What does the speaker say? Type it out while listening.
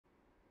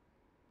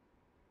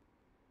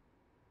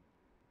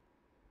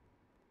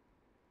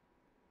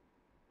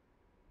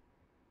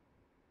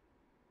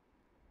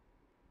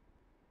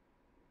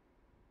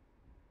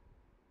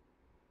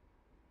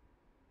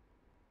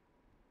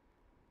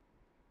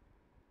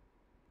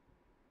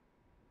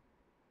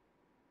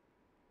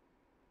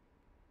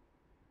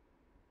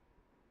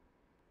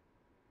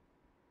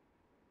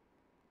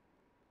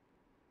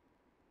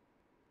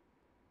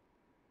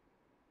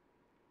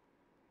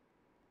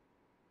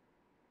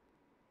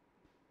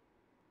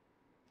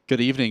Good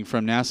evening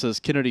from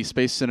NASA's Kennedy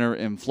Space Center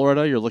in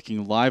Florida. You're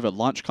looking live at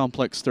Launch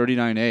Complex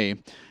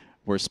 39A,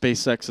 where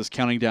SpaceX is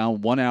counting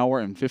down 1 hour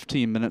and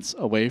 15 minutes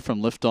away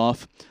from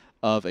liftoff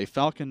of a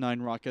Falcon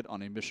 9 rocket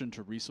on a mission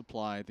to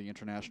resupply the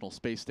International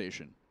Space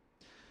Station.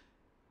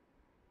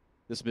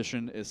 This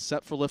mission is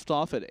set for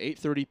liftoff at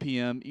 8:30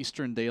 p.m.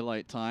 Eastern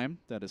Daylight Time.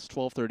 That is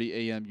 12:30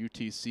 a.m.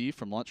 UTC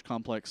from Launch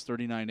Complex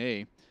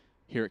 39A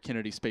here at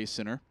Kennedy Space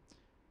Center.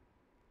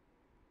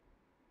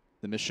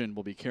 The mission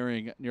will be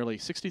carrying nearly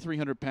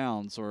 6,300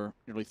 pounds, or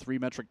nearly 3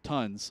 metric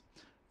tons,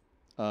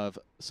 of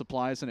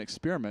supplies and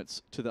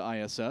experiments to the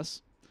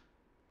ISS,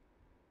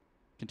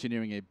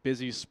 continuing a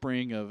busy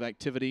spring of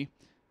activity,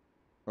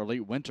 or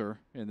late winter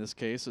in this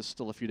case. Is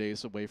still a few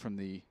days away from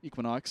the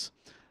equinox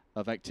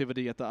of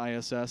activity at the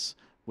ISS,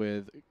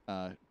 with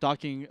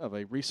docking of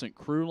a recent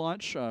crew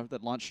launch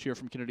that launched here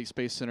from Kennedy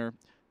Space Center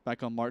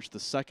back on March the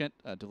 2nd,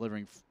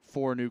 delivering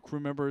 4 new crew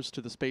members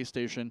to the space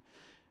station.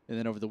 And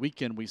then over the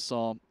weekend, we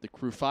saw the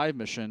Crew 5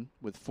 mission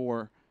with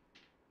 4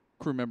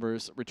 crew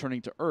members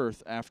returning to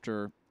Earth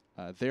after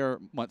their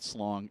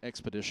months-long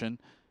expedition.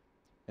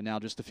 And now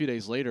just a few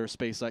days later,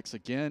 SpaceX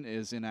again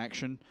is in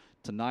action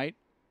tonight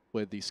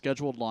with the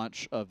scheduled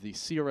launch of the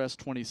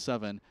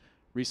CRS-27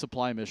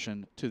 resupply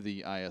mission to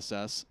the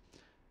ISS.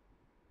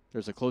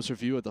 There's a closer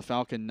view of the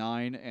Falcon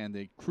 9 and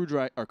the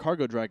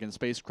Cargo Dragon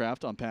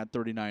spacecraft on pad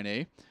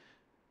 39A.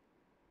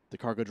 The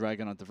Cargo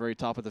Dragon at the very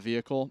top of the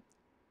vehicle.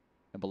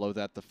 And below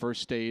that, the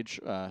first stage,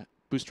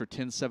 booster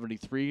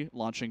 1073,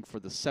 launching for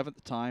the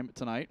 7th time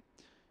tonight.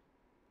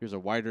 Here's a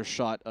wider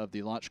shot of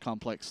the Launch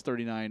Complex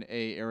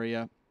 39A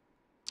area,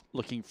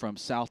 looking from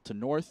south to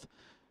north.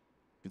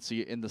 You can see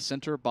in the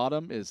center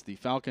bottom is the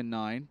Falcon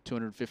 9,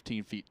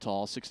 215 feet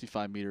tall,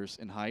 65 meters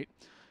in height.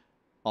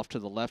 Off to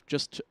the left,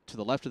 just to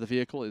the left of the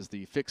vehicle, is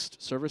the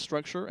fixed service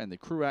structure and the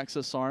crew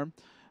access arm.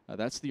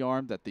 That's the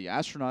arm that the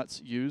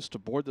astronauts use to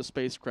board the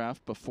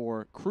spacecraft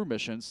before crew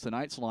missions.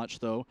 Tonight's launch,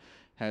 though,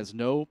 has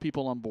no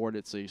people on board.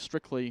 It's a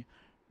strictly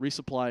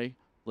resupply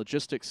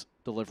logistics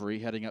delivery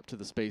heading up to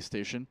the space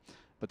station.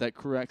 But that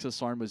crew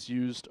access arm was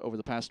used over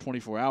the past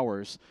 24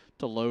 hours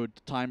to load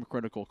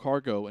time-critical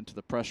cargo into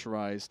the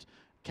pressurized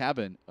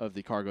cabin of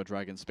the Cargo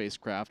Dragon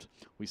spacecraft.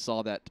 We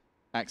saw that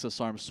access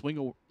arm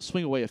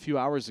swing away a few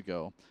hours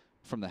ago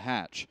from the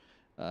hatch,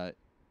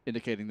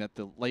 indicating that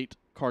the late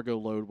cargo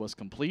load was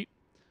complete.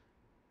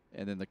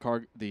 And then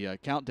the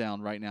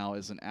countdown right now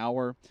is 1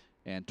 hour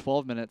and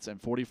 12 minutes and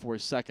 44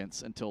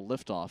 seconds until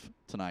liftoff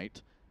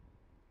tonight.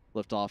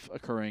 Liftoff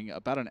occurring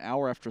about an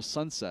hour after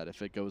sunset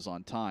if it goes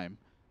on time.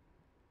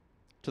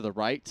 To the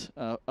right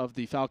of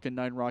the Falcon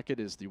 9 rocket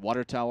is the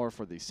water tower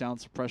for the sound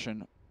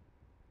suppression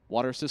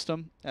water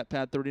system at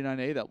pad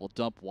 39A that will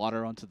dump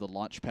water onto the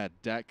launch pad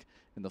deck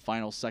in the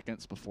final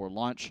seconds before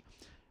launch.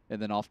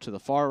 And then off to the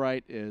far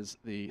right is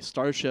the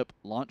Starship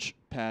launch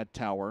pad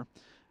tower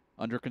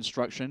under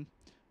construction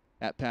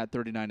at pad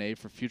 39A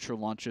for future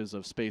launches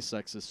of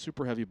SpaceX's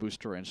Super Heavy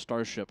booster and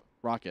Starship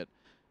rocket.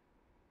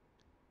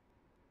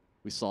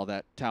 We saw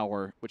that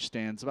tower, which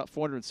stands about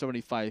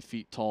 475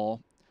 feet tall,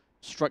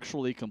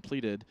 structurally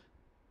completed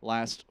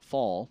last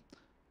fall.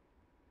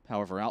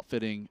 However,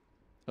 outfitting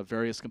of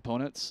various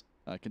components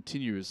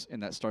continues in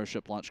that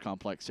Starship launch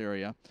complex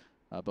area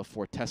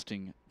before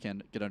testing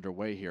can get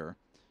underway here.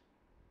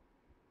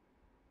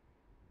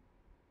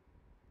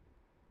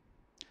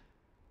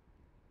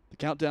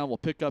 The countdown will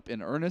pick up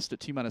in earnest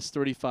at T-minus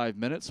 35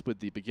 minutes with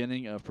the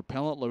beginning of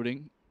propellant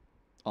loading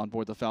on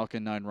board the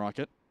Falcon 9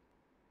 rocket.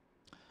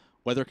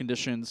 Weather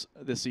conditions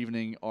this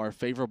evening are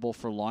favorable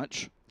for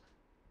launch.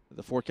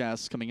 The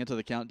forecasts coming into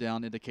the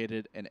countdown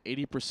indicated an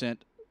 80%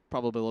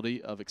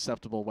 probability of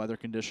acceptable weather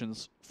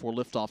conditions for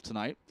liftoff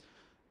tonight.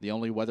 The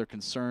only weather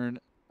concern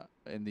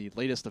in the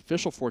latest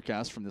official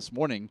forecast from this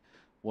morning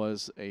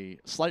was a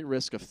slight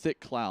risk of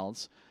thick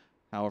clouds.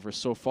 However,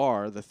 so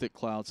far, the thick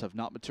clouds have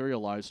not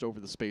materialized over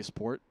the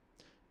spaceport.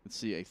 You can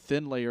see a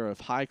thin layer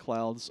of high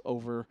clouds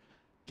over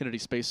Kennedy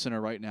Space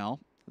Center right now.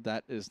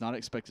 That is not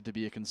expected to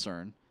be a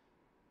concern.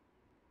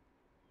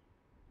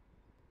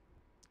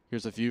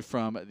 Here's a view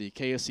from the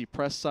KSC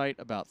press site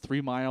about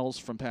 3 miles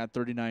from pad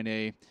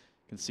 39A. You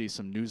can see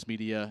some news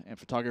media and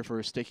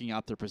photographers staking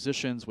out their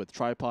positions with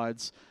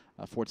tripods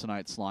for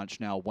tonight's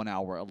launch, now 1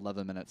 hour,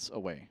 11 minutes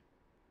away.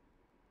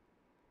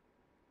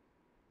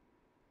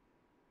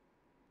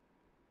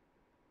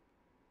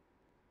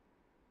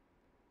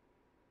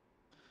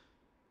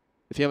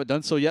 If you haven't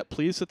done so yet,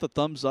 please hit the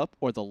thumbs up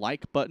or the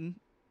like button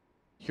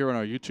here on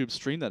our YouTube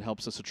stream. That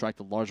helps us attract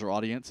a larger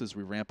audience as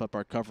we ramp up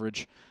our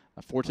coverage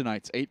for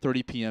tonight's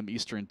 8:30 p.m.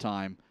 Eastern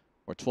Time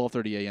or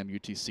 12:30 a.m.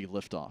 UTC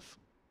liftoff.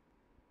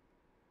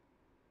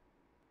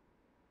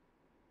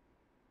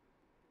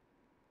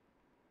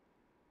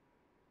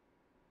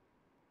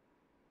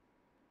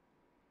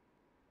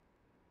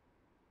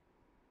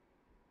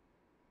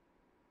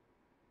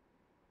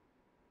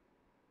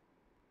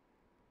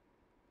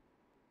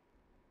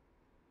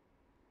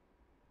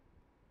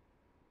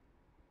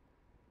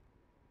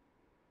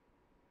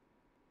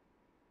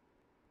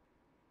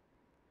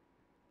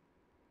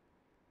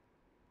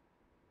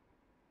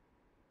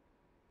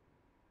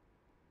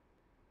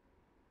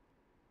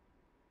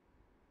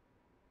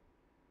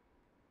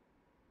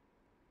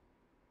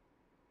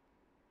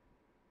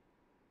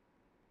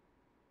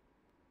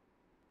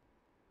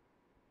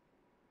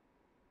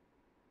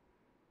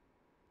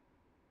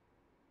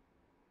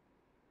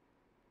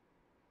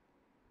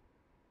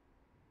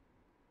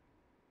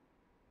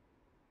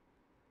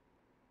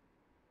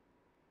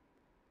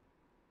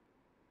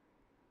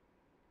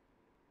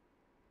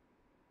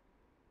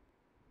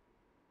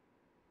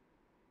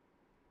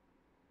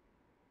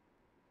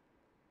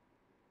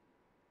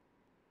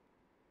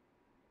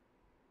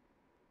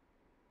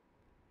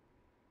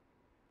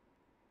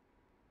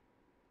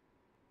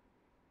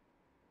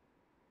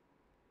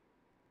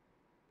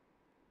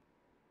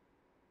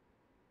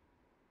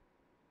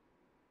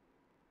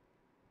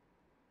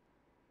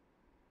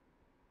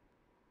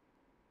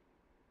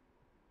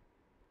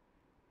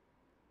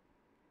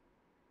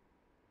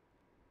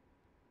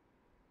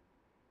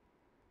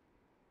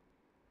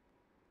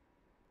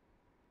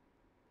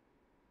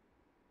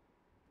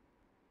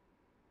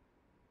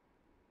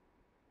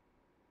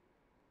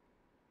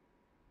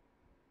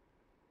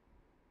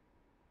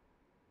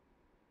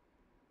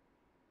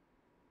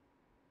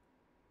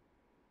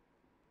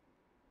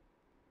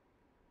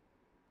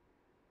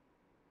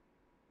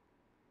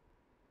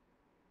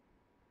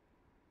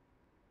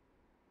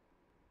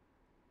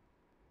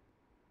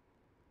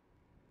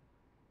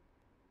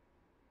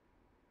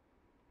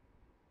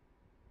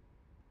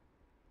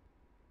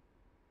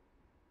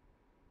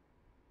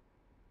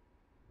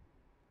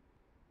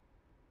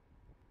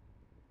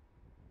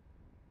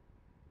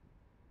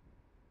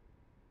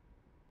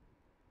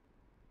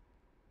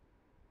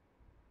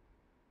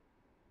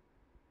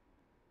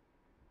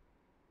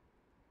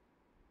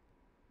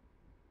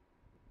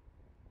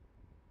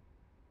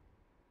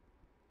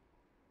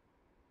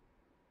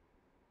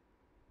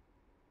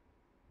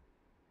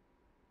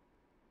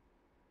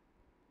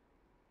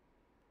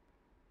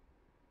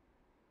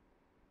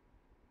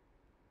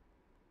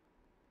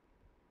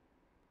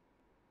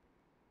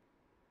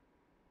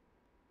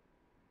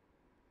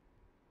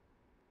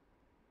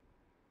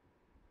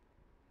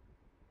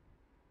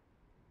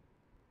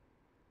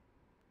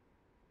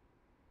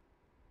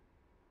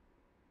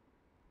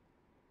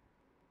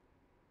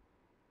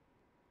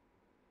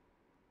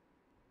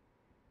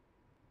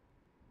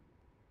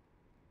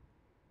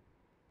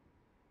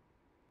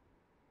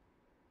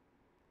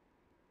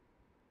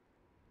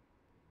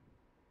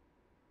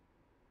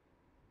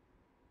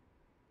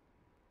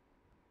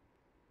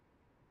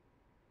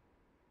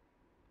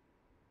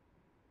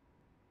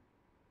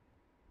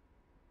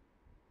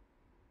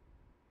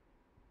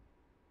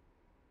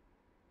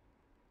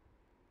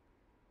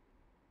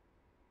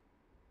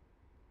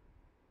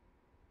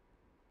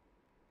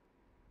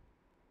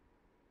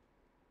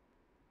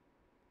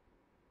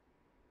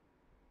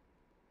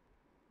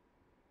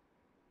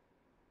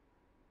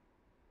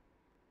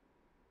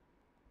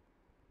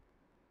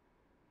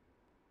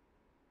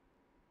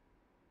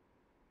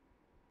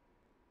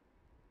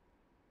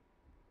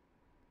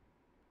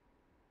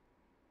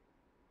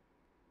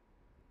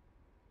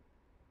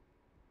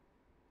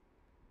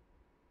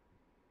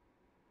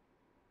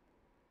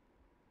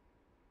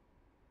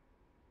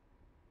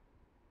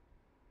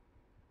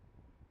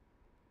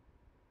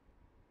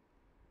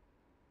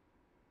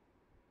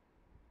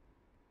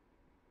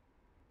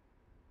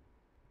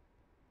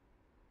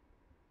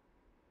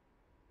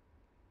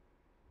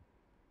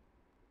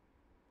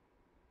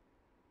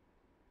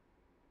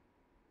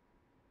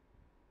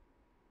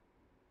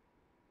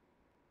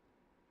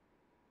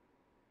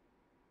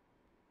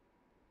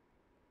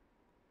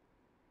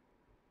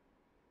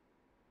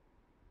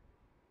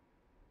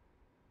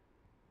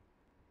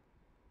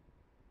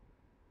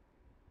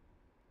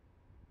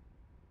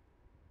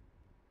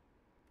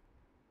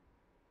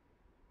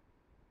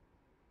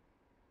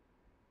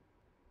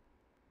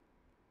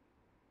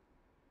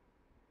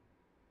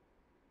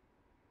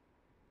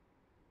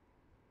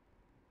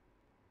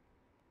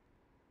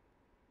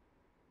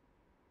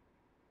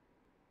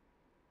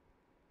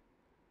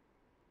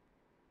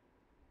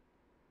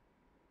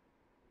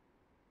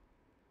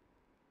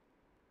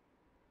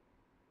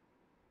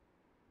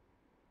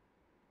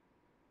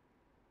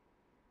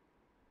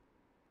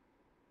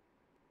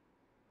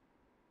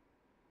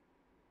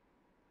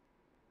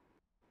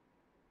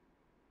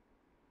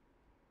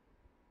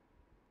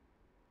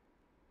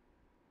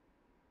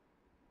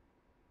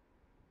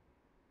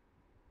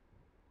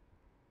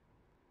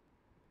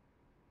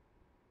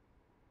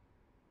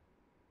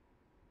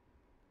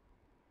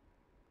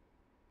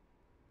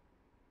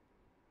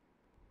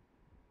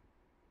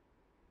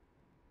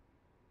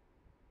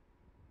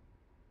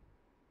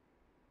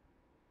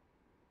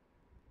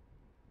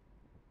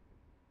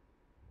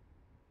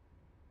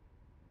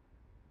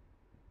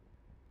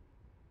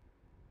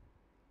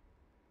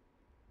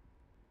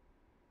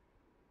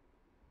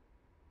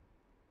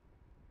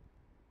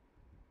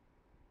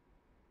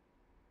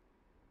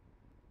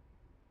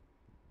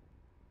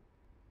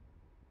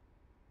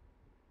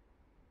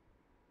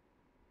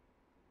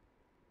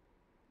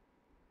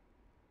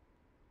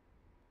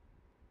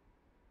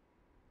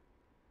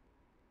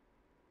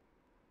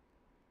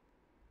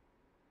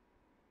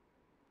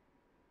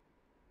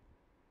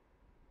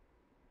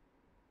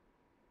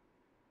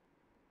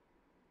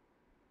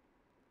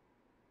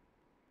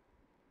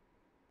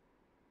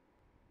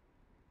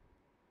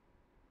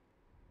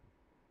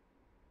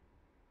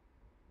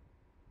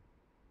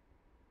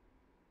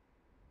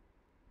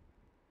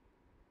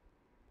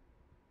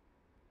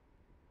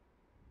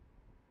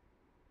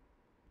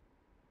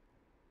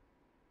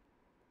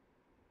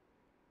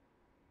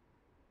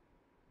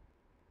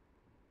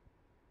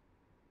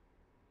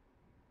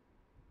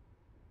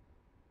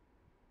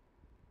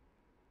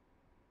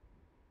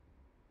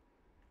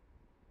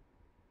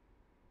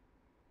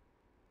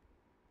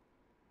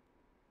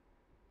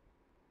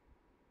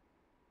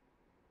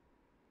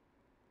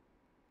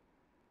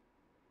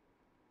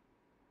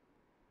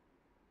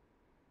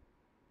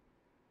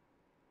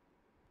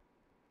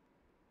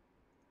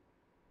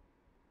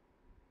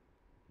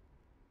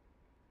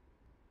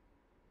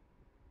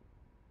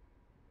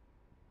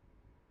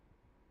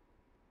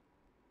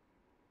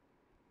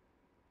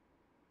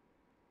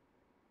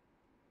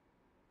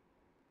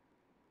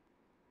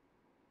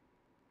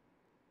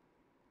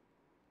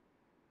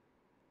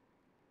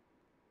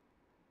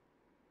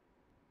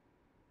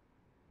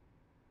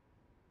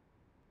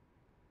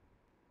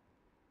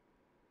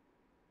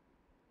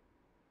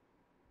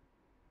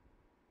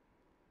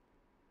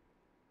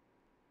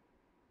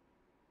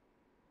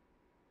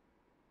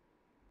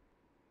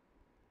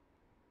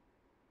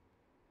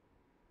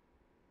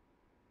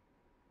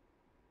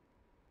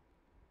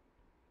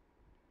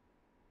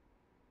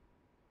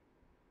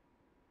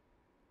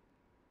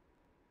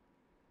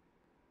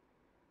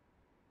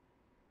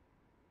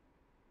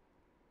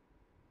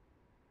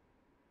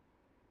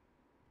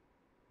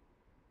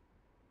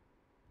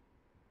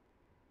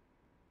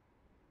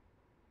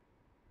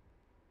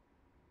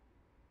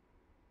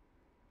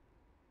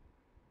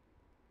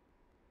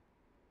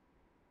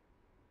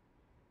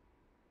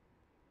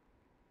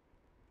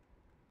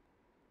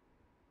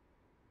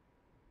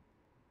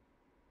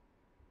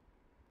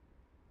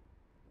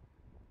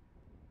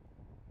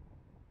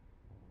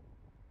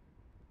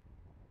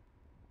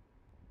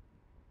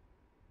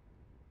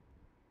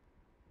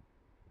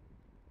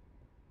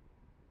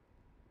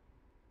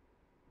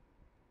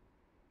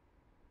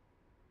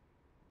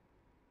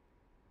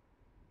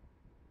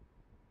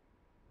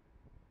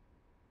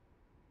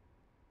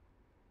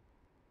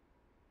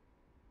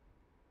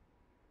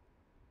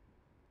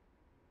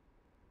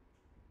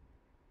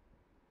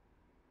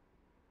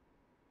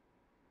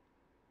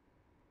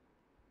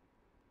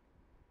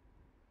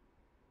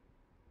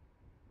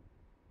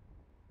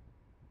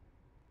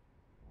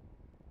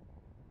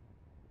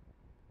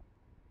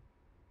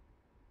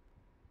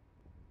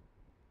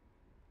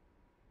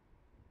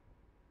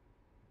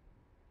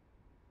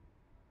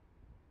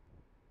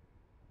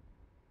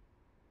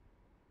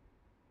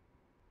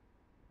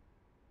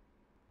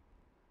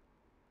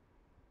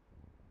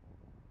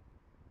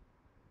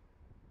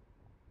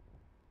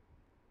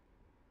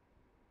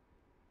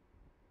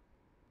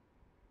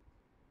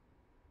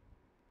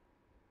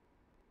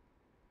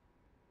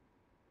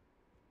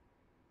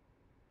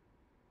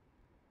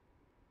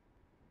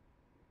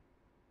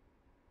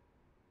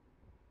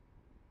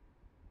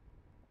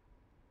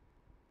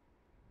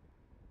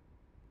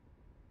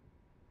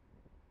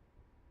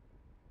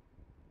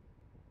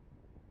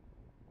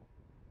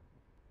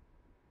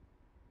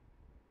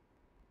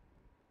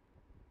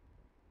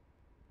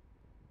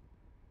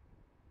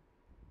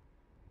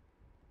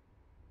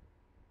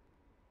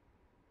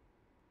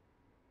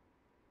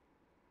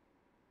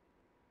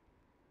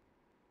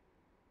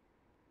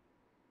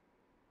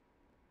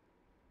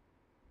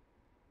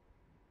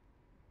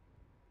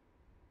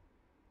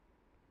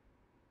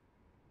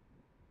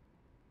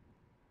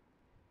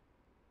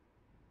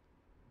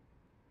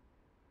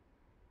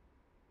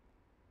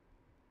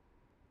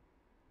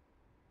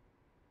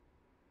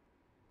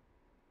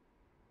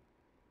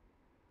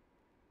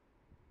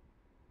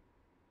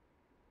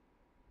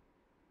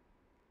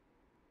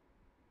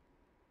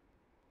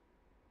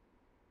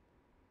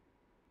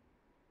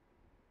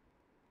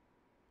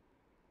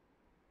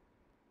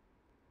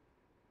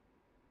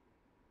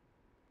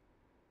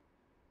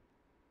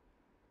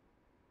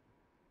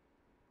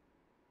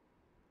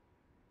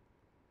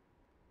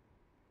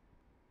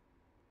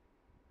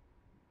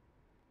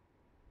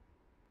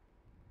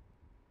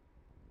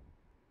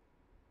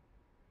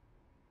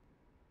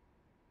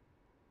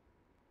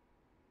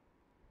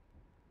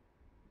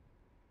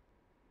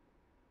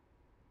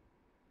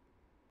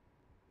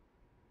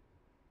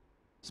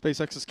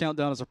 SpaceX's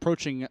countdown is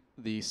approaching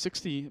the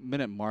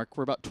 60-minute mark.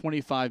 We're about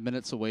 25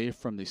 minutes away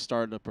from the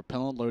start of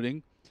propellant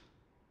loading.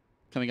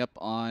 Coming up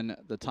on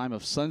the time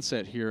of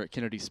sunset here at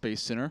Kennedy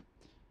Space Center.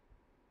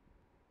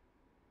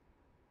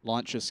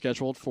 Launch is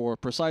scheduled for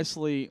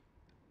precisely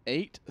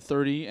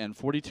 8:30 and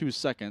 42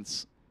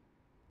 seconds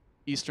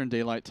Eastern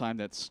Daylight Time.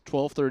 That's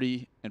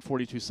 12:30 and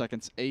 42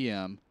 seconds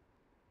a.m.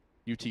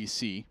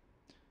 UTC.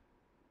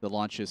 The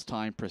launch is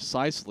timed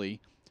precisely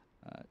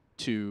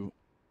to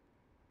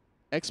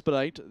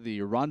expedite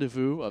the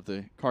rendezvous of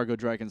the Cargo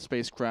Dragon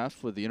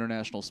spacecraft with the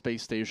International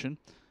Space Station.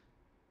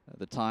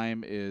 The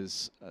time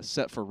is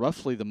set for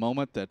roughly the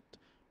moment that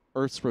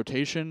Earth's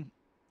rotation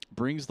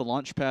brings the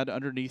launch pad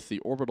underneath the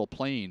orbital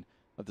plane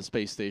of the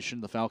space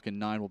station. The Falcon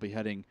 9 will be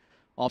heading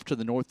off to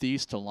the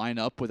northeast to line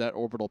up with that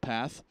orbital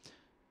path,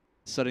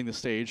 setting the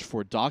stage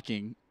for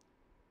docking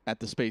at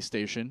the space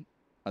station,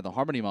 the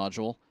Harmony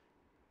module,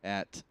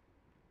 at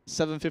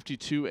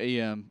 7:52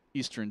 a.m.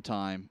 Eastern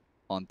Time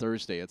on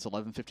Thursday. It's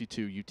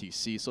 11:52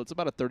 UTC, so it's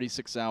about a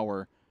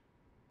 36-hour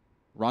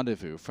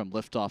rendezvous from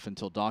liftoff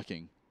until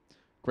docking.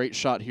 Great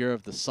shot here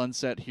of the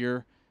sunset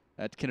here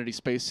at Kennedy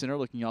Space Center,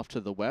 looking off to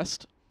the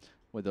west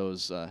with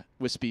those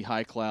wispy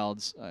high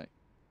clouds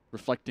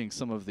reflecting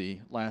some of the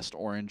last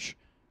orange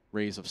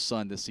rays of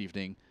sun this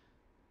evening.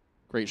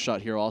 Great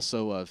shot here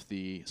also of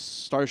the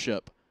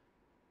Starship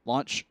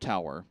launch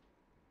tower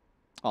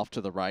off to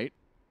the right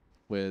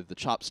with the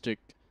chopstick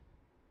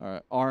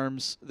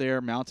arms there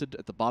mounted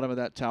at the bottom of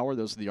that tower.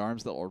 Those are the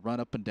arms that will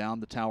run up and down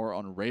the tower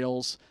on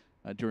rails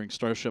during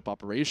Starship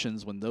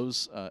operations when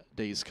those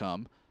days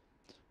come.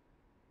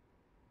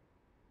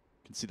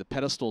 You can see the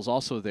pedestals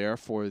also there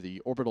for the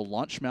orbital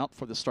launch mount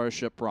for the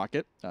Starship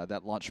rocket.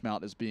 That launch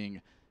mount is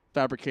being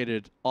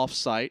fabricated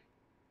off-site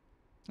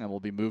and will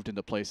be moved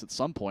into place at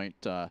some point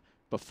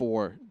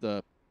before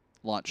the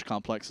launch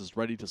complex is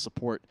ready to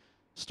support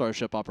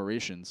Starship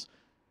operations.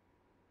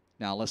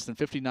 Now, less than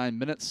 59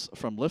 minutes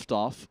from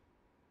liftoff,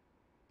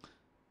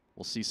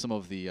 we'll see some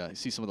of the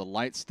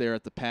lights there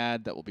at the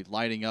pad that will be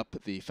lighting up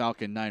the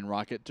Falcon 9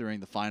 rocket during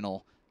the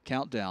final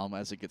countdown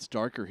as it gets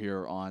darker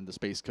here on the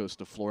Space Coast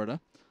of Florida.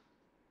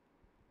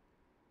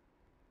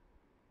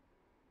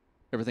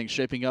 Everything's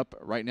shaping up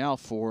right now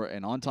for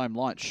an on-time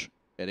launch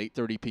at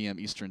 8:30 p.m.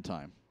 Eastern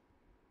Time.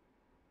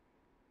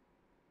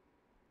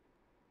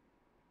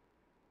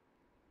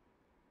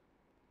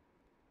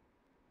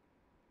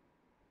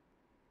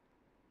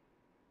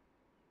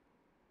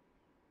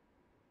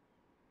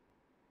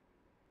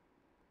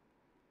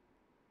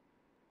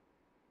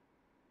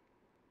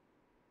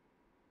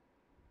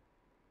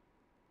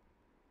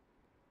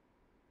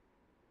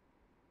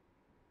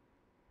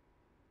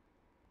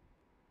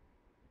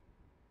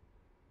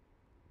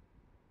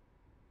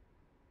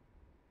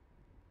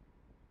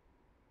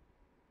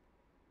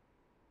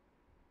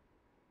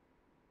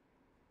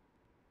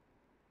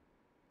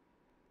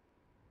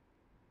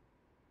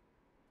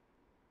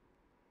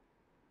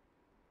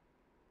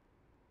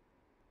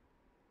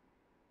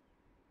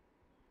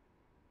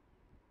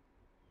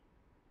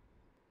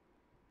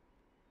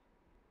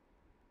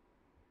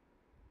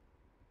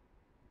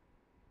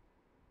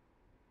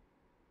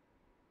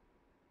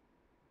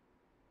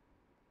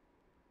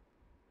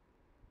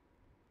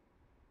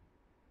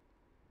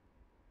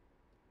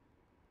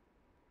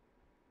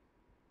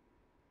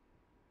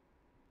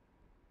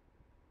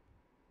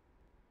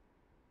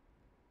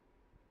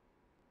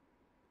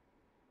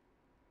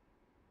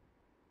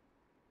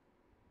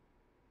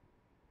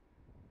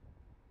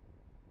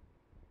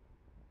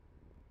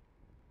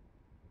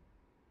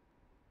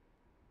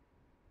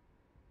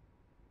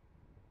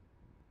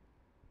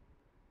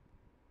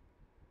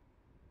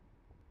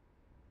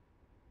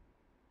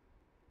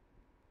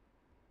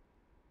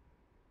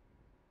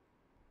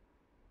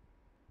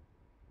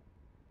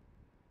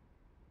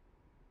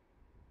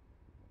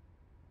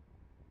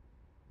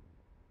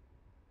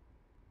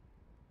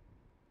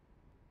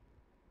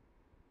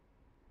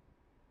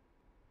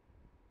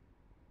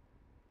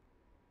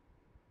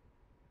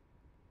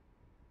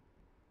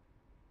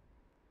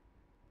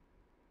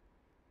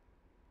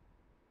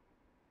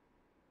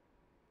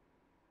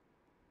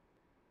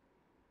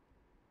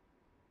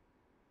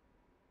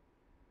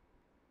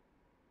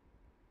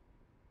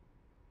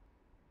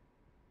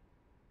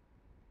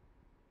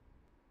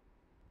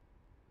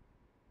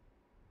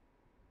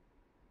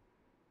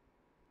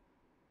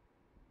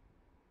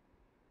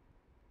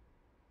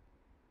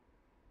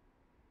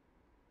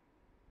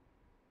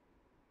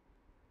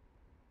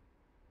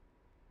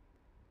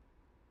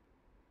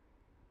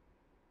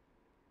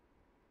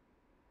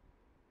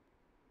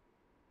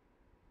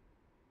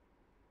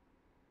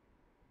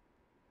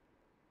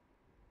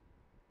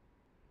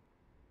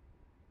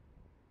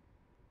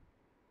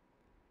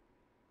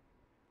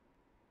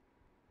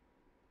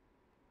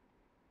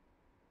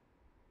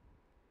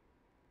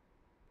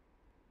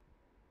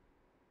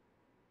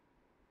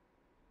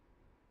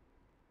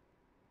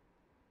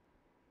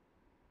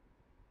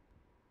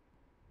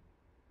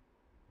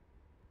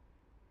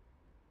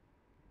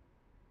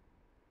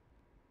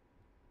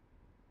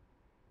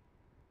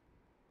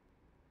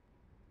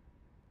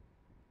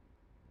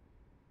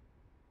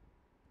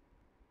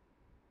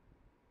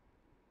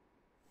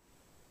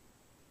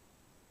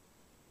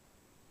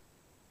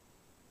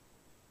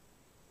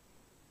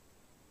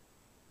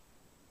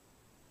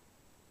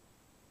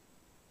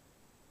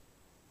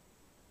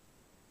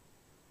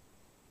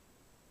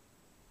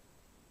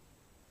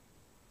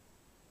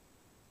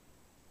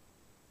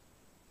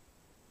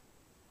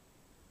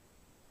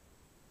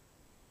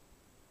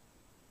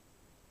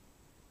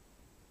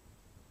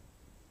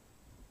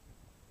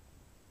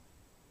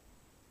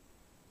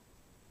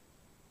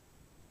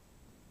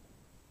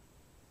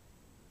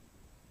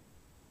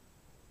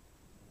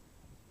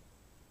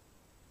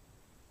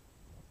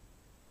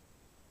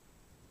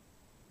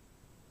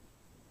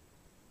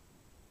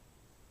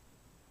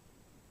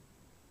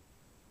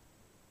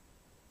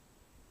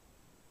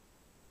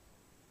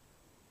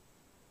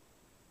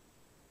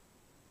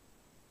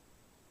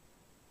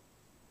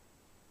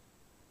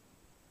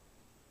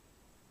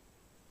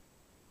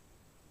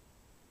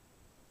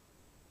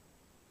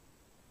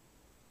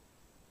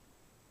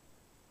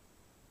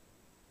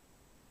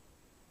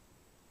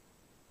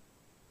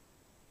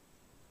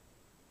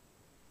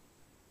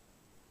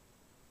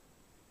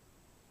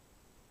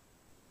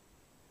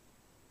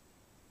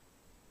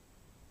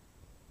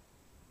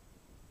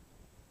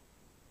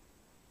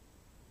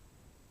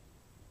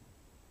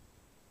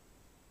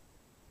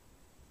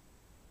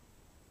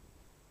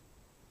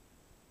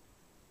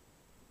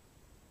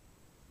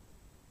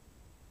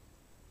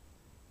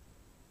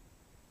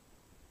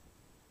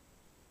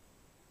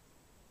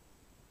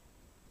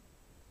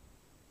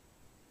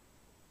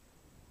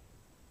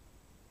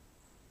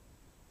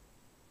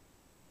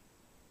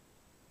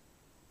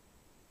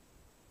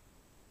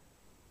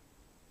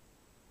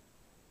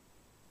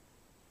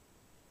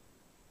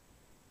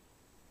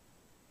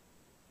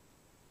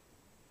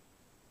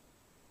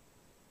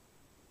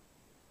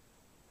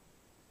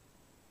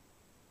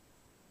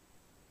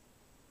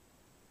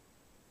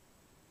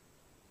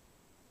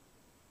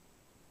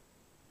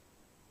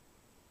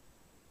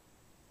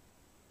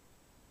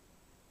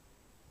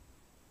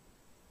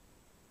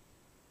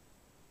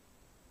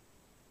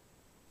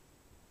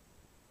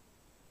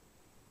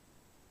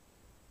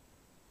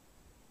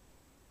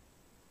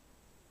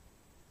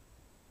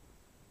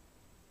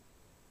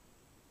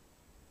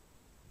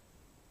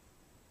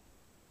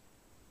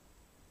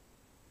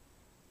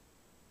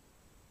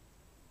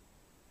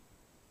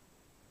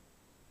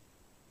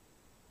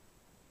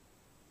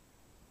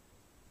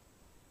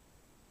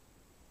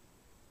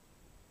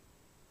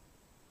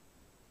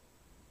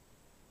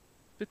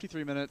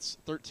 53 minutes,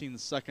 13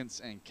 seconds,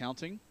 and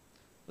counting.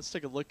 Let's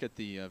take a look at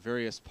the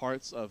various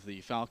parts of the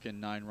Falcon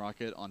 9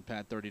 rocket on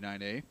pad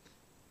 39A,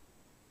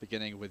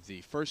 beginning with the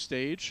first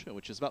stage,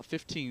 which is about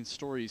 15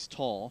 stories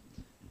tall.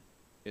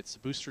 It's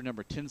booster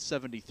number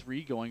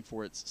 1073 going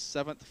for its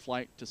 7th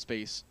flight to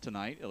space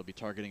tonight. It'll be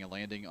targeting a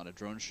landing on a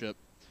drone ship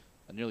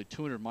nearly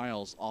 200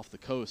 miles off the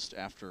coast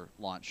after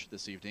launch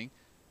this evening.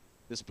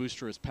 This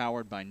booster is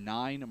powered by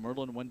 9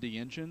 Merlin 1D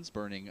engines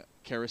burning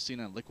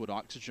kerosene and liquid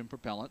oxygen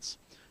propellants.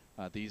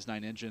 These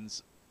 9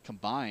 engines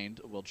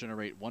combined will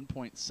generate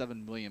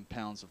 1.7 million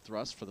pounds of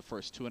thrust for the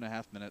first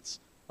 2.5 minutes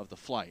of the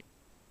flight.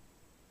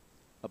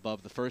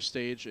 Above the first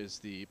stage is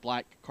the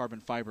black carbon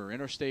fiber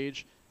inner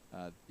stage.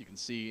 You can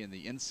see in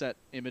the inset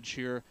image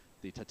here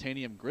the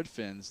titanium grid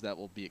fins that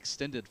will be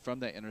extended from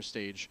that inner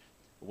stage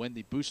when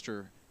the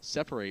booster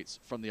separates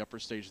from the upper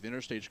stage. The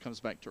inner stage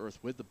comes back to Earth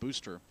with the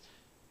booster.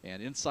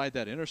 And inside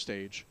that inner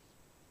stage,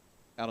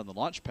 out on the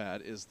launch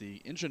pad, is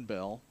the engine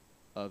bell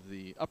of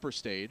the upper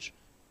stage,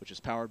 which is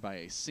powered by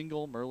a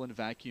single Merlin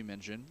vacuum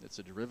engine. It's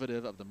a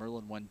derivative of the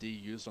Merlin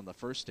 1D used on the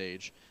first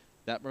stage.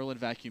 That Merlin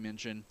vacuum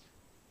engine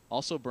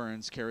also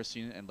burns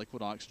kerosene and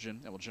liquid oxygen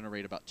and will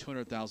generate about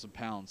 200,000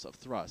 pounds of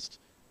thrust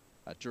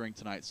during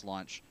tonight's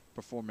launch,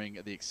 performing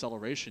the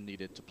acceleration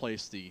needed to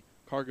place the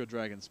Cargo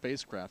Dragon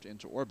spacecraft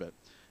into orbit.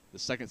 The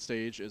second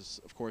stage is,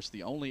 of course,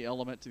 the only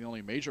element, the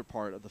only major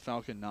part of the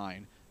Falcon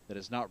 9 that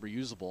is not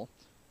reusable.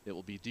 It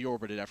will be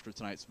deorbited after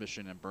tonight's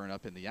mission and burn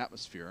up in the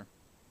atmosphere.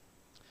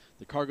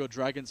 The Cargo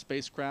Dragon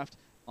spacecraft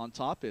on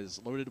top is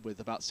loaded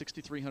with about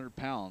 6,300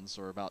 pounds,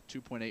 or about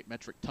 2.8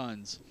 metric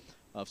tons,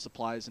 of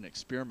supplies and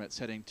experiments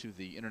heading to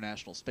the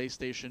International Space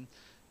Station.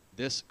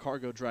 This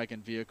Cargo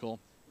Dragon vehicle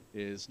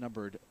is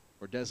numbered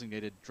or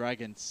designated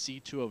Dragon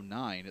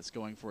C209. It's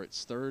going for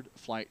its 3rd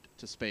flight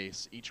to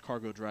space. Each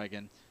Cargo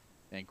Dragon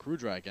and Crew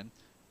Dragon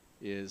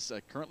is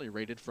currently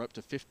rated for up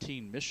to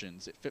 15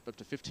 missions. It fit up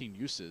to 15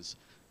 uses.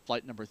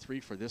 Flight number 3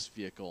 for this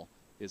vehicle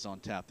is on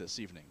tap this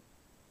evening.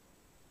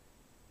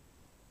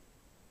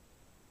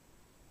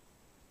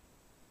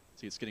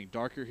 See, it's getting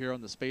darker here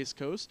on the Space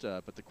Coast,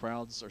 but the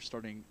crowds are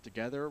starting to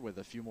gather with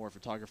a few more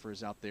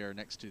photographers out there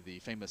next to the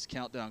famous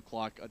countdown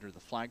clock under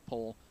the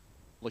flagpole.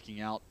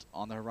 Looking out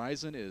on the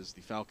horizon is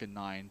the Falcon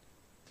 9,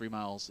 3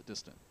 miles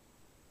distant.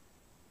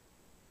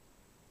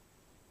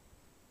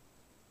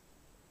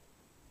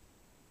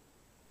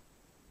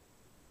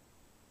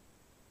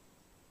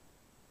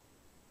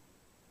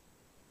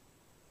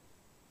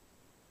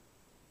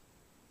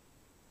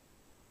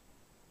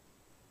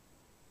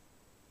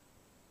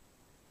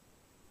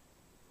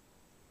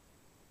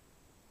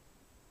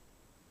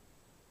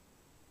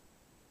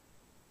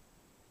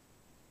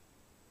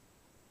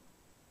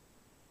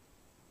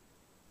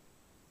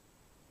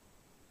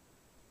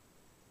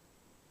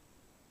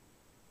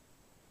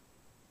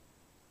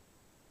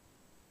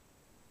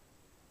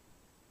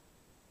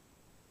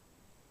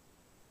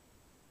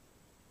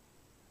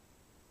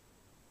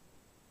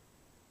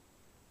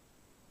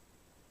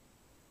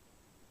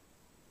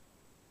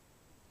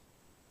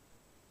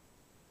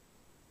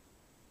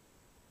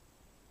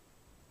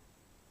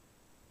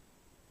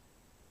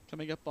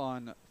 Coming up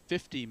on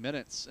 50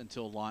 minutes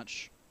until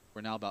launch.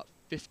 We're now about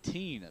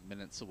 15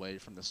 minutes away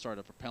from the start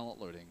of propellant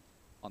loading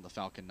on the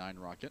Falcon 9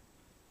 rocket.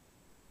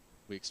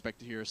 We expect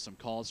to hear some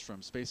calls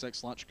from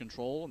SpaceX Launch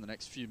Control in the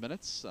next few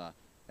minutes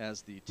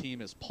as the team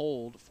is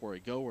polled for a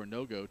go or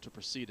no-go to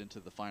proceed into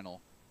the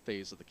final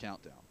phase of the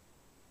countdown.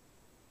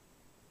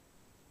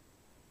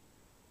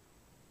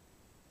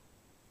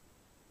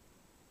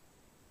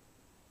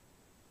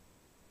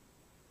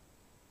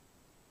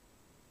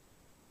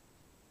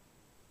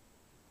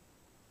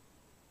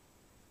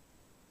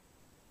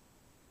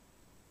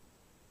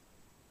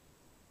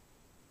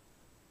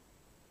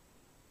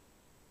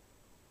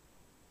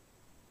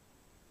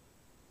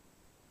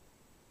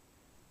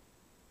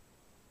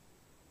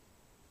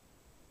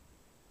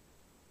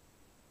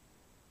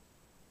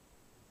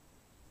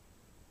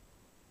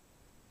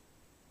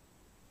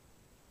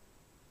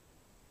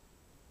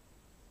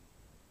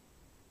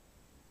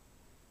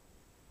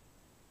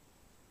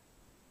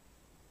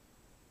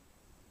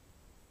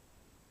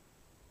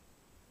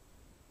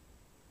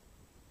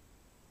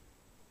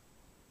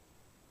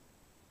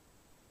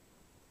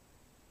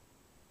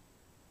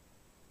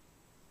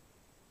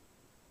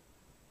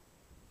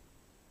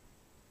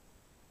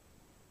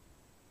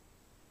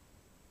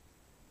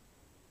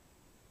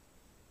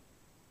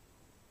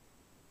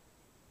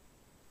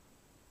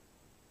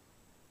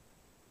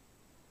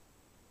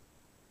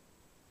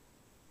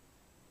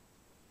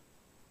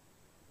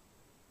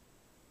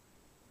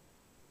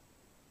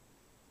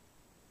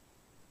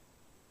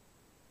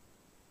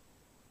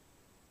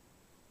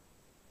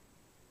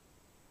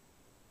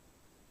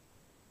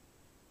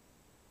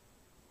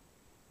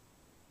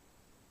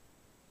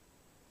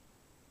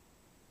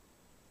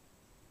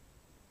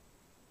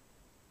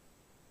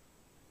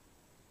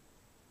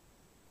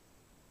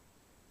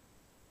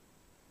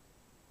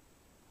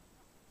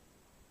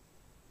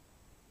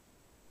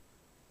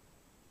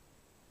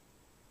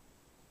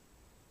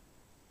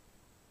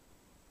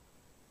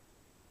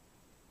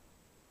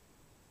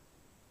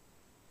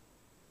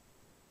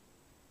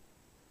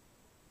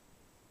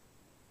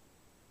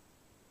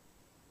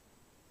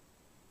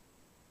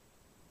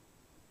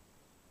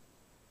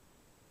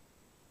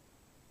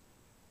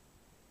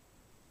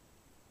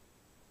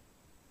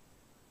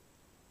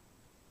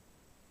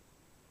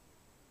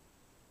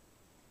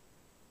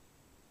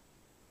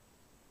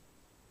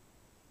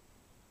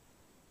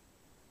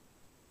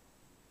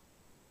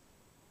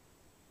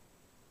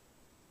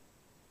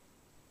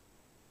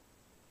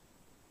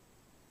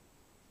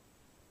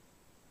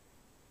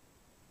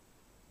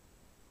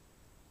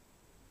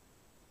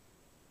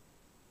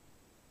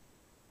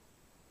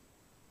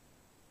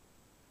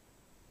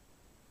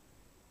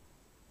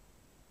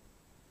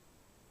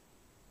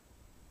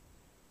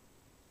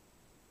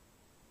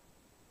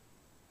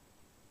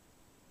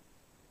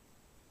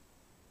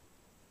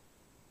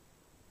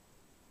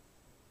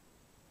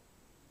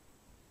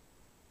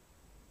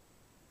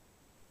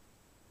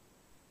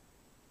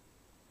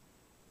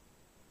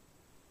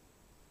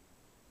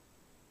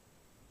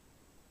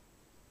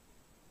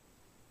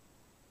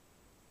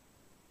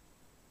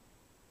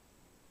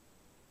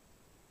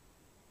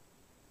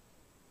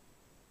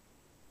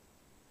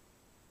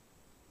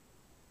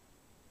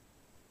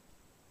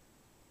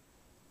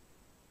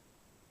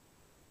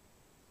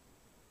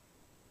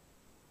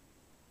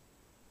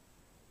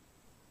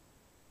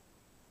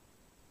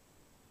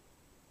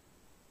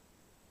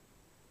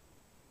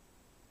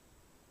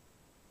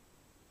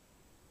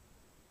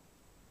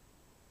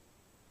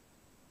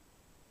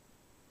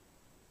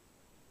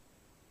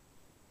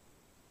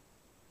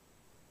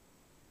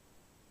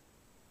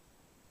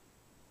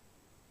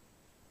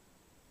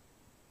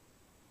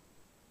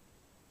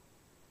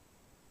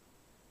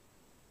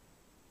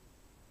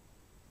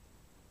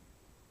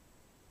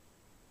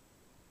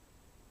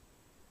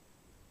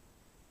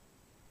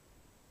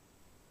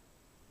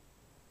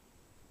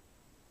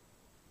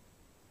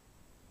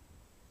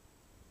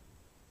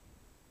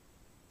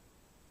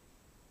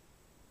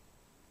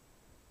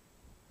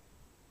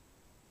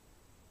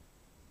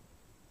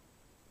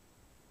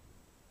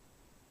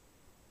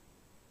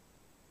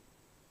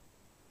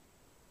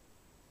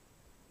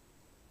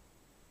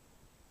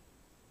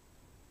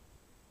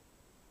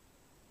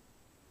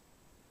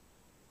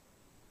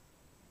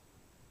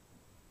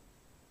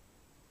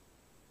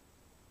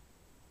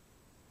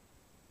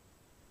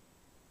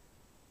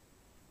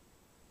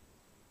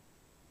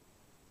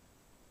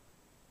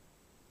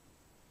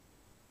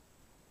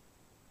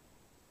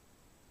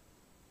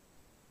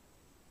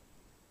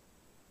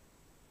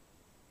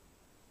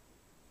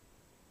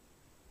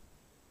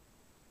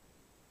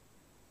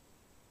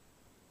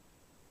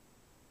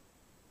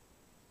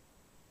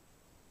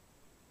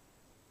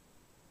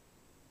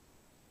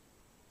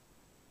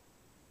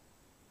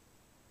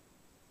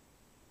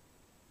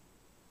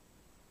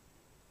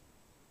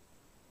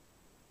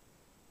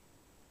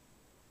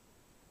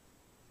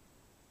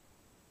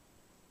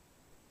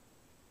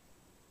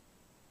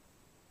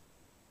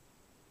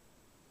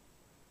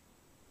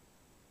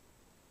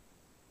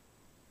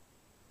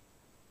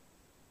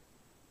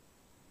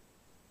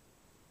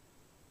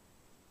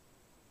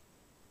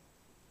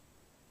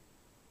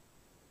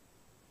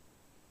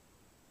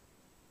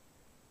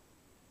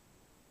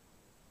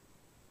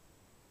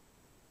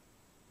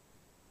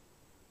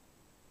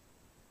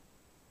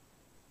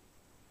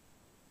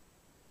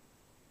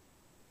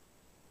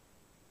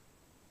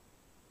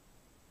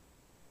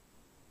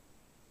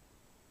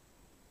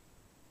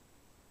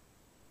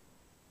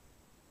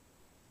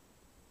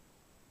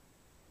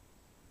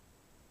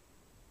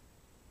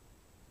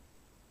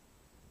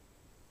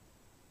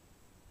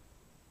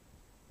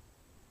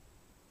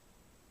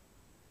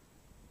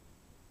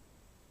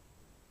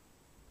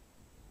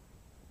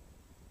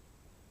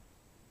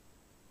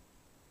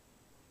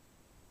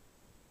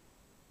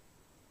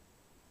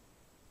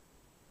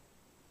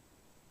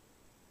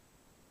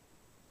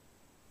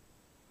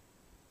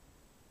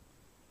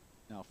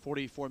 Now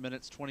 44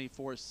 minutes,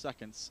 24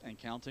 seconds and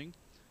counting.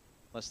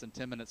 Less than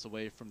 10 minutes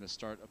away from the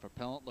start of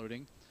propellant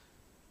loading.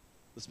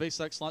 The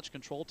SpaceX Launch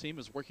Control Team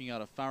is working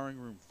out of Firing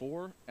Room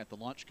 4 at the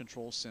Launch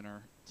Control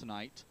Center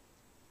tonight.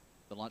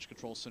 The Launch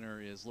Control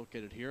Center is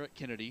located here at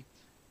Kennedy,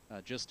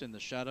 just in the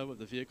shadow of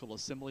the Vehicle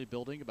Assembly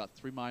Building, about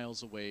 3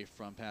 miles away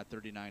from Pad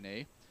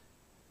 39A.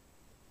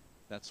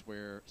 That's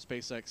where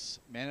SpaceX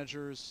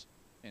managers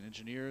and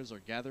engineers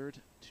are gathered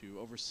to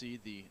oversee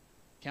the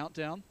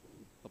countdown.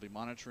 They'll be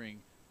monitoring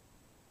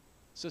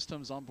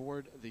systems on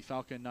board the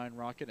Falcon 9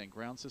 rocket and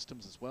ground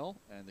systems as well,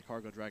 and the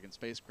Cargo Dragon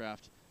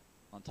spacecraft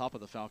on top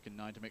of the Falcon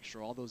 9 to make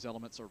sure all those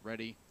elements are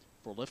ready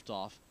for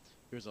liftoff.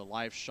 Here's a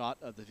live shot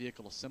of the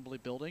Vehicle Assembly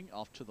Building.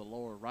 Off to the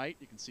lower right,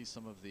 you can see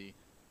some of the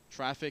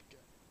traffic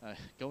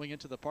going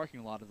into the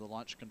parking lot of the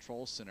Launch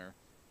Control Center,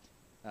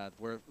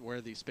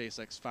 where the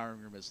SpaceX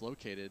firing room is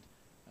located,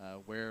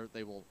 where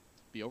they will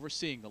be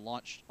overseeing the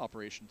launch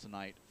operation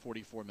tonight,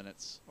 44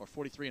 minutes or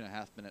 43 and a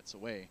half minutes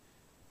away.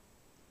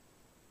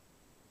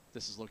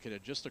 This is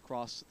located just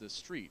across the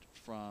street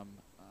from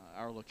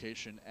our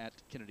location at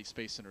Kennedy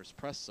Space Center's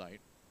press site.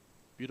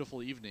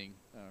 Beautiful evening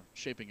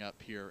shaping up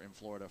here in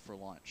Florida for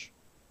launch.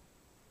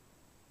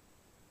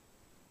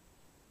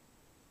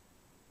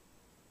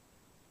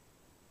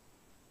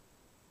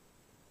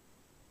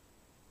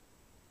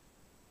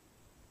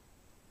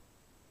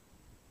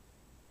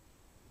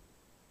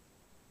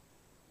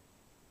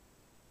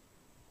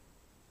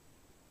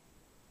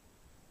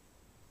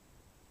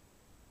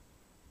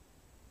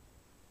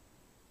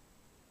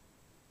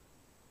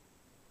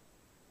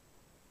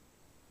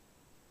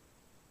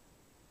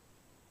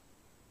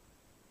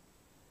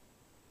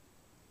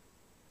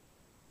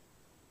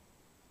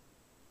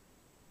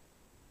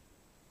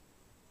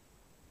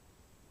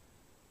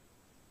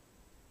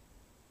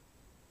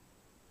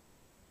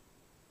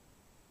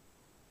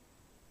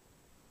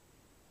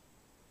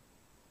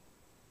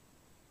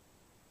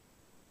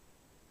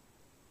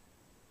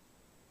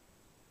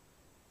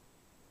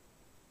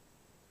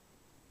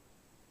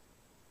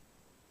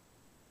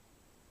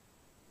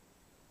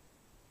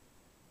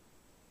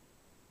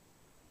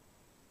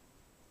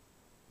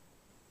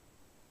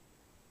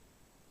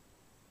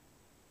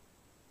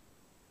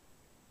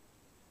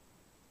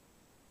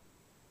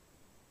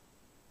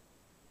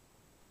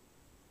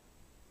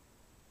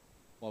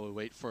 While we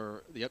wait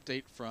for the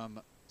update from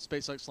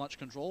SpaceX Launch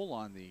Control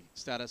on the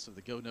status of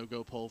the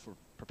go-no-go poll for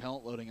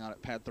propellant loading out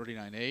at Pad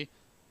 39A,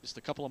 just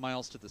a couple of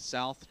miles to the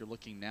south, you're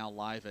looking now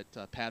live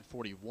at Pad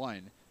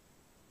 41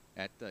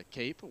 at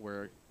Cape,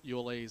 where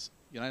ULA's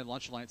United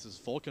Launch Alliance's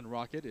Vulcan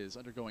rocket is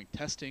undergoing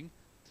testing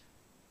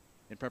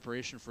in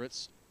preparation for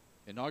its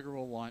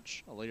inaugural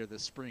launch later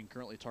this spring,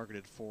 currently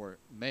targeted for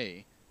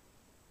May.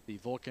 The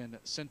Vulcan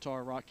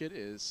Centaur rocket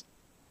is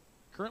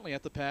currently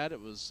at the pad. It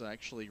was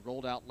actually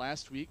rolled out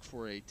last week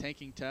for a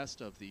tanking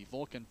test of the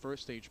Vulcan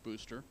first stage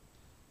booster.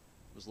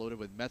 It was loaded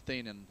with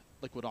methane and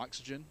liquid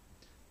oxygen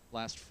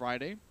last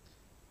Friday.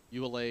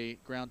 ULA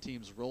ground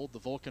teams rolled the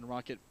Vulcan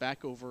rocket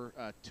back over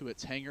to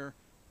its hangar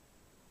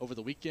over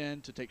the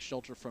weekend to take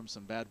shelter from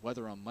some bad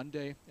weather on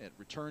Monday. It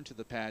returned to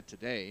the pad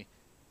today,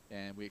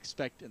 and we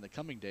expect in the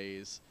coming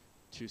days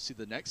to see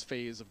the next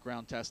phase of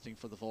ground testing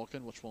for the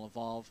Vulcan, which will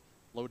involve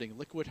loading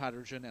liquid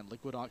hydrogen and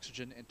liquid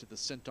oxygen into the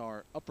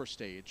Centaur upper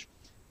stage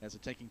as a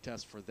tanking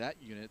test for that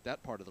unit,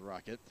 that part of the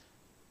rocket.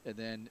 And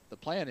then the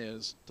plan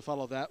is to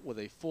follow that with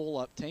a full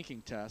up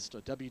tanking test, a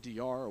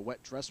WDR, a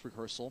wet dress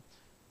rehearsal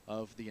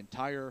of the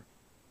entire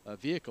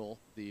vehicle,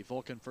 the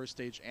Vulcan first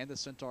stage and the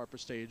Centaur upper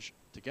stage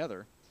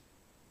together.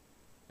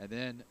 And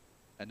then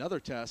another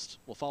test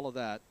will follow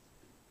that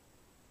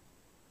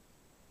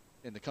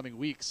in the coming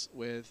weeks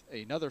with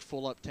another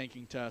full up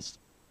tanking test,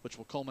 which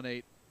will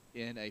culminate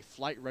in a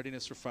flight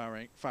readiness for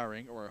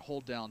firing or a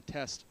hold down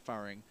test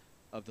firing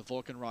of the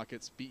Vulcan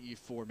rocket's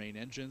BE-4 main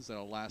engines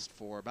that'll last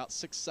for about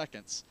 6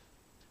 seconds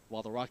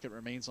while the rocket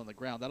remains on the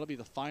ground. That'll be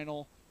the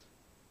final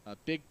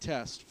big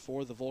test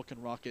for the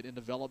Vulcan rocket in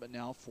development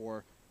now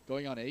for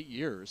going on 8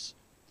 years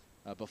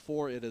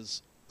before it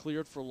is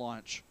cleared for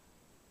launch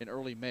in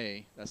early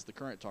May. That's the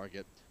current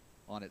target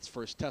on its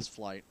first test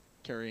flight,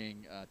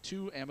 carrying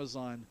 2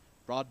 Amazon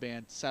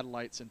broadband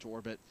satellites into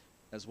orbit,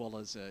 as well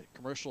as a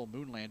commercial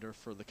moon lander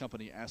for the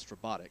company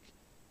Astrobotic.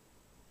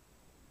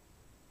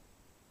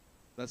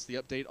 That's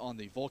the update on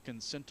the Vulcan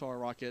Centaur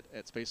rocket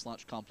at Space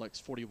Launch Complex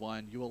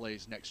 41,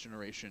 ULA's next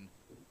generation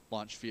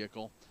launch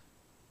vehicle.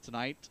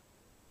 Tonight,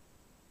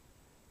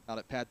 out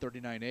at Pad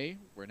 39A,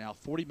 we're now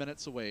 40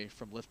 minutes away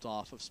from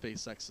liftoff of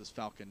SpaceX's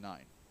Falcon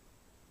 9.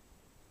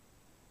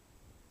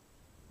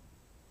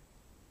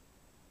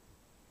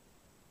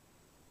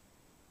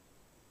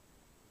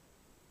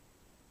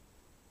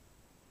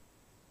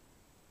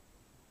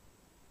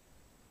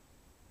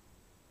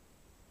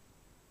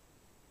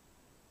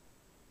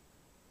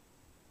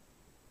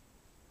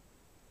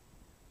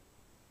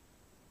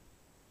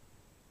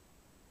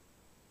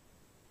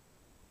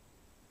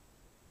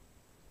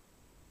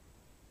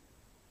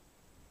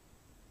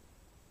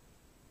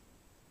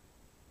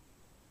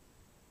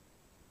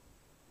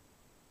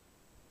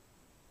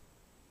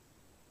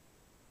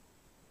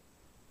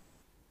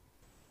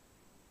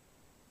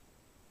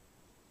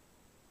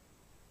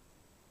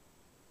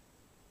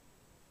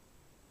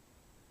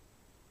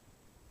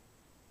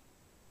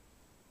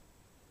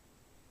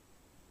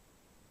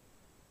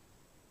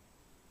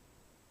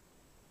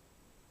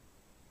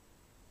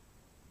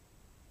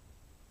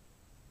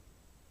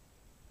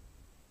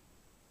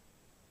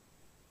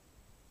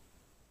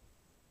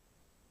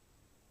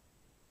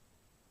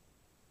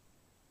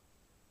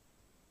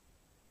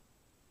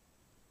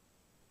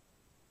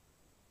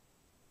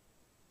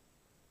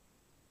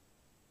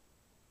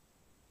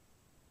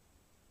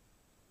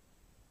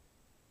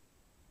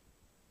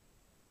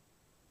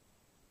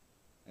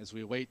 As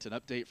we await an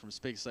update from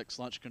SpaceX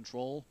Launch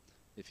Control,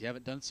 if you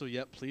haven't done so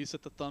yet, please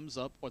hit the thumbs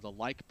up or the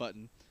like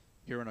button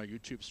here on our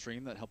YouTube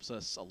stream. That helps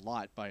us a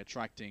lot by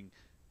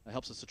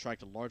helps us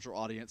attract a larger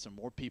audience and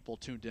more people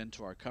tuned in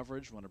to our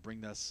coverage. We want to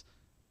bring this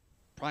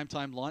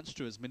primetime launch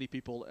to as many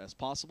people as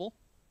possible,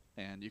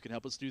 and you can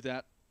help us do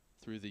that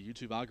through the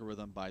YouTube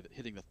algorithm by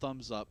hitting the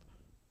thumbs up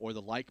or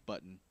the like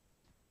button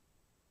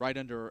right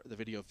under the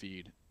video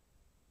feed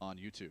on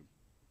YouTube.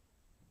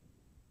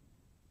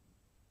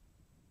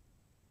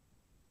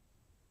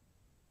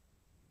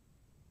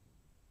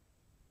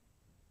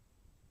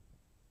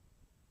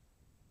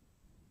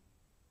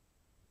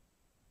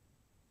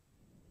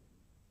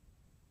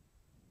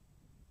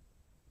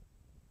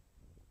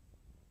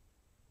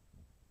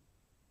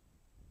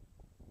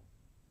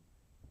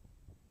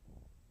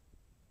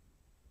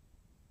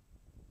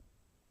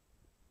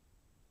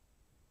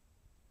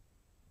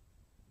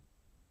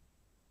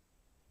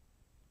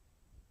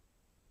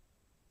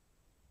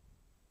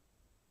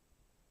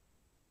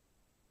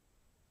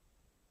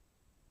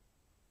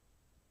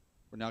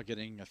 We're now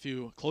getting a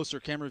few closer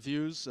camera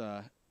views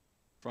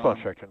from...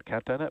 Launch director and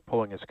countdown at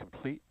pulling is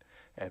complete,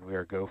 and we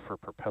are go for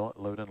propellant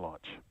load and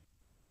launch.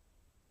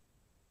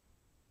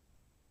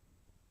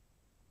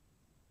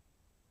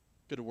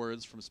 Good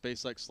words from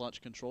SpaceX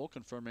Launch Control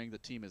confirming the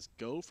team is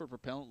go for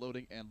propellant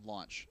loading and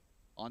launch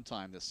on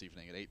time this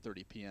evening at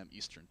 8:30 p.m.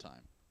 Eastern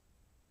Time.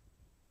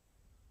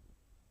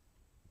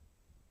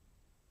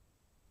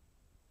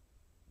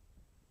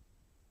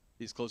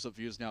 These close-up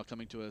views now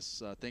coming to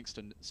us thanks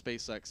to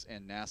SpaceX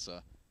and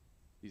NASA.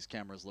 These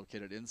cameras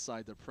located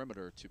inside the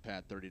perimeter to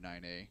pad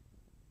 39A.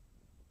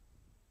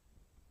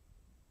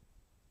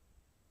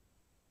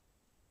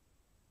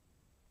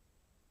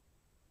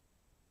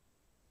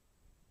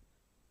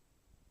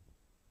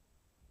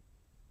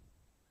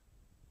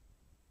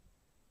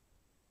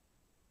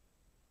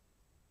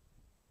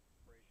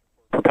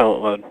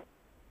 Propellant load.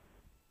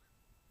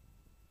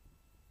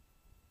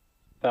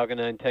 Falcon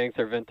 9 tanks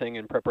are venting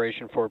in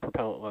preparation for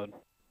propellant load.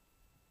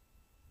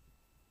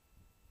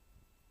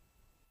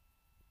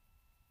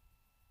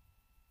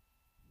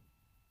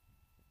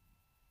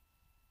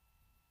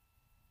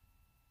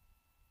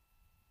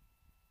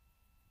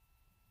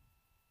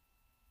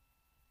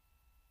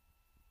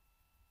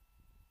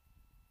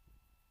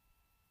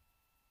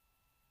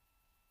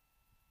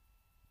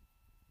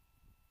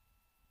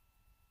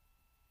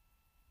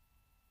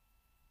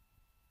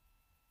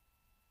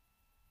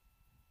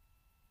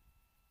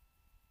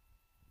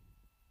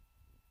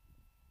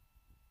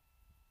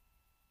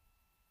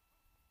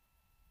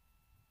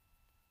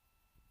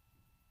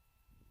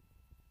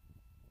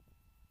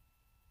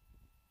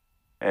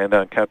 And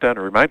on countdown,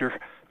 a reminder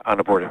on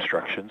abort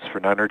instructions. For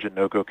non-urgent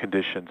no-go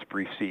conditions,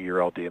 brief CE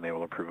or LD and they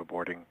will approve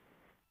aborting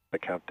the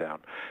countdown.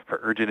 For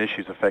urgent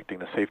issues affecting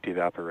the safety of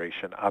the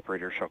operation,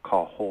 operators shall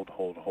call hold,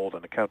 hold, hold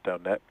on the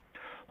countdown net.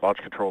 Launch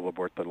control will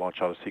abort the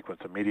launch auto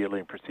sequence immediately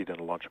and proceed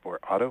into launch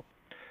abort auto.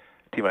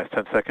 T-minus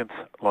 10 seconds,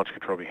 launch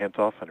control will be hands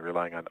off and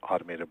relying on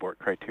automated abort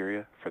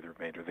criteria for the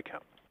remainder of the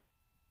count.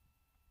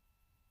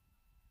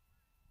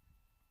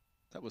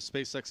 That was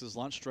SpaceX's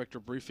launch director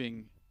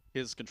briefing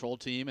his control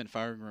team in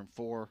firing room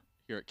 4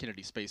 here at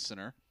Kennedy Space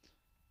Center.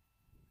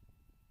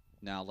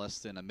 Now less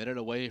than a minute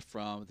away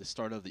from the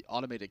start of the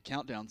automated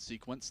countdown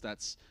sequence.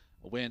 That's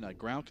when a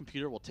ground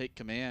computer will take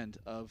command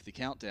of the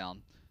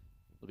countdown.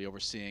 We'll be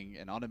overseeing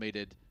an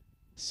automated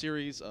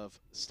series of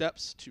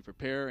steps to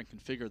prepare and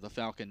configure the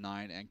Falcon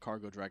 9 and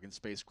Cargo Dragon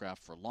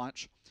spacecraft for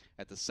launch.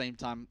 At the same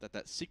time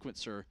that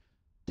sequencer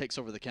takes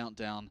over the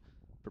countdown,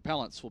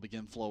 propellants will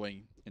begin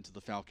flowing into the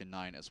Falcon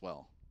 9 as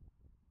well.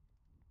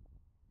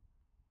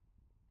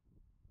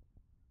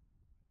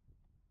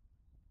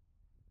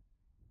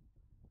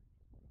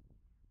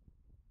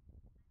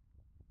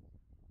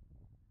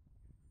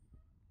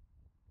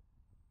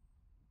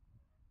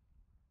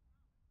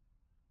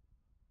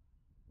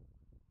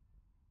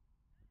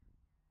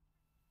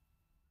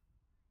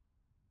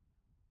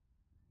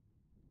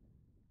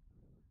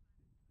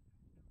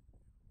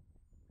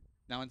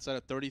 Now inside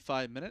of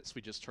 35 minutes,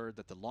 we just heard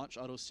that the launch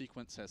auto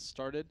sequence has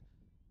started.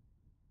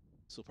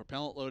 So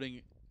propellant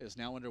loading is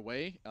now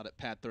underway out at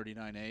pad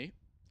 39A,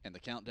 and the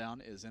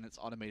countdown is in its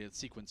automated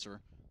sequencer.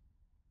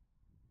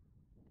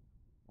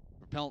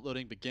 Propellant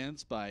loading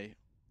begins by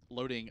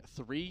loading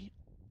 3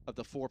 of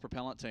the 4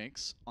 propellant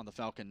tanks on the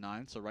Falcon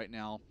 9. So right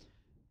now,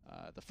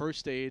 the first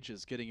stage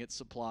is getting its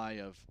supply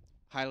of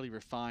highly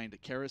refined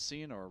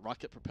kerosene, or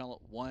rocket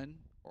propellant 1,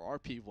 or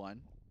RP1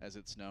 as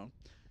it's known,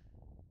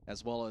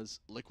 as well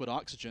as liquid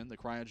oxygen, the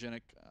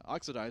cryogenic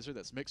oxidizer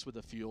that's mixed with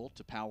the fuel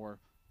to power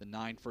the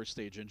 9 first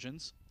stage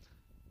engines.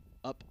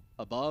 Up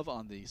above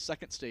on the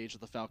second stage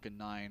of the Falcon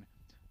 9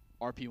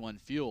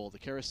 RP1 fuel, the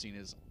kerosene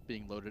is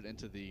being loaded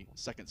into the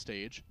second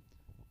stage.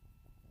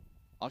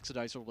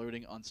 Oxidizer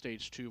loading on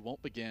stage 2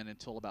 won't begin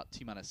until about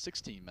T-minus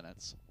 16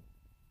 minutes.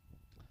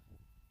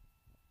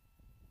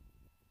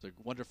 It's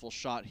a wonderful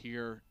shot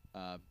here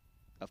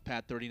of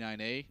pad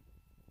 39A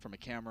from a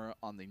camera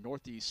on the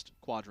northeast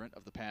quadrant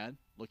of the pad,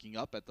 looking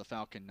up at the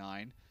Falcon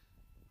 9.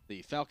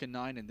 The Falcon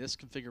 9 in this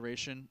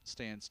configuration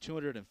stands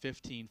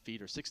 215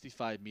 feet or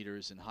 65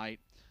 meters in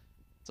height.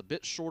 It's a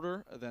bit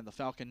shorter than the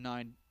Falcon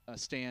 9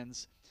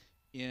 stands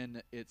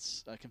in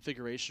its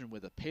configuration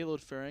with a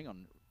payload fairing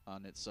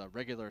on its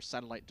regular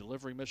satellite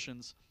delivery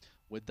missions.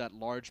 With that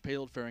large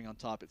payload fairing on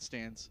top, it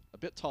stands a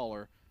bit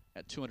taller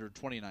at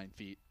 229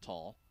 feet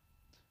tall.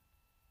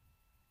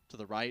 To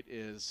the right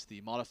is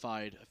the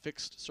modified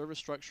fixed service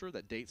structure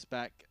that dates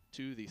back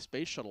to the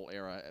space shuttle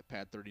era at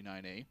Pad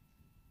 39A.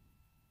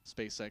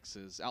 SpaceX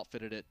has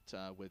outfitted it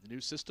with new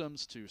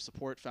systems to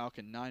support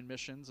Falcon 9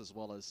 missions, as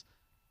well as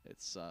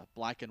its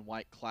black and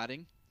white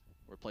cladding,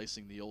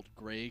 replacing the old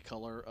gray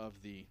color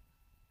of the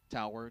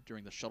tower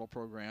during the shuttle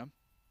program.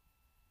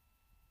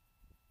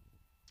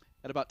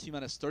 At about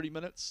T-minus 30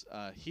 minutes,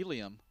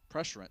 helium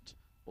pressurant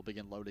will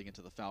begin loading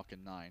into the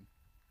Falcon 9.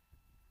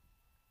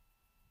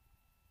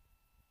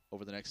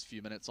 Over the next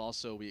few minutes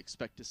also, we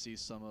expect to see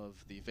some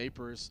of the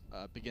vapors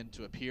begin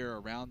to appear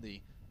around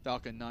the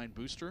Falcon 9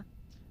 booster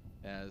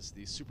as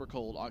the super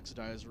cold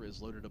oxidizer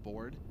is loaded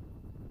aboard.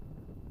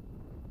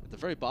 At the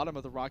very bottom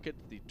of the rocket,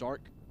 the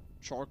dark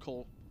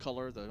charcoal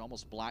color, the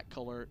almost black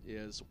color,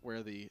 is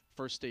where the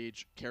first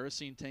stage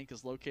kerosene tank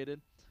is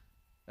located.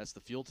 That's the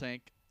fuel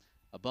tank.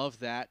 Above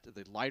that,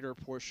 the lighter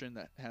portion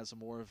that has a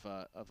more of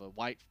a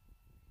white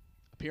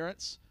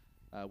appearance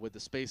with the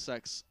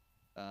SpaceX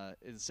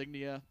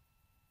insignia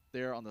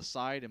there on the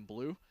side in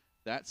blue,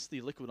 that's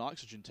the liquid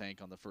oxygen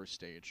tank on the first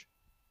stage.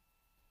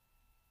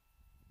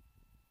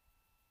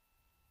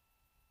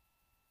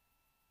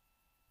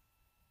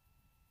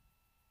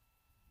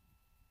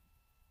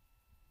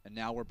 And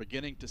now we're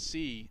beginning to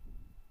see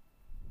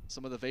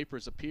some of the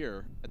vapors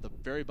appear at the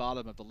very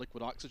bottom of the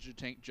liquid oxygen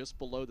tank, just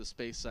below the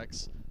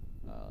SpaceX,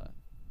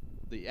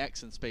 the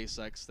X in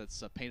SpaceX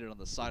that's painted on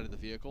the side of the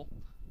vehicle.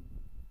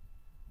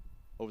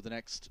 Over the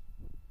next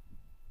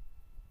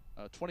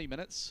 20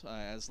 minutes,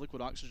 as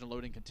liquid oxygen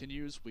loading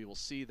continues, we will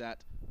see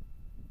that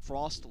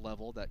frost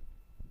level, that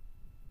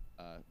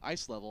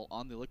ice level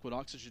on the liquid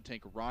oxygen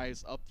tank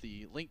rise up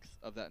the length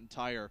of that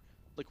entire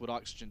liquid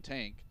oxygen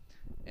tank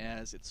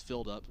as it's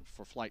filled up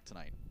for flight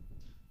tonight.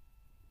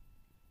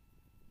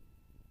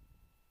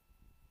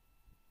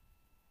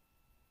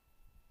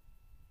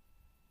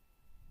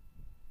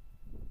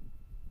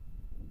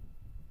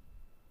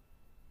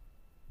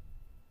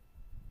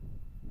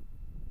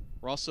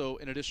 We're also,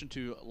 in addition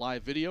to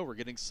live video, we're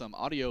getting some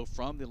audio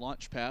from the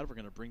launch pad. We're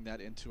going to bring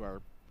that into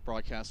our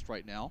broadcast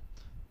right now.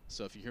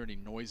 So if you hear any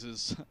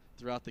noises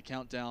throughout the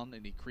countdown,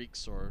 any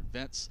creaks or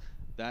vents,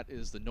 that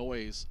is the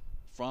noise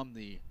from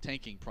the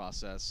tanking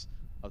process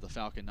of the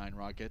Falcon 9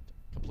 rocket,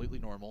 completely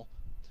normal,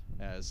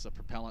 as the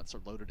propellants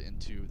are loaded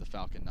into the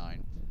Falcon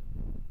 9.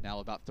 Now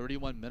about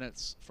 31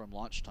 minutes from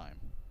launch time.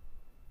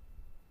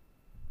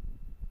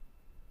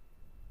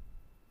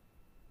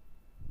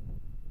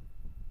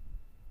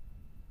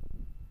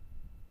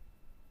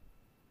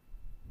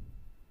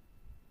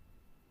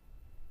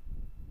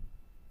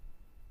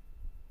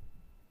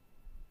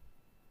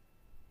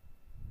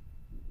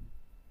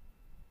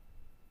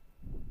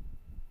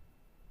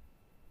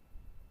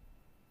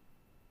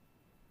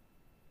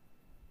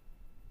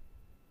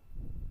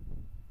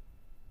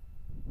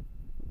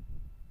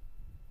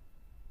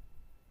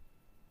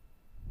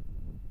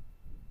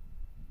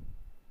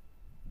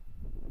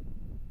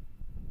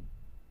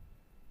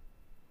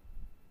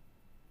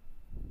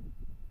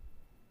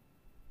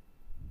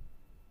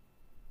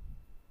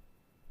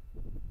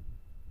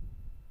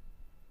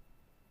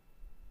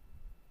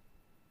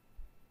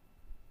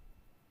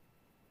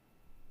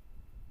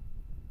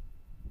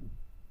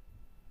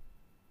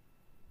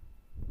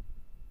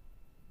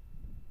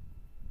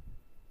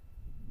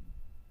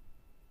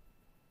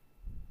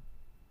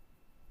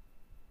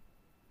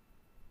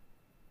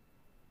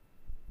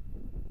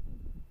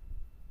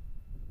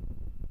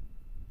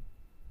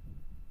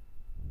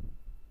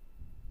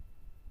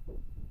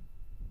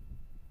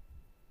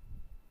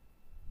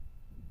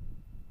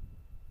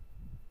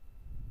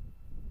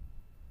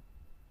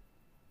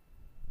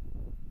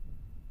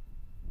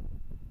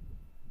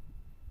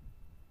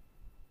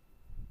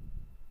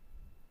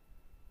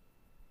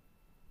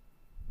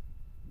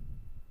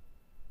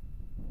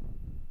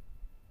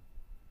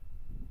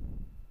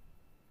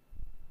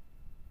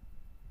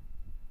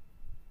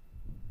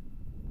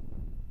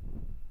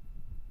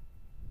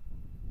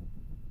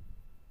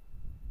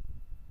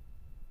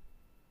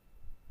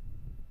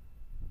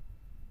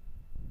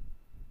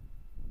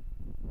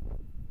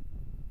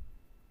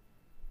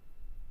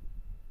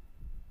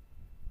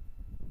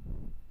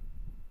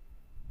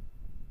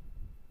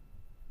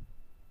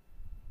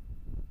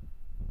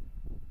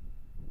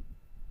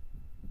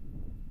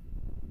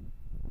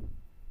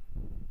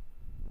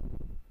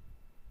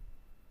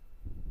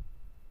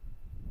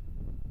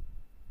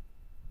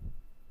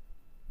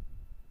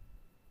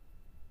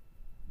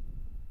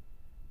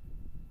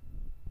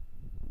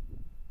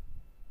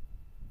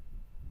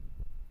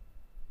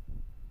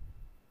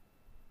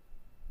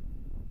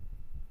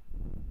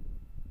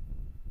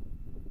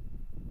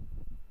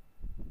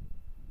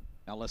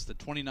 Now less than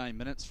 29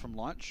 minutes from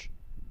launch,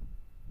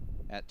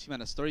 At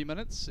T-minus 30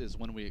 minutes is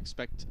when we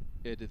expect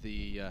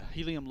the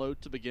helium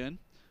load to begin.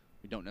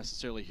 We don't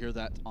necessarily hear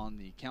that on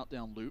the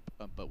countdown loop,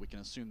 but we can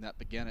assume that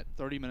began at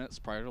 30 minutes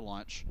prior to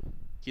launch.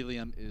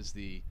 Helium is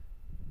the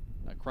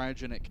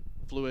cryogenic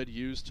fluid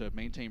used to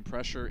maintain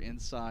pressure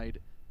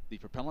inside the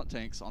propellant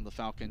tanks on the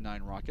Falcon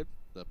 9 rocket.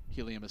 The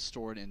helium is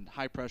stored in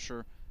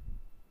high-pressure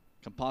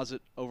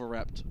composite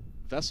overwrapped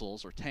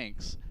vessels or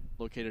tanks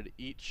located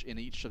in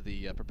each of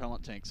the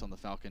propellant tanks on the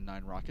Falcon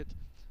 9 rocket.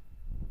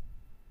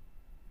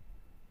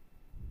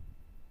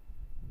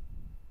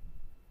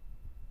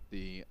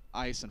 The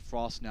ice and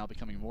frost now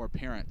becoming more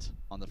apparent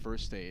on the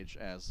first stage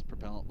as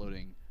propellant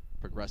loading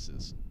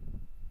progresses.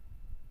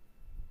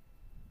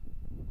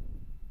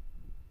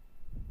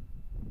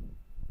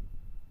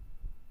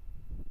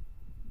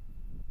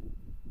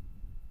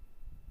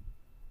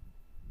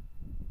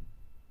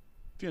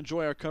 If you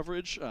enjoy our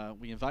coverage,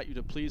 we invite you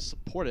to please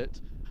support it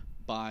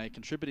by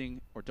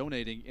contributing or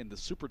donating in the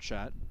Super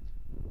Chat.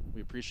 We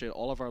appreciate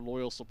all of our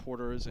loyal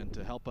supporters, and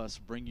to help us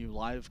bring you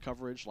live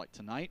coverage like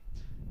tonight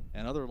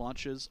and other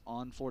launches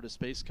on Florida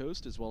Space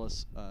Coast, as well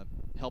as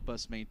help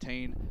us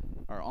maintain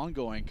our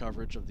ongoing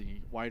coverage of the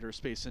wider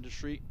space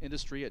industry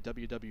at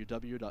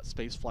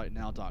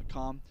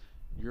www.spaceflightnow.com.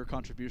 Your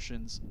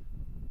contributions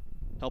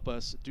help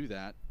us do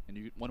that,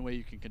 and one way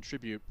you can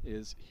contribute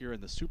is here in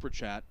the Super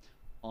Chat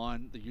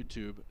on the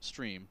YouTube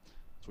stream.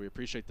 So we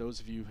appreciate those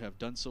of you who have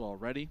done so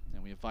already,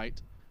 and we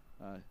invite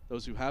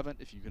those who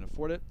haven't, if you can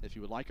afford it, if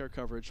you would like our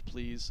coverage,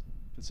 please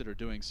consider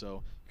doing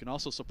so. You can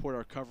also support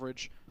our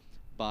coverage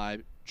by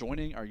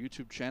joining our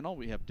YouTube channel.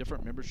 We have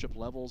different membership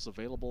levels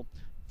available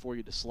for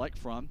you to select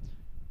from,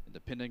 and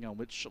depending on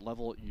which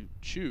level you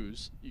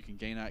choose, you can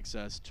gain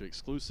access to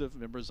exclusive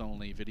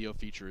members-only video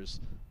features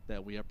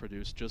that we have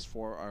produced just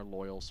for our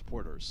loyal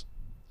supporters.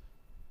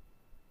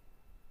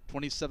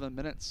 27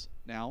 minutes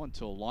now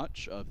until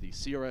launch of the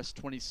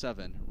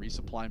CRS-27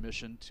 resupply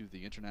mission to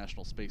the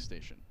International Space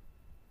Station.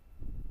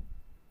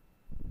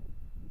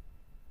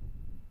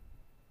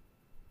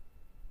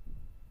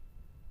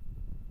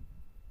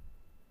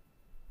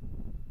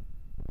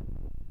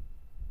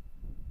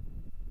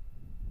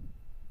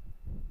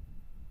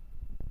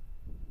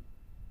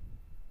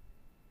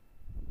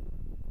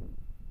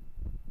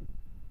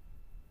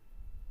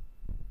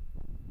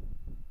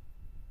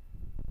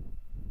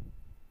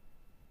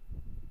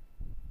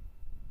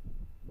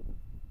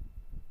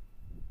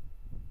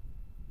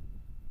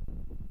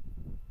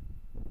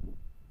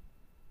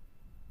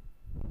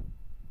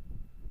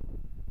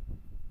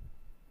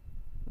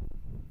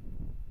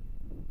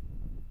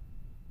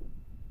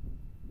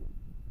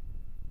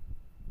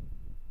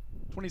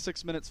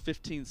 "26 minutes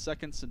 15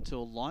 seconds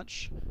until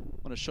launch." I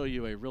want to show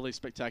you a really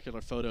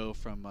spectacular photo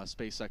from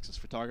SpaceX's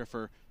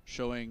photographer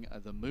showing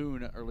the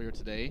moon earlier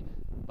today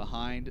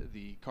behind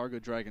the Cargo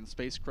Dragon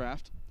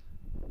spacecraft.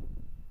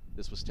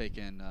 This was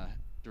taken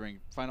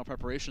during final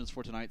preparations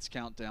for tonight's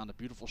countdown. A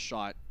beautiful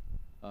shot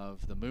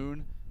of the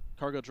moon,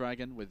 Cargo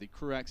Dragon with the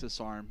crew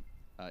access arm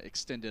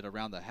extended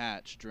around the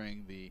hatch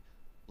during the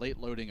late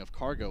loading of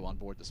cargo on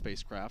board the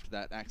spacecraft.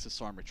 That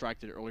access arm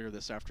retracted earlier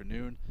this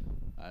afternoon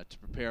to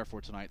prepare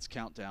for tonight's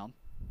countdown.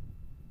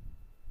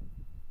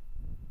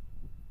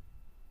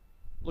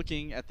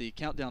 Looking at the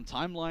countdown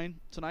timeline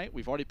tonight,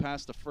 we've already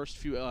passed the first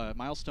few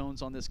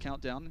milestones on this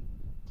countdown,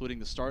 including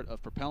the start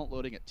of propellant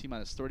loading at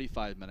T-minus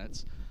 35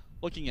 minutes.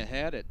 Looking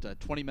ahead at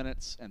 20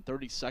 minutes and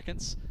 30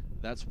 seconds,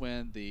 that's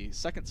when the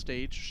second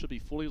stage should be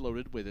fully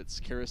loaded with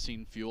its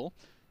kerosene fuel.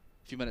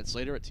 A few minutes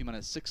later, at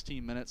T-minus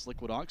 16 minutes,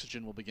 liquid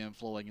oxygen will begin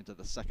flowing into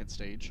the second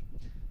stage.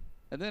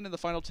 And then in the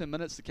final 10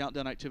 minutes, the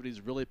countdown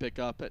activities really pick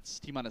up. At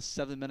T-minus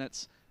 7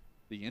 minutes,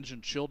 the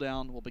engine chill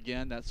down will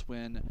begin. That's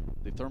when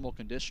the thermal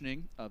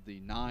conditioning of the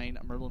 9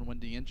 Merlin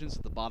Windy engines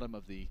at the bottom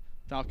of the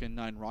Falcon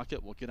 9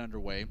 rocket will get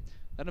underway.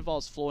 That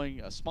involves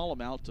flowing a small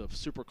amount of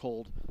super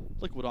cold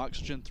liquid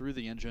oxygen through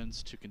the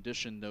engines to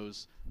condition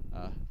those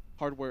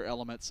hardware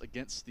elements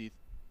against the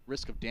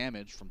risk of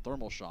damage from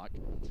thermal shock.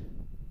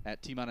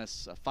 At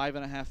T-minus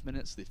 5.5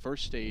 minutes, the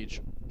first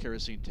stage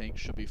kerosene tank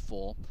should be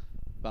full.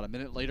 About a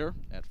minute later,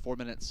 at 4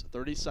 minutes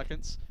 30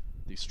 seconds,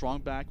 the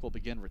strongback will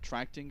begin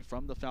retracting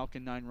from the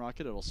Falcon 9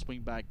 rocket. It'll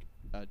swing back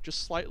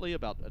just slightly,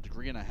 about 1.5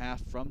 degrees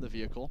from the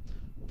vehicle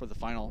for the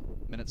final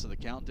minutes of the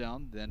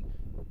countdown. Then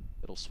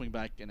it'll swing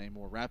back in a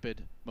more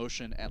rapid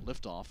motion at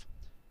liftoff.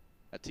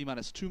 At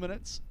T-minus 2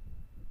 minutes,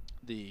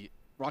 the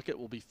rocket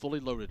will be fully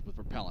loaded with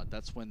propellant.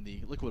 That's when the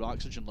liquid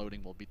oxygen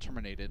loading will be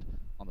terminated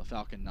on the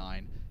Falcon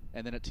 9.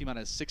 And then at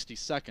T-minus 60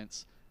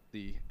 seconds,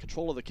 the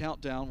control of the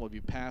countdown will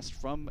be passed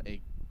from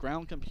a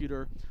ground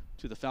computer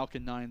to the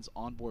Falcon 9's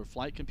onboard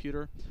flight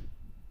computer.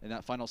 In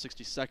that final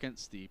 60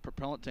 seconds, the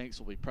propellant tanks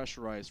will be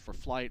pressurized for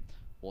flight.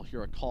 We'll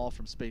hear a call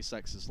from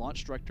SpaceX's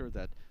launch director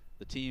that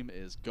the team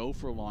is go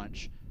for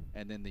launch,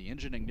 and then the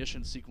engine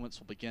ignition sequence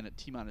will begin at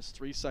T-minus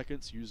 3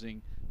 seconds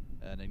using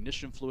an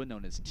ignition fluid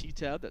known as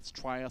TTAB. That's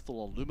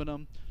triethyl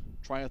aluminum,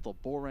 triethyl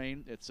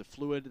borane. It's a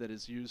fluid that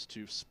is used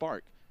to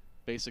spark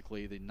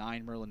basically the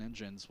 9 Merlin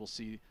engines. We'll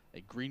see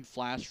a green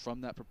flash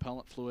from that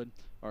propellant fluid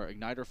or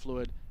igniter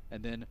fluid,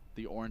 and then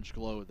the orange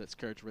glow that's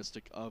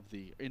characteristic of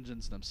the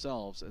engines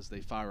themselves as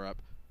they fire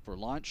up for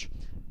launch.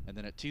 And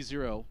then at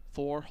T0,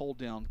 4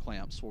 hold-down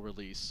clamps will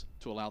release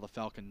to allow the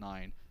Falcon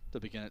 9 to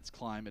begin its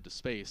climb into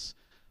space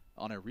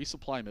on a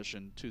resupply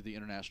mission to the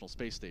International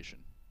Space Station.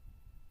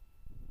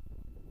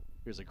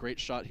 Here's a great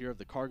shot here of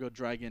the Cargo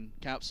Dragon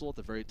capsule at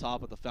the very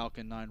top of the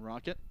Falcon 9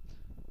 rocket.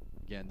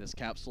 Again, this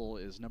capsule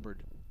is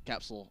numbered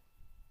capsule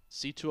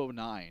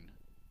C209,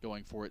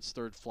 going for its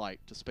 3rd flight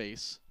to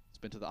space. It's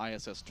been to the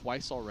ISS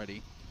twice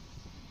already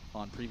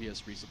on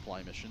previous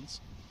resupply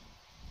missions.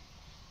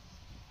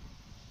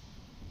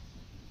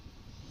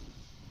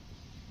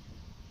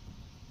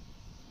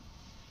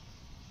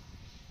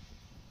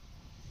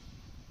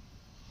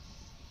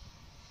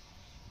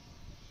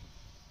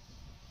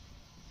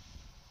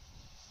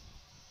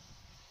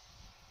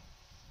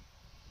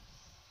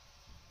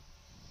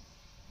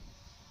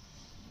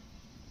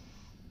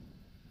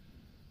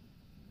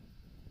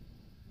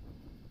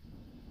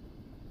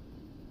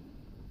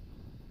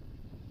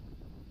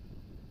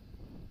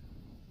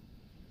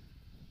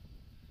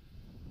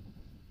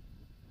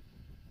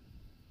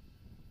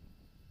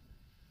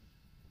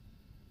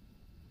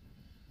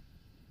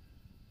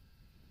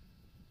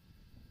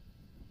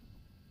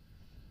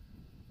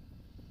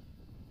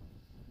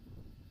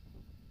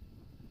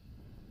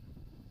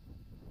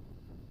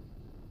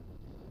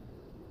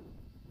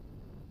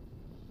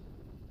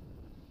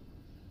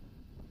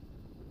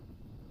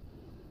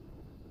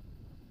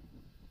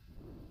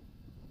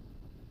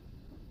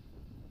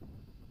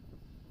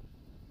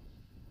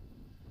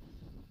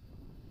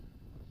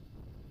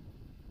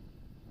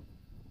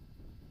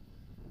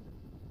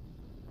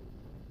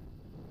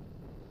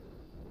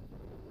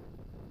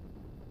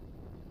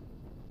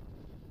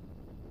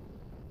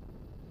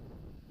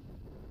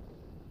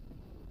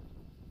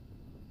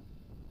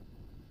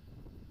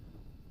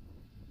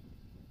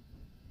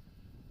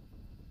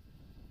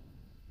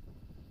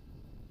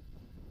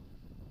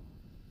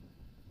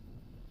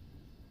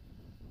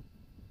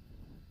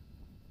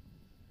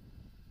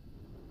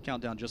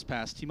 Countdown just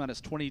passed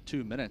T-minus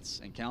 22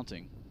 minutes and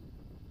counting.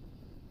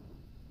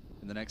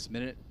 In the next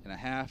minute and a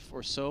half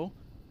or so,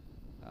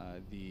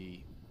 the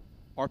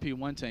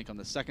RP-1 tank on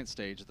the 2nd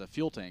stage, the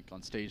fuel tank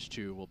on stage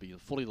 2, will be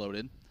fully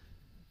loaded.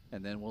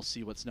 And then we'll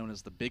see what's known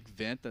as the big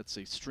vent. That's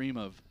a stream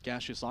of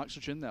gaseous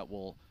oxygen that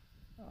will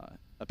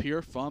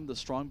appear from the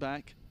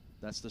strongback.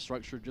 That's the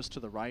structure just to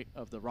the right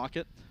of the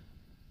rocket.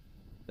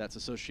 That's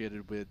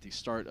associated with the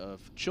start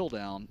of chill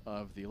down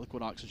of the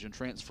liquid oxygen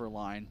transfer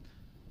line,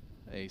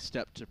 a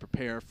step to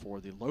prepare for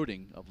the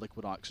loading of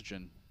liquid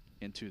oxygen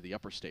into the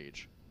upper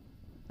stage.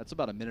 That's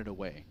about a minute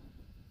away.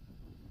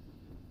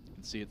 You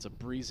can see it's a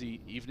breezy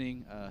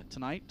evening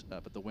tonight,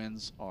 but the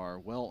winds are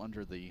well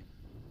under the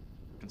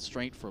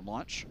constraint for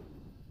launch.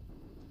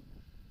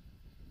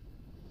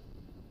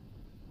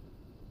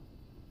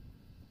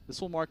 This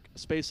will mark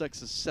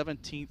SpaceX's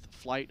 17th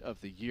flight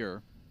of the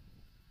year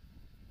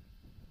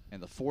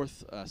and the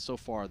 4th so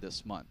far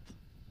this month.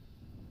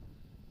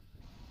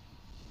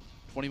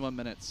 21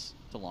 minutes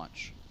to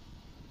launch.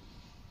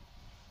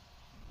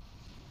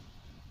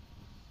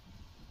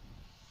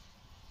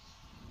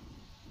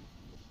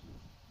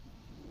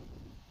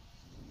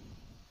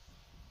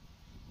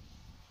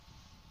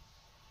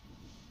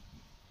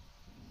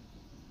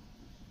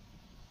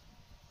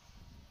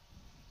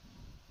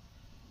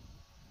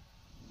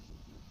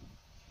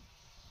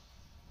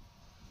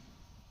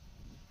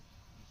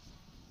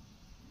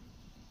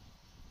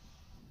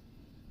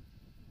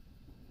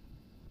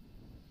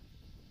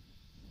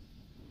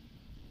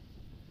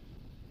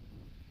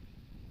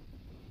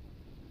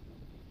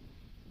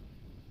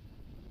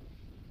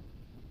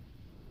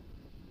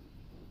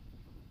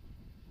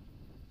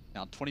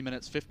 Now 20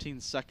 minutes,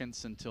 15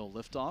 seconds until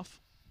liftoff.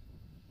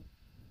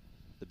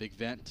 The big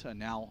vent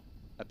now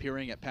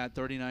appearing at pad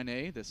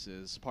 39A. This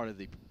is part of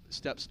the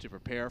steps to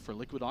prepare for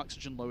liquid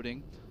oxygen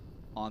loading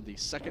on the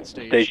 2nd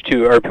stage. Stage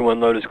 2 RP-1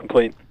 load is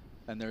complete.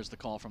 And there's the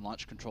call from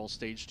Launch Control,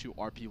 stage 2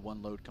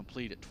 RP-1 load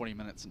complete at 20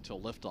 minutes until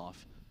liftoff.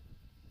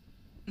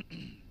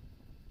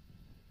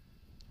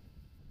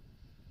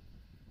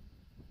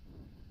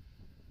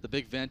 The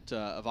big vent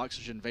of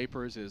oxygen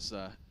vapors is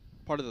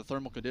part of the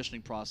thermal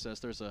conditioning process.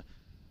 There's a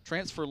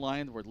transfer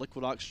line where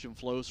liquid oxygen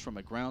flows from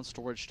a ground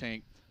storage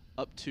tank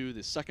up to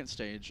the 2nd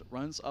stage,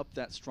 runs up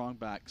that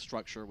strongback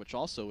structure, which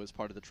also is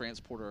part of the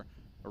transporter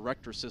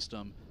erector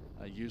system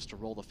used to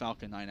roll the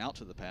Falcon 9 out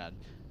to the pad.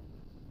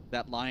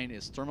 That line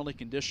is thermally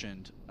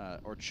conditioned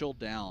or chilled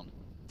down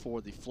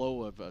for the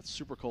flow of a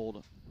super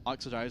cold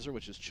oxidizer,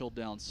 which is chilled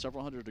down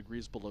several hundred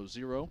degrees below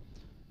zero.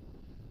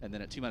 And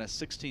then at T-minus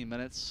 16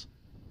 minutes,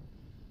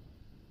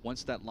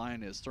 once that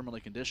line is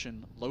thermally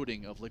conditioned,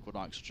 loading of liquid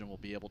oxygen will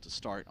be able to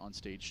start on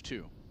stage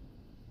 2.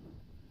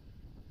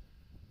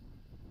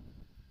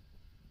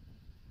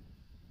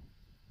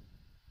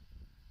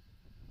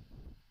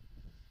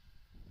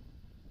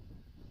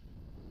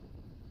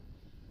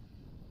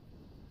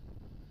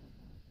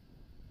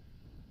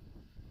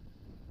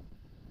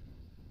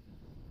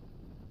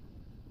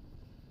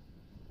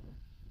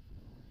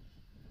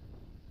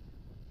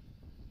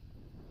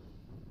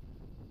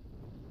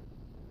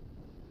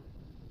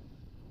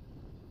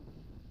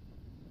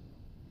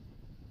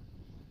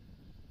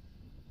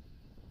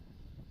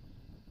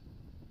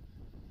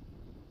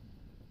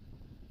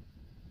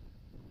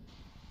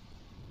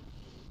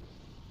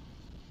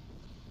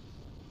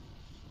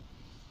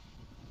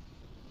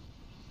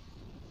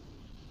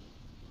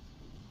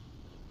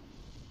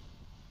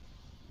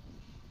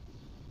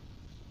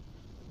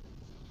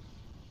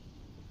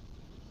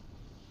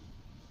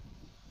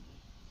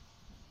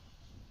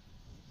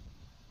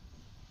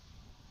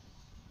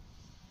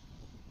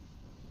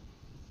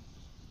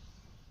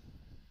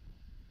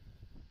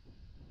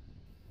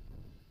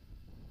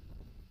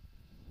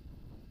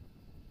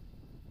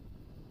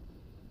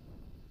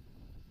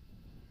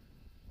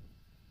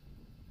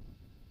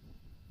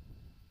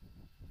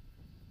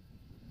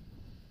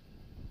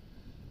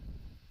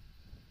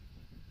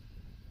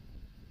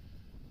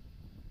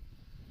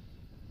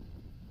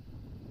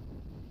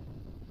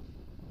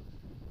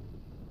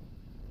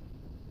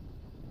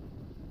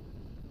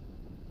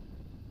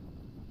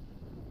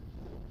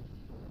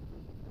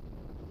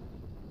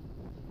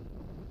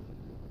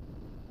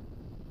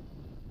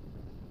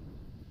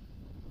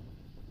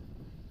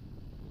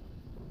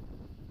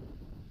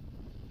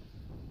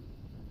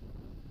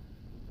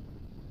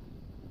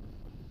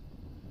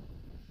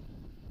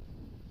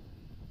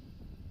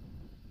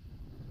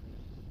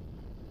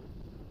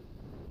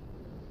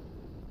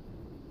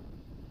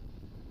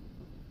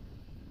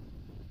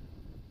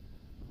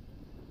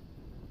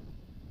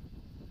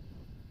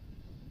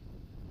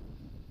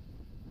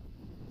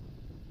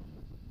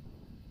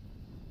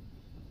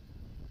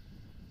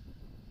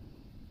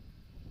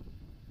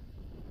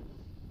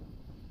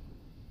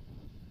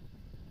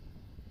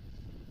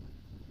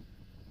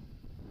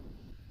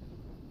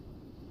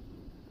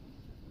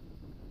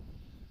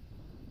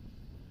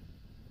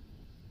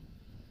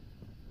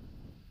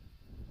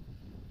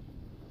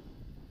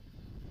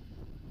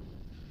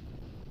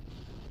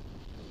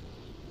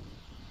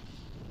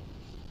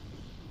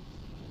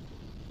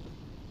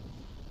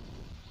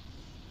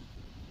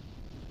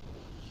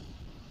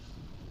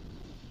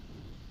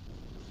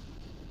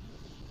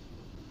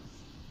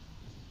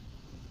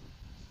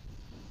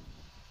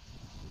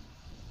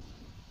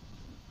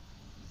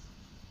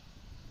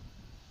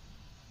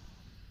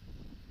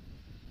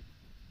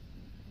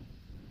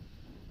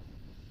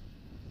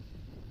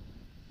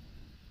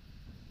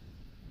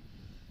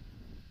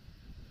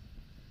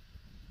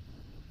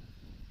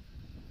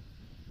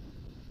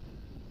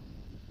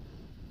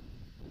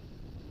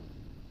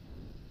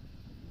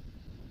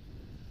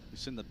 We've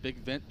seen the big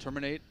vent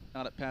terminate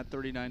out at pad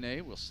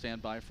 39A. We'll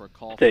stand by for a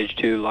call. Stage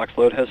 2 LOX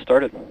load has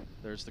started.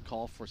 There's the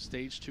call for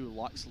stage 2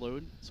 LOX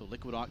load. So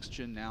liquid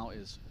oxygen now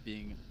is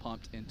being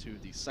pumped into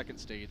the second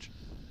stage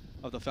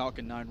of the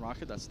Falcon 9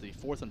 rocket. That's the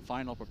fourth and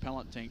final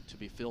propellant tank to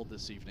be filled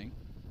this evening.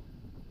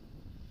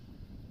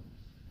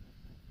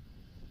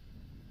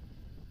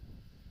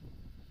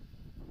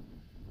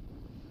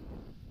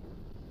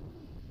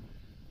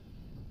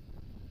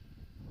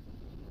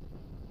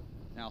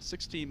 Now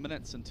 16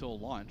 minutes until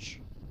launch.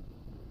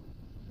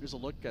 Here's a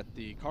look at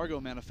the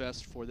cargo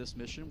manifest for this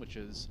mission, which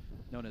is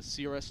known as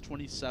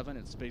CRS-27.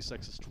 It's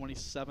SpaceX's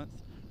 27th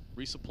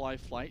resupply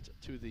flight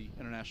to the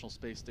International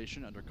Space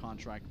Station under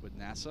contract with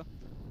NASA.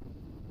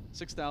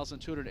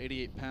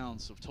 6,288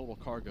 pounds of total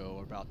cargo,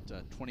 or about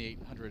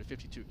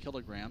 2,852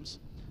 kilograms.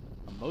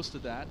 Most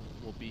of that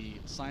will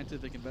be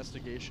scientific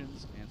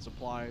investigations and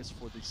supplies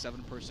for the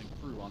 7-person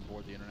crew on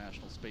board the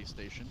International Space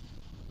Station.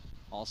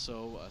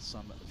 Also,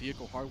 some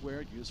vehicle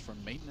hardware used for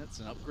maintenance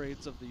and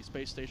upgrades of the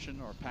space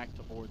station are packed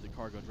aboard the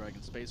Cargo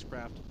Dragon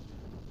spacecraft.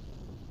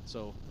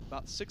 So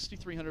about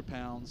 6,300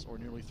 pounds, or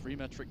nearly 3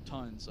 metric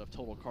tons of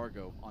total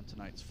cargo on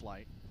tonight's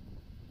flight.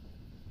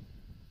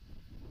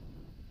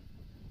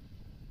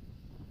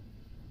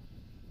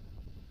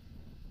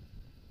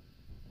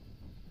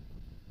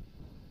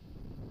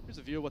 Here's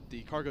a view of what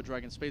the Cargo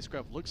Dragon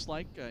spacecraft looks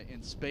like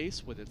in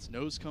space with its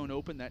nose cone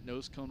open. That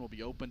nose cone will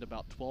be opened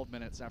about 12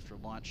 minutes after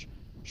launch,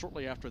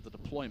 shortly after the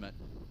deployment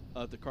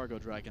of the Cargo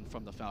Dragon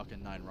from the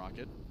Falcon 9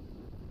 rocket.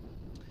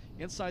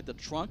 Inside the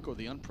trunk, or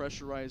the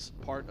unpressurized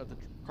part of the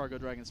Cargo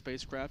Dragon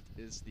spacecraft,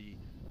 is the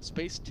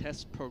Space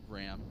Test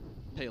Program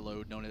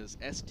payload known as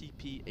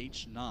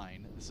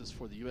STP-H9. This is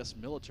for the U.S.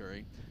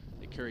 military.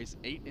 It carries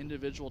 8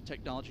 individual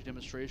technology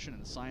demonstration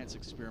and science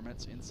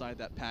experiments inside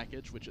that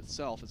package, which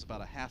itself is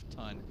about a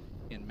half-ton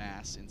in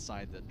mass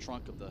inside the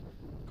trunk of the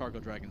Cargo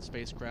Dragon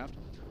spacecraft.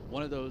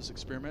 One of those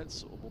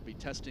experiments will be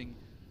testing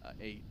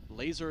a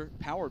laser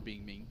power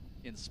beaming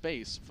in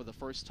space for the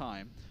first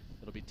time.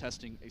 It'll be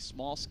testing a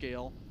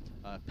small-scale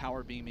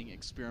power beaming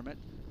experiment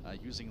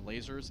using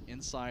lasers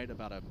inside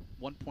about a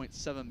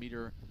 1.7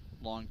 meter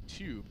long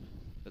tube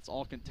that's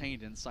all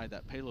contained inside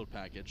that payload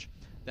package.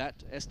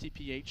 That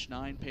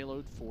STP-H9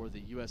 payload for the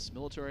U.S.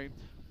 military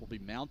will be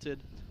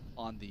mounted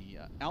on the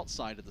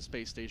outside of the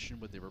space station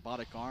with a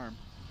robotic arm,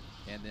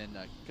 and then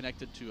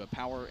connected to a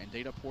power and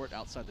data port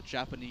outside the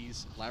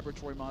Japanese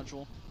laboratory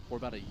module for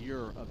about a year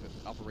of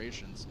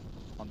operations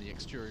on the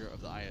exterior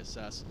of the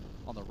ISS.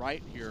 On the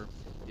right here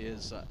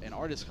is an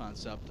artist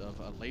concept of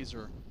a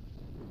laser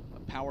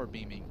power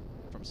beaming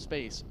from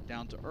space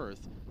down to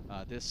Earth.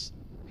 This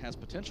has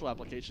potential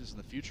applications in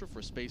the future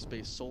for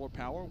space-based solar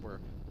power, where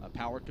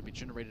power could be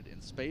generated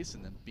in space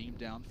and then beamed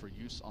down for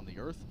use on the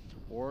Earth,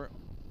 or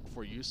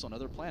for use on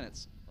other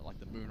planets like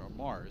the Moon or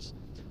Mars.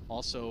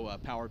 Also,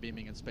 power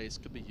beaming in space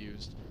could be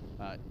used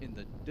in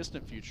the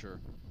distant future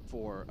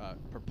for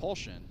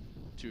propulsion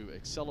to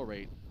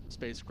accelerate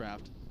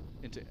spacecraft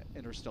into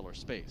interstellar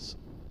space.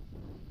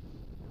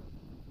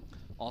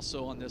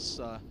 Also on this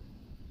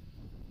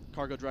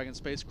Cargo Dragon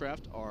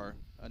spacecraft are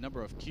a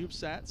number of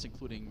CubeSats,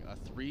 including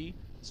 3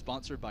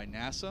 sponsored by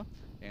NASA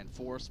and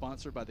 4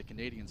 sponsored by the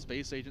Canadian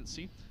Space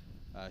Agency.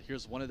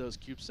 Here's one of those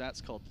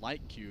CubeSats called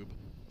LightCube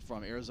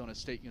from Arizona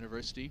State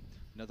University.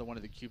 Another one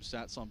of the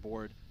CubeSats on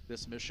board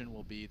this mission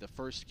will be the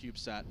first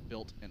CubeSat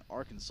built in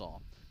Arkansas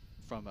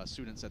from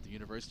students at the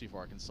University of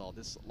Arkansas.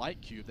 This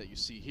LightCube that you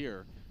see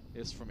here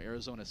is from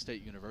Arizona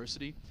State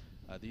University.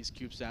 These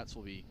CubeSats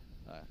will be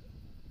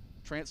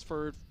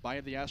transferred by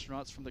the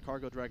astronauts from the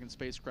Cargo Dragon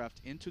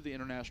spacecraft into the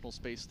International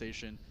Space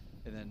Station,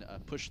 and then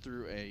pushed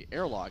through a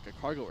airlock, a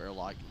cargo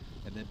airlock,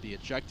 and then be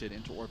ejected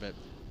into orbit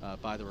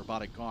by the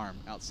robotic arm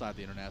outside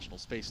the International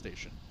Space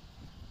Station.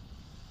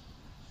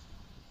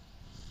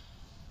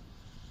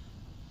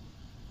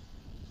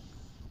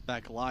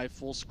 Back live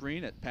full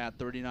screen at pad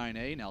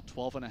 39A, now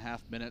 12.5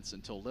 minutes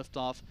until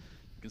liftoff.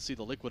 You can see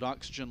the liquid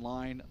oxygen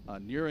line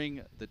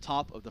nearing the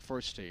top of the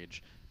first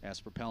stage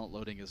as propellant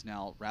loading is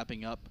now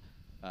wrapping up.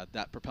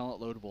 That propellant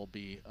load will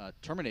be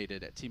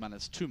terminated at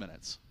T-minus 2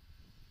 minutes.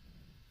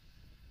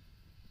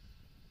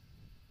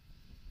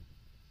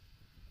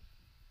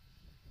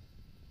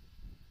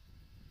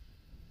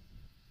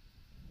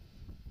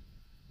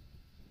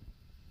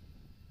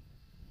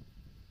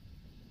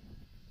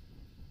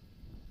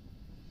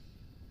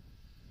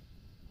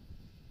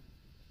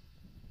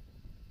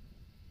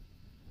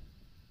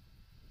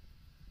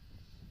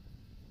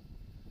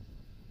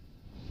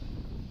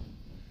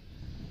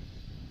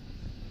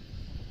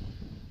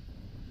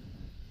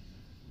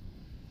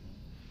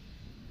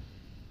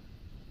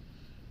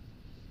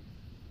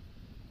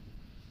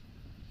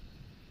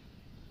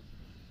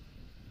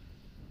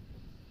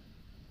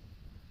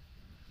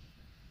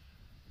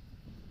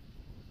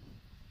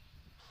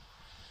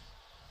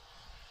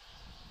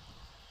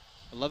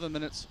 "11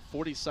 minutes,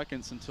 40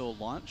 seconds until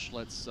launch."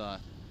 Let's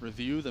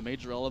review the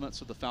major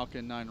elements of the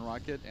Falcon 9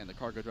 rocket and the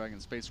Cargo Dragon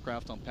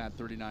spacecraft on pad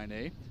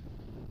 39A,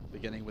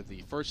 beginning with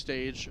the first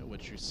stage,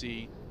 which you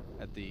see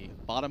at the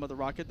bottom of the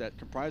rocket that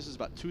comprises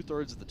about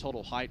 2/3 of the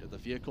total height of the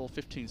vehicle,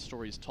 15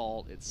 stories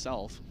tall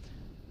itself.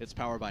 It's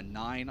powered by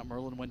 9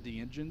 Merlin Wendy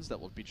engines that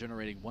will be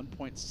generating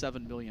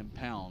 1.7 million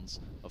pounds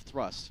of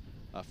thrust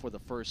for the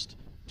first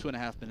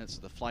 2.5 minutes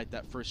of the flight.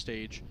 That first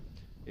stage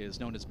is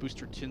known as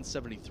Booster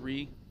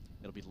 1073.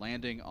 It'll be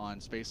landing on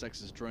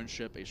SpaceX's drone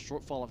ship, a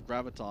shortfall of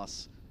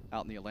gravitas,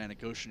 out in the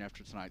Atlantic Ocean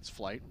after tonight's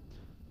flight.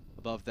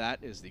 Above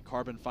that is the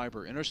carbon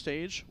fiber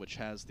interstage, which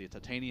has the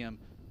titanium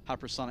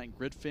hypersonic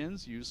grid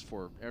fins used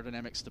for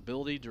aerodynamic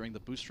stability during the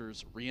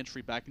booster's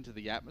re-entry back into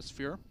the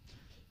atmosphere.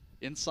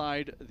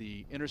 Inside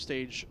the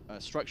interstage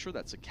structure,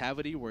 that's a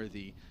cavity where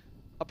the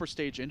upper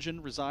stage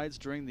engine resides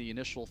during the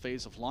initial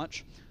phase of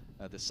launch.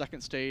 The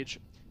second stage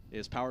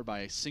is powered by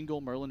a single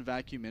Merlin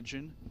vacuum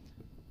engine,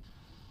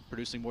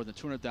 producing more than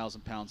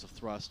 200,000 pounds of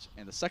thrust.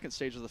 And the second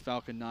stage of the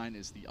Falcon 9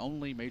 is the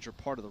only major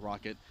part of the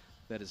rocket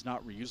that is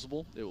not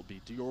reusable. It will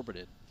be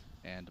deorbited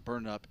and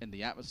burned up in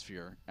the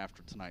atmosphere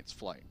after tonight's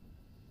flight.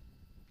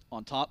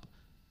 On top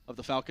of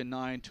the Falcon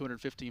 9,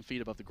 215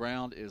 feet above the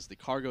ground, is the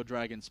Cargo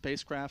Dragon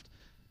spacecraft.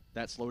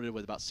 That's loaded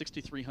with about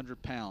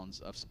 6,300 pounds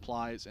of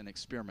supplies and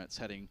experiments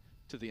heading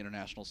to the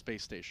International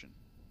Space Station.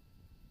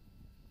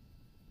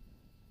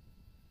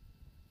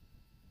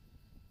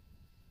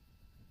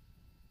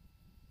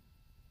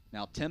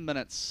 Now 10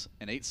 minutes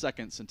and 8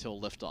 seconds until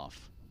liftoff.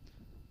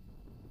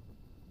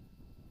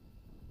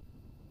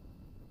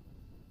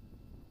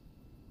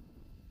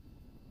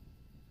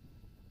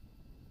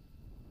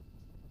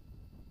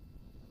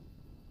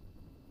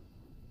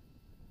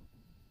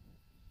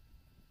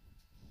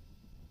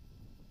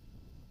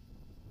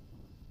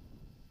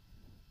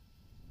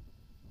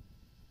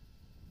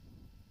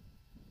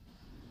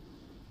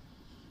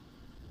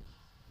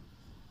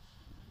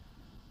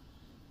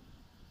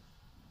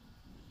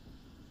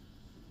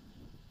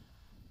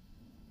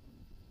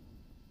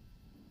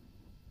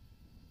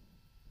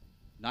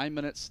 Nine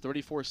minutes,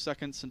 34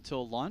 seconds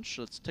until launch.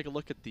 Let's take a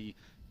look at the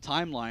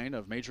timeline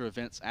of major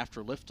events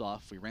after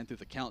liftoff. We ran through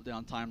the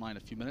countdown timeline a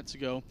few minutes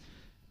ago,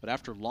 but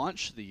after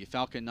launch, the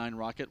Falcon 9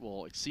 rocket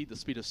will exceed the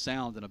speed of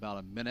sound in about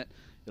a minute.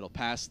 It'll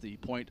pass the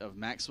point of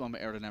maximum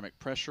aerodynamic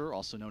pressure,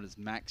 also known as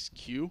max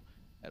Q,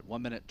 at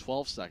 1 minute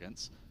 12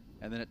 seconds.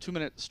 And then at 2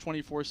 minutes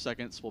 24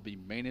 seconds will be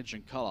main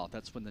engine cutoff.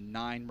 That's when the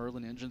 9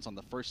 Merlin engines on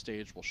the first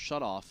stage will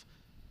shut off,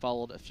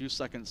 followed a few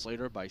seconds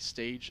later by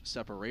stage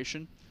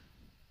separation.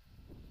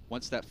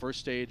 Once that first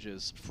stage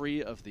is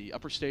free of the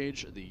upper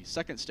stage, the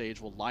second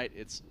stage will light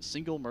its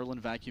single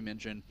Merlin vacuum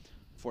engine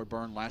for a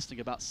burn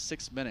lasting about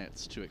 6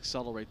 minutes to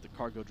accelerate the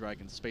Cargo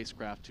Dragon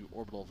spacecraft to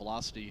orbital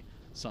velocity,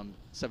 some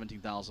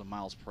 17,000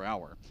 miles per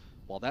hour.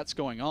 While that's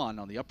going on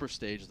the upper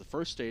stage, the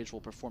first stage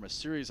will perform a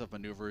series of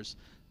maneuvers,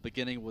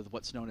 beginning with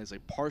what's known as a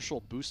partial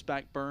boost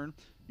back burn,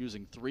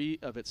 using 3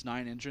 of its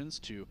 9 engines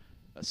to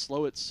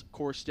slow its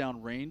course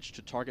down range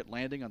to target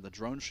landing on the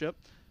drone ship.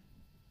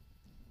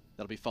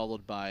 That'll be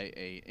followed by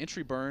a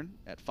entry burn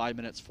at 5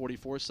 minutes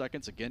 44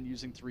 seconds, again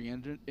using 3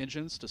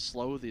 engines to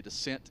slow the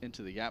descent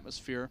into the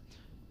atmosphere.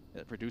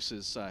 It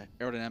reduces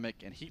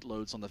aerodynamic and heat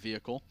loads on the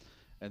vehicle.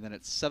 And then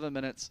at 7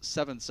 minutes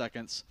 7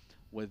 seconds,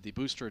 with the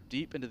booster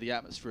deep into the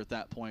atmosphere at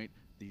that point,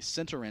 the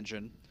center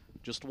engine,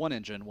 just one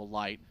engine, will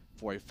light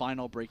for a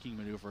final braking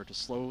maneuver to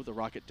slow the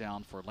rocket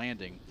down for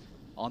landing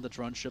on the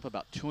drone ship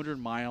about 200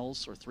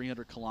 miles or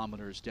 300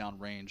 kilometers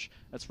downrange.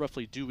 That's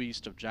roughly due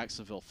east of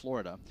Jacksonville,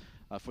 Florida.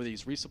 For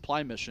these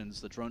resupply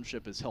missions, the drone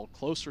ship is held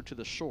closer to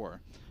the shore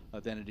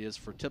than it is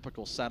for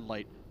typical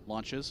satellite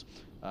launches.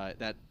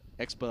 That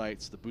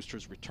expedites the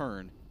booster's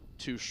return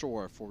to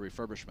shore for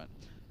refurbishment.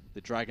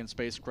 The Dragon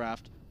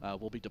spacecraft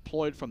will be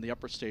deployed from the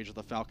upper stage of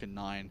the Falcon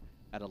 9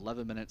 at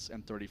 11 minutes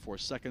and 34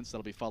 seconds.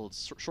 That'll be followed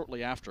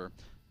shortly after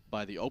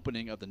by the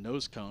opening of the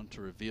nose cone to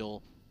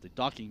reveal the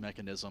docking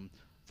mechanism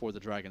for the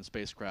Dragon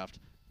spacecraft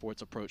for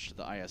its approach to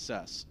the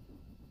ISS.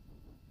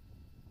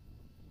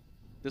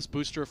 This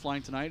booster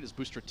flying tonight is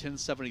Booster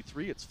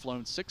 1073. It's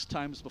flown 6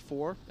 times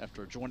before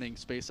after joining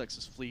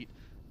SpaceX's fleet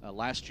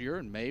last year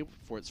in May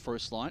for its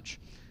first launch.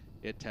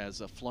 It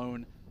has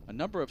flown a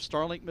number of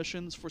Starlink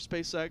missions for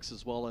SpaceX,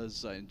 as well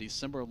as in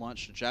December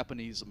launched a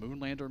Japanese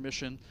moonlander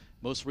mission.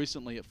 Most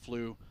recently it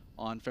flew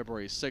on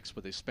February 6th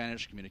with a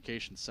Spanish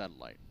communications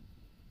satellite.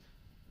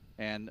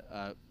 And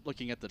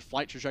looking at the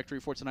flight trajectory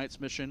for tonight's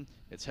mission,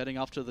 it's heading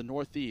off to the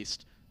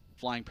northeast,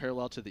 flying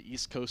parallel to the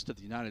east coast of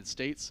the United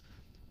States.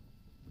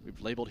 We've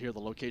labeled here the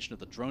location of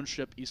the drone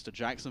ship east of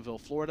Jacksonville,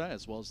 Florida,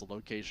 as well as the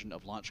location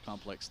of Launch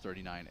Complex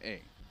 39A.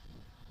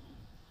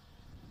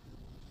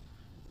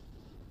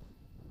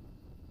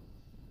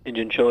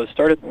 Engine chill has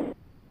started.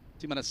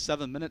 T-minus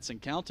 7 minutes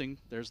and counting.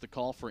 There's the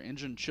call for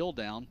engine chill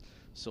down.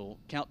 So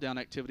countdown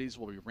activities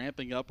will be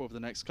ramping up over the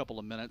next couple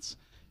of minutes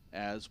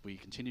as we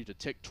continue to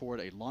tick toward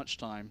a launch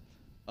time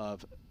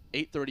of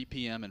 8:30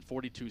 p.m. and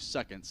 42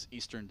 seconds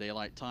Eastern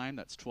Daylight Time.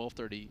 That's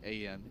 12:30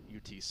 a.m.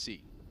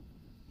 UTC.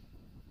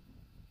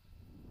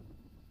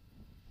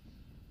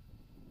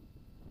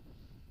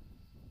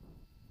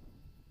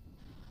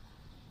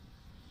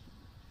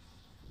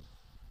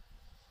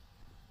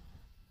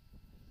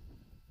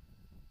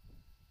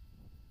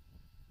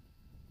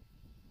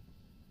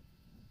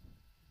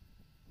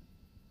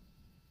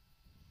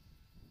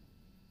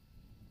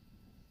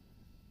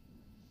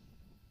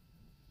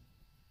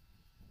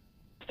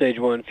 Stage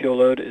 1 fuel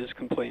load is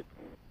complete.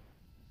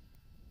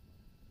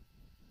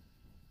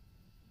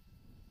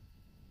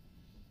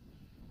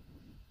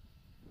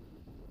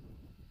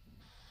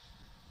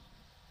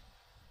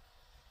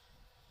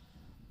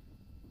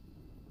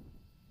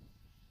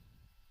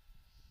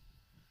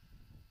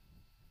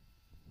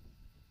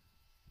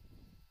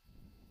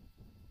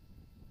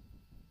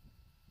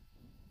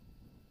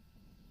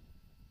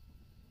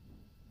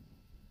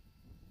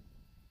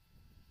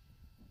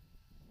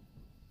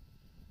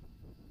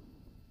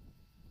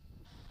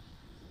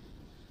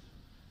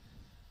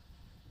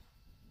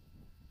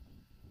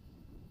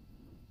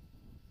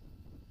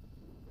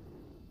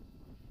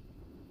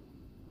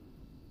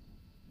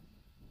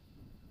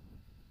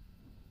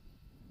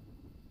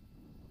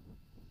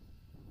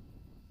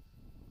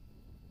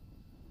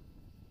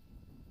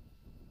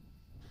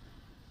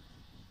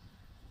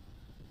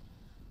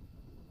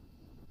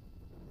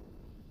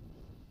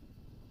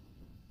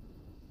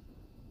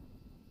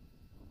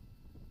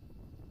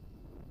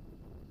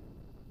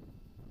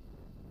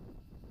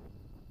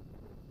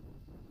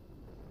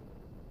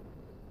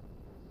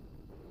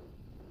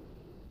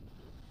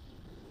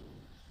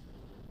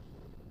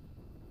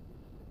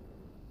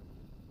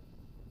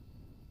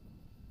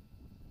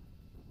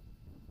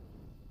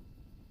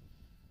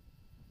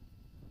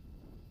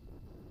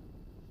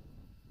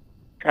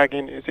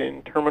 Dragon is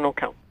in terminal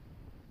count.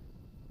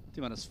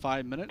 T-minus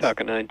 5 minutes.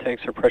 Falcon 9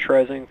 tanks are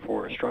pressurizing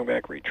for strong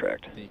back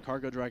retract. The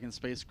Cargo Dragon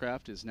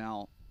spacecraft is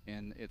now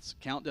in its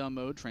countdown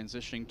mode,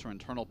 transitioning to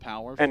internal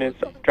power. And its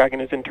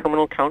Dragon is in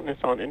terminal count and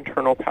it's on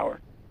internal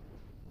power.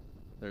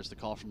 There's the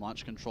call from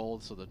launch control,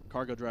 so the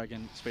Cargo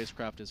Dragon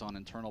spacecraft is on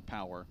internal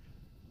power.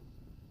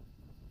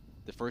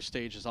 The first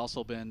stage has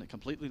also been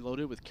completely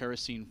loaded with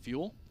kerosene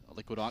fuel.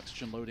 Liquid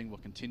oxygen loading will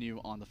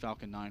continue on the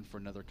Falcon 9 for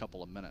another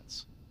couple of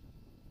minutes.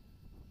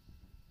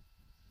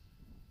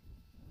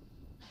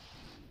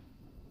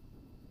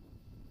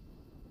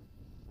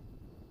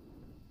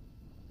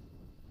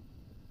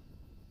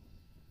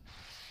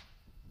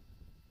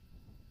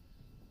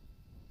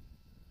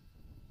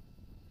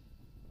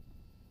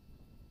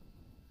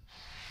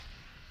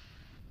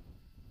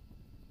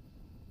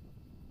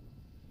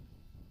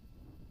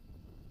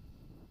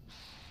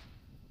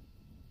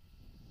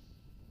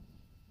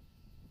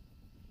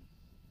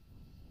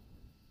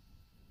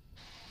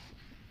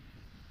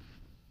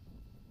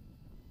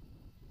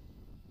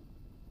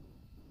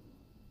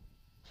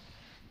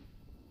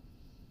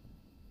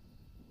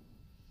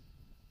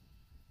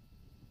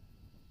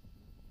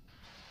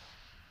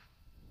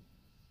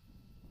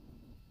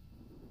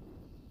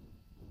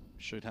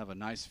 Should have a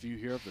nice view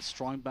here of the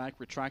strong back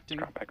retracting.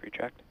 Strong back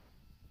retract.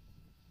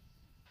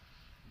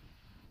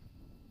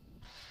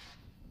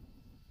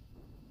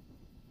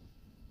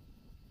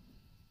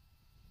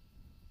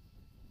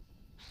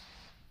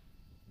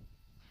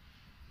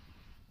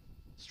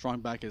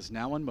 Strong back is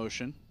now in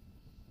motion.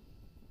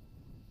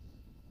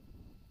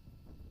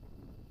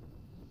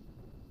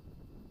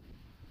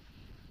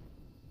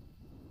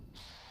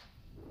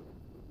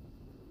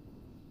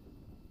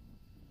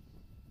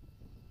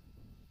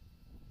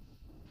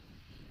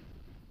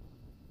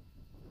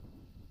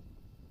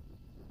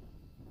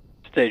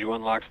 Stage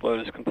 1 LOX load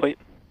is complete.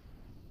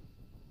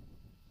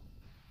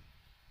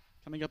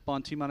 Coming up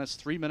on T-minus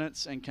 3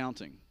 minutes and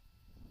counting.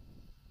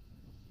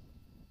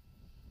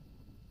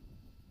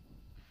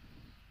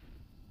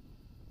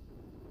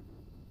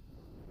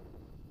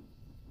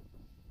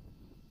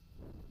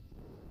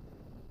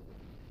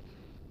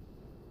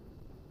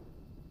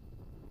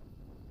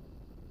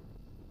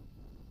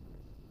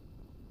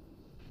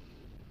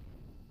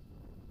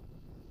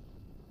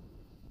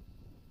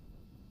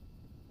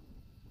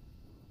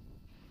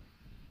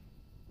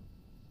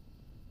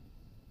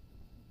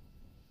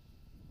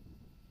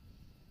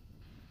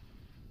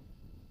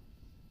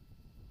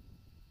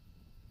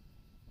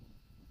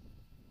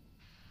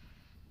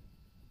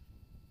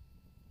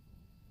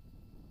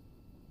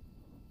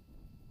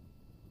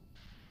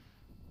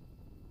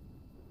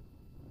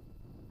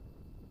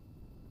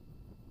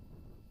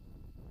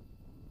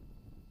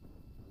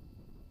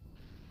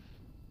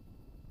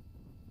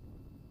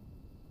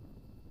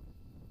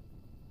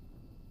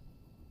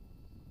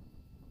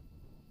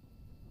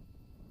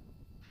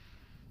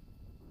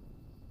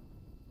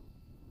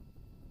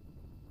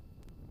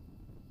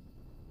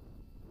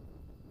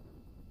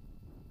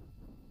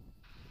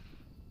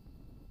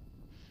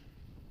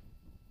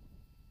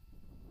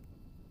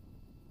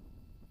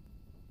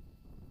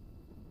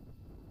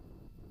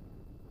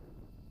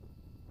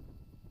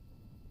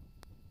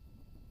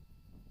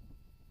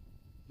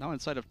 Now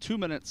inside of 2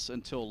 minutes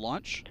until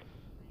launch.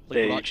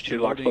 Stage 2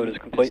 LOX load is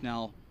complete. Is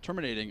now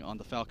terminating on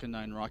the Falcon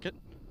 9 rocket.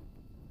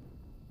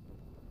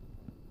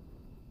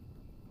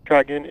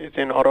 Dragon is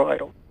in auto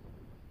idle.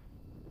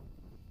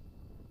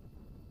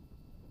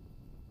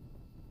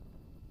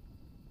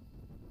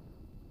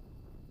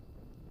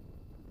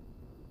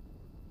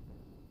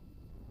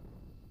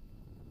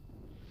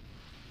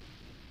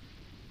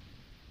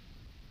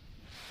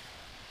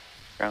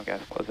 Ground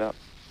gas close out.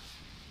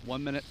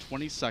 1 minute,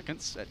 20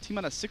 seconds. At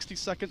T-minus 60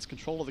 seconds,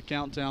 control of the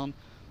countdown.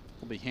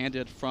 will be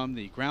handed from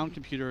the ground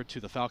computer to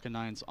the Falcon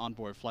 9's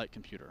onboard flight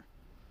computer.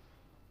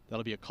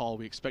 That'll be a call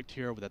we expect to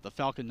hear that the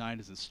Falcon 9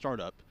 is in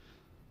startup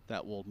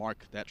that will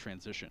mark that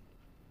transition.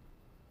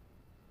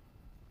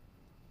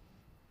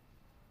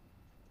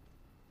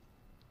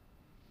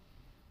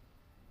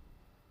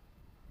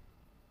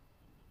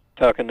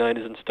 Falcon 9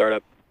 is in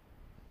startup.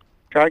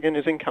 Dragon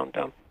is in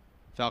countdown.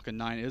 Falcon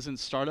 9 is in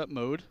startup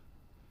mode.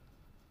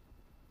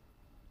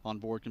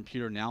 Onboard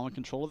computer now in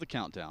control of the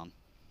countdown.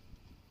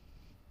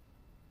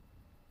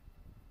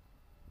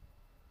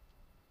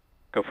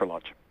 Go for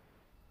launch.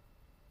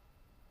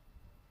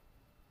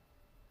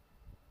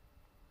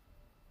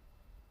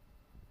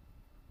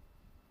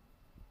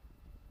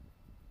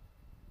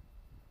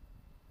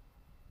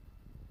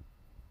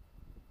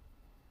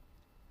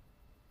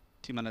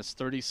 T-minus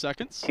 30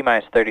 seconds.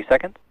 T-minus 30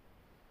 seconds.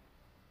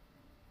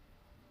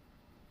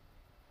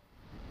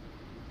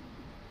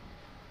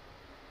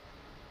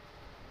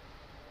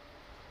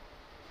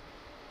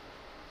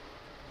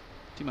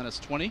 T-minus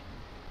 20.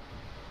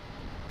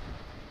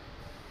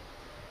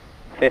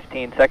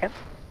 15 seconds.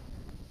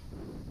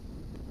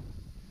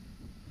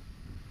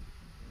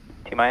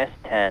 T-minus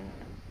 10,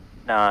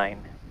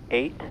 9,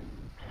 8,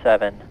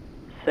 7,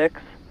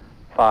 6,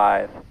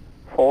 5,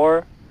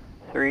 4,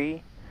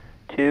 3,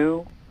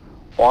 2,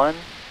 1.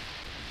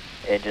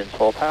 Engines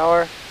full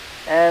power.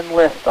 And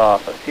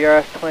liftoff of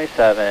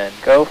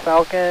CRS-27. Go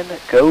Falcon,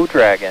 go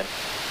Dragon.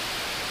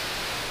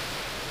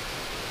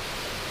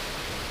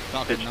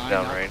 Falcon Pitch 9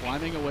 down now range.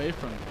 climbing away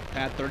from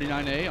pad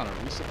 39A on a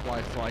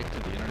resupply flight to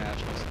the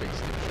International Space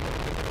Station.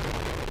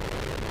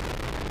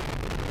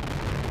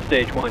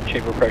 Stage 1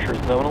 chamber pressure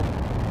is nominal.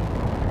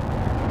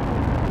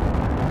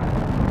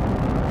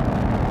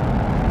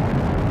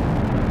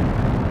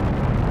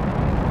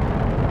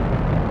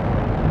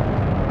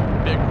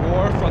 Big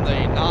roar from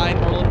the 9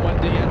 Merlin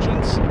 1D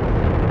engines.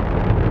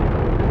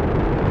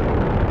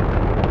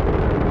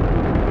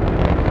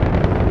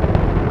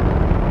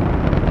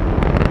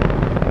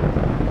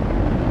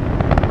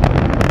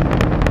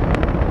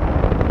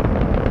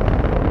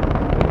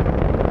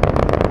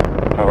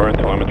 Power and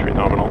telemetry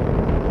nominal.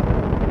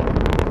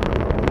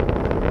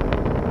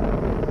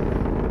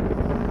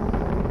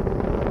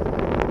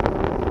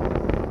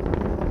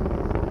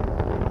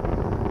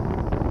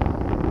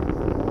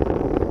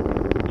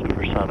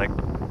 Supersonic.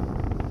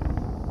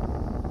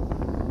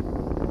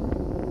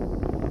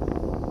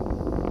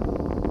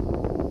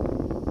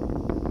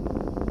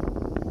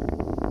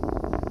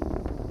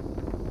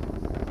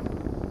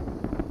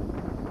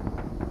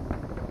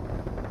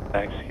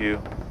 Thanks, Hugh.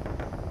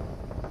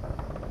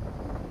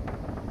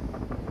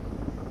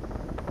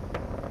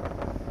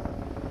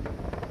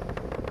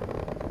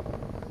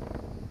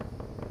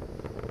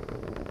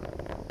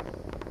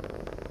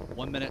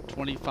 One minute,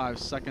 25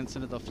 seconds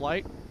into the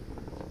flight.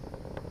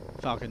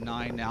 Falcon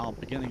 9 now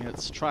beginning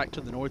its track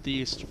to the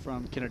northeast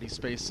from Kennedy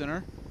Space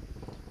Center.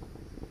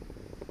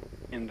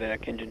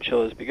 MVAC engine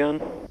chill has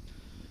begun.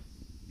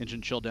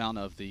 Engine chill down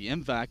of the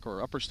MVAC,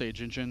 or upper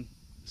stage engine,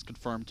 is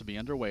confirmed to be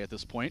underway at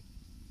this point.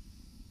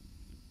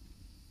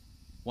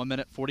 1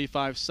 minute,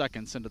 45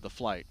 seconds into the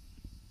flight.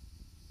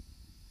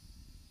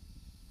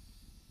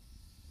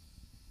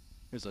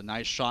 Here's a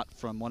nice shot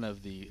from one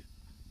of the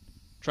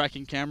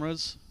tracking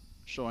cameras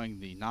showing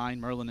the 9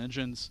 Merlin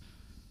engines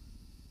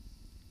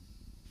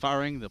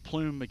firing, the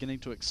plume beginning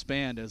to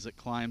expand as it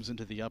climbs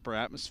into the upper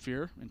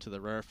atmosphere, into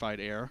the rarefied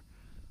air.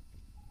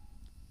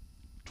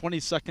 20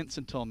 seconds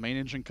until main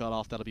engine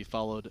cutoff. That'll be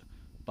followed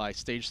by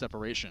stage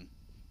separation.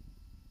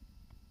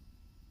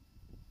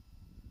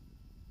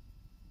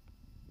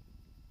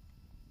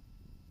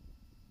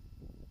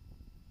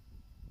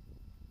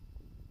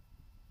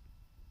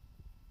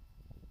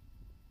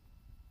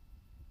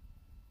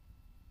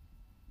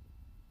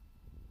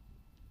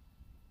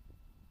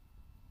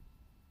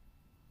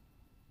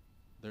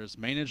 There's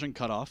main engine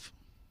cutoff.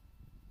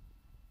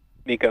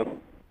 MECO.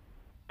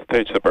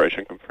 Stage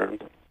separation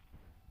confirmed.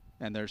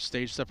 And there's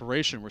stage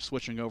separation. We're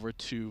switching over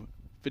to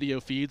video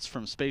feeds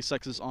from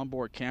SpaceX's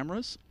onboard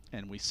cameras,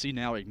 and we see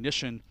now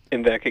ignition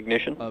MVAC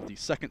ignition. of the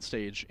second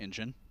stage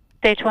engine.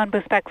 Stage 1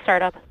 boost back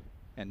startup.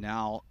 And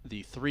now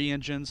the 3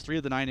 of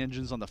the 9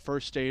 engines on the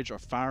first stage are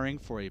firing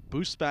for a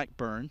boost back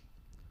burn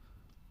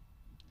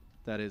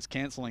that is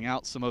canceling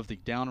out some of the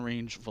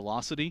downrange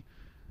velocity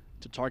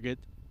to target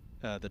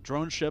the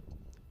drone ship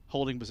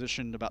holding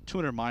position about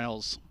 200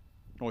 miles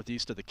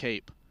northeast of the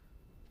Cape.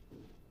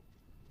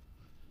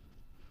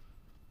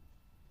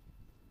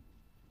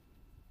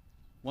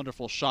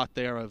 Wonderful shot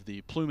there of the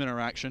plume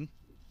interaction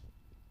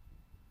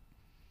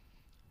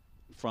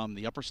from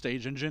the upper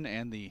stage engine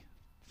and the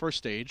first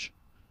stage.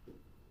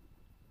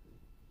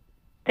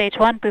 Stage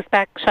 1 boost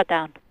back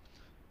shutdown.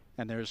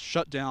 And there's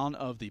shutdown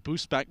of the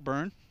boost back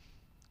burn.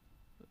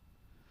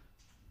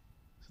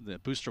 The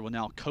booster will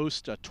now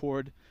coast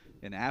toward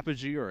an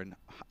apogee or an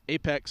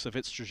apex of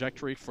its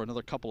trajectory for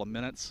another couple of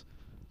minutes.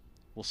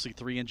 We'll see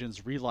 3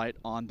 engines relight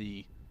on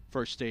the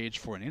first stage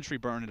for an entry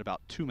burn in about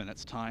 2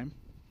 minutes time.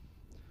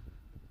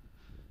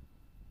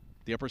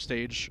 The upper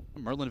stage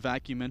Merlin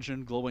vacuum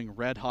engine glowing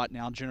red hot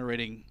now,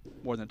 generating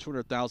more than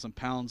 200,000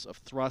 pounds of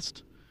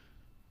thrust,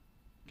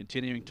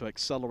 continuing to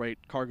accelerate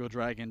Cargo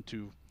Dragon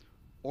to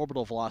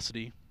orbital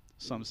velocity.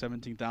 Some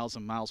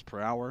 17,000 miles per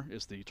hour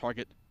is the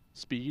target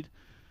speed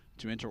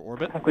to enter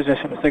orbit.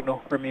 Acquisition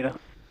signal, Bermuda.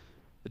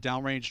 The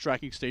downrange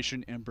tracking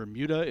station in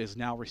Bermuda is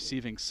now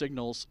receiving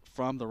signals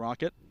from the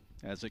rocket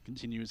as it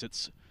continues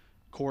its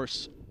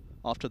course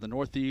off to the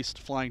northeast,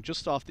 flying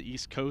just off the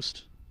east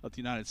coast of the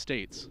United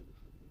States.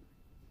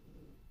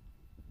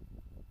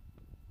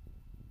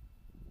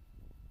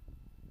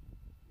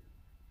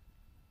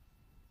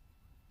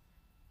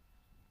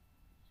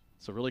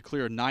 It's a really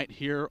clear night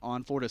here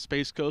on Florida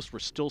Space Coast. We're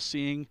still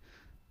seeing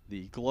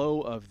the glow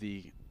of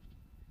the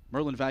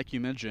Merlin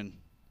vacuum engine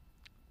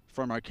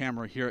from our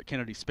camera here at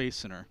Kennedy Space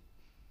Center.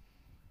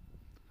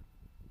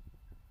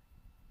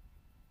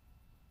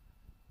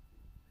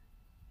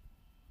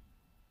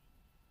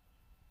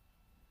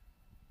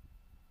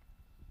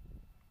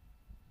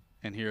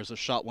 And here's a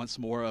shot once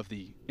more of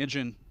the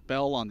engine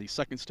bell on the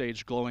second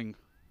stage glowing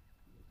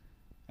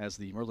as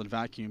the Merlin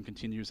vacuum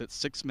continues its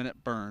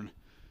 6-minute burn.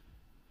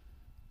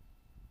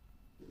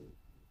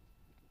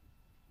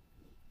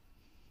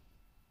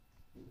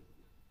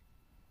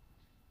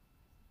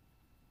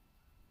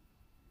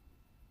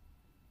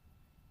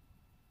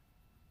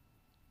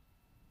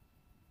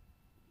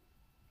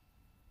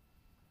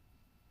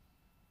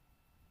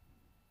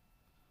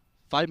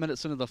 Five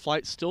minutes into the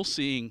flight, still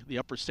seeing the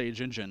upper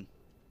stage engine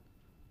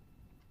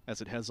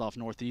as it heads off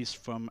northeast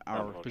from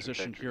our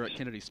position here at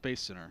Kennedy Space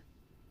Center.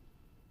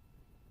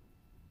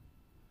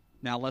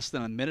 Now less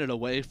than a minute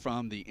away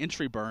from the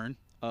entry burn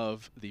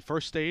of the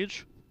first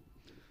stage.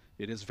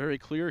 It is very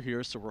clear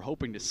here, so we're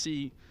hoping to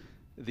see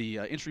the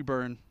entry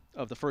burn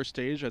of the first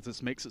stage as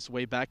this makes its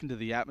way back into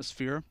the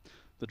atmosphere.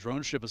 The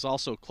drone ship is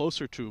also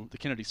closer to the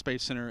Kennedy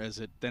Space Center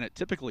than it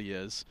typically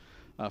is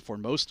for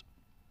most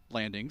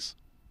landings.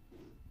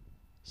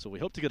 So we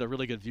hope to get a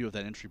really good view of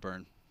that entry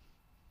burn.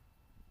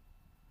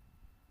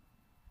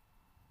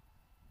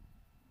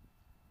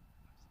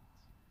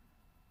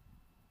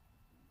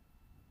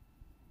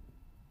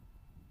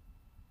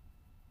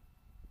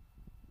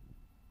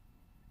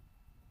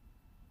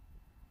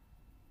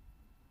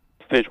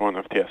 Stage 1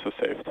 FTS is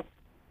saved.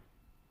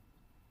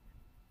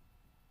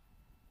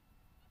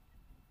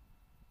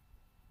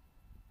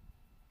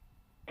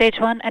 Stage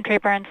 1, entry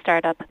burn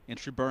startup.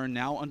 Entry burn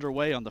now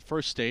underway on the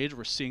first stage.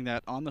 We're seeing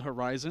that on the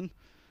horizon.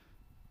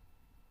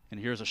 And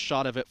here's a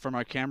shot of it from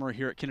our camera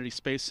here at Kennedy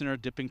Space Center,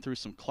 dipping through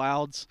some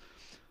clouds,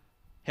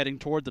 heading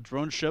toward the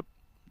drone ship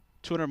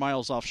 200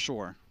 miles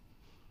offshore.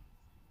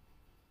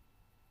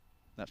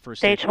 That first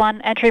Stage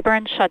 1, entry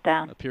burn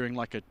shutdown. appearing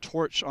like a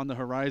torch on the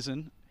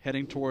horizon,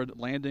 heading toward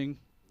landing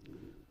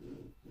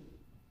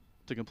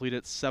to complete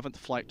its 7th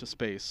flight to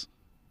space.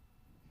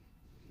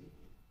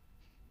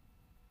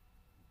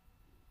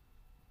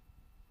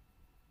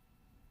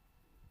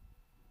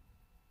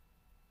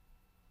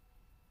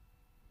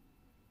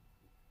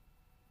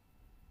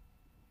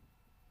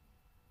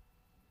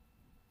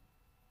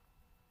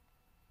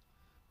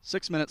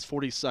 Six minutes,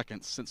 40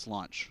 seconds since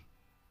launch.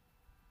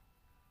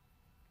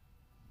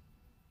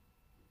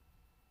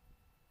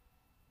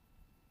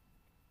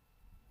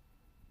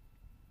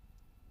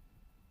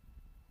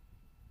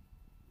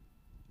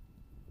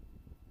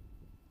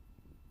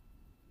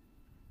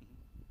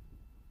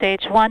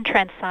 Stage 1,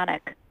 transonic.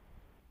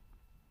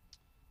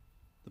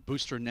 The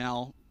booster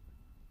now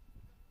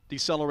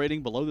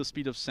decelerating below the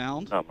speed of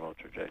sound. Nominal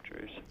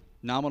trajectories.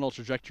 Nominal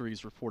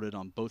trajectories reported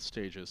on both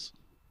stages.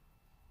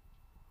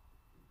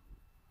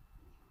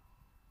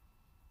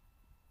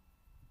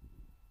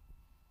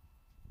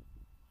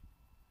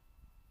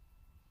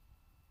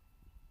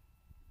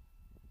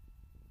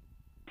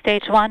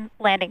 Stage 1,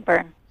 landing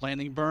burn.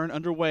 Landing burn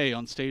underway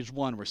on stage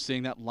 1. We're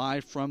seeing that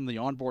live from the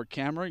onboard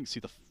camera. You can see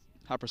the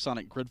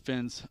hypersonic grid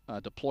fins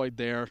deployed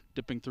there,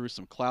 dipping through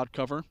some cloud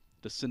cover,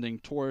 descending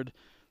toward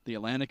the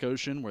Atlantic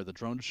Ocean where the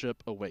drone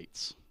ship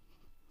awaits.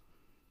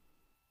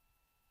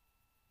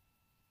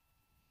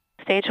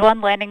 Stage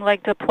 1, landing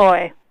leg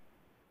deploy.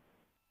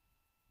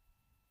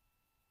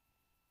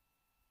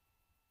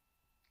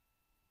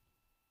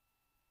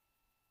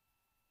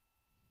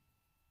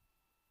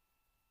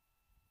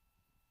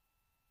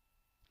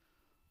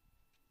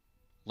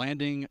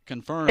 Landing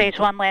confirmed. Stage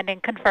 1, landing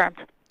confirmed.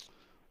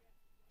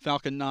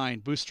 Falcon 9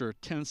 booster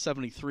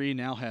 1073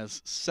 now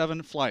has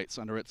 7 flights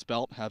under its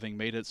belt, having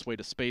made its way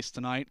to space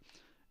tonight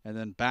and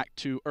then back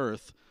to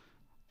Earth,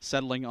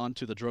 settling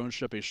onto the drone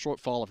ship a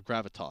shortfall of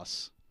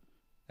gravitas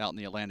out in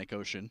the Atlantic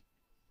Ocean,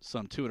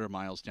 some 200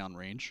 miles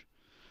downrange.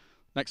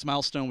 Next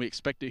milestone we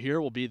expect to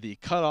hear will be the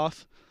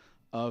cutoff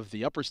of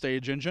the upper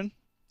stage engine,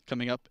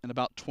 coming up in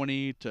about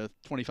 20 to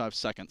 25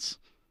 seconds.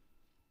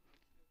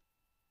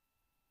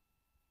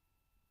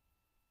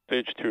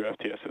 Stage 2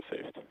 FTS is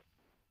saved.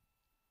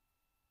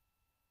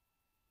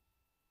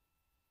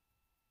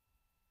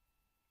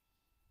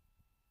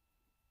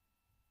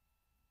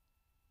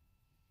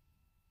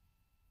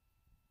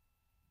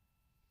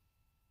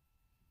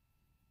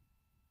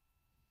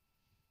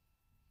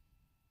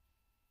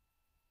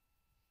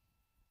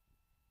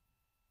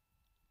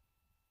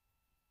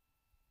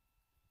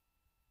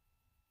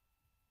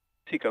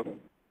 Seco.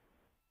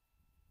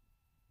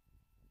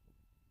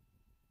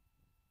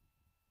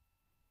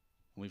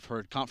 We've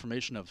heard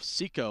confirmation of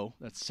SECO,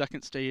 that's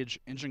second stage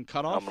engine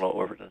cutoff. Nominal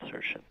orbit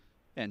insertion.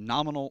 And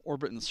nominal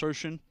orbit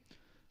insertion.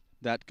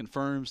 That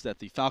confirms that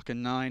the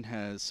Falcon 9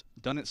 has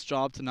done its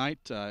job tonight,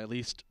 at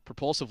least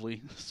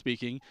propulsively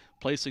speaking,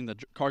 placing the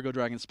Cargo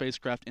Dragon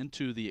spacecraft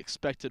into the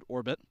expected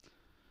orbit.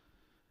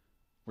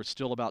 We're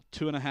still about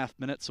 2.5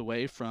 minutes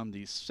away from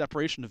the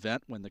separation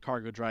event when the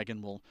Cargo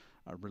Dragon will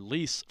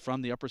release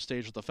from the upper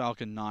stage of the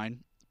Falcon 9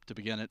 to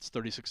begin its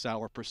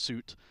 36-hour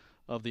pursuit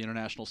of the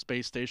International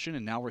Space Station.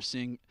 And now we're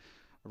seeing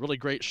a really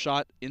great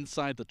shot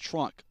inside the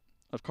trunk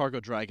of Cargo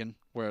Dragon,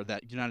 where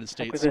that United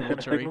States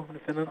military,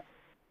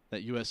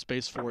 that U.S.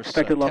 Space Force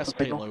test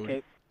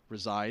payload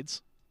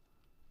resides.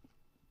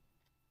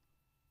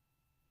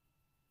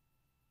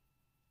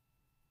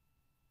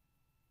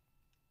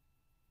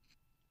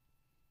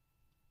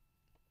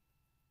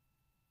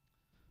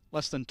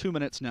 Less than 2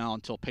 minutes now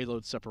until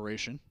payload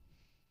separation.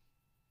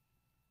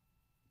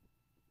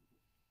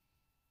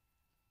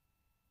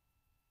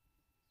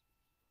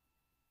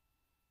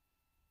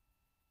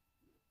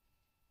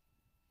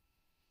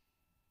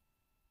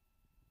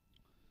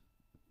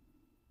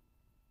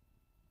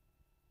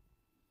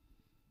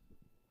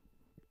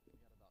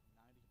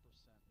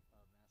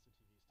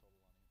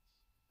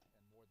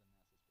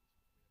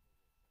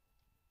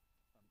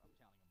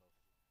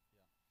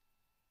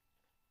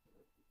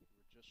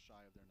 Just shy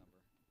of their number.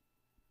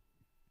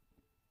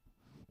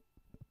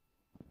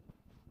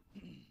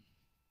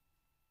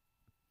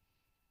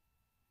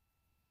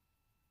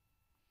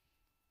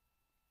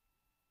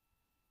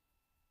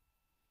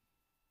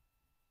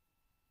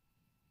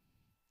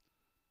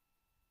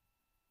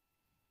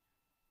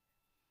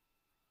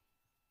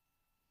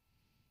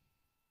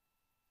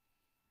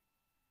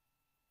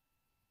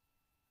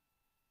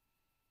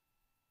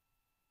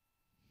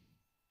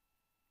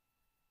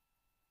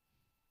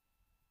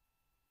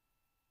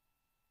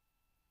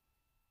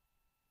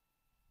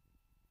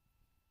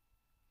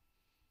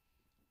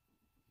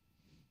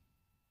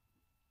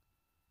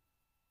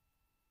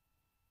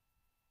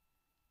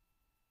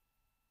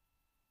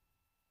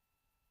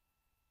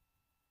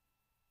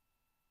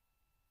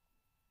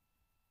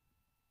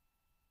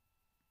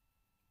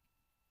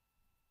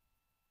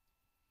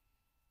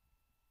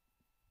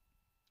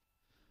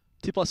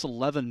 T plus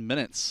 11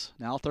 minutes,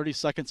 now 30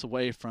 seconds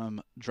away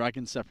from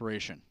Dragon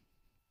separation.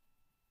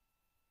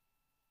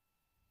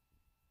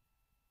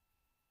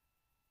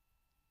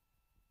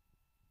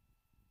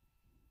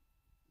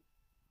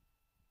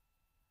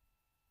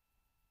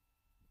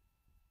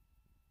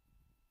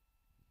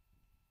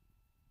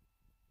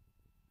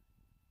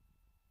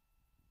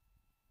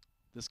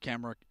 This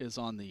camera is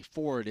on the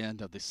forward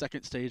end of the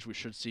second stage. We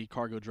should see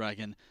Cargo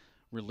Dragon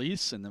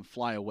release and then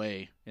fly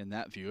away in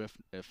that view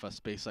if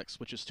SpaceX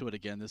switches to it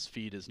again. This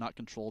feed is not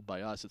controlled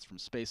by us, it's from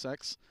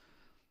SpaceX.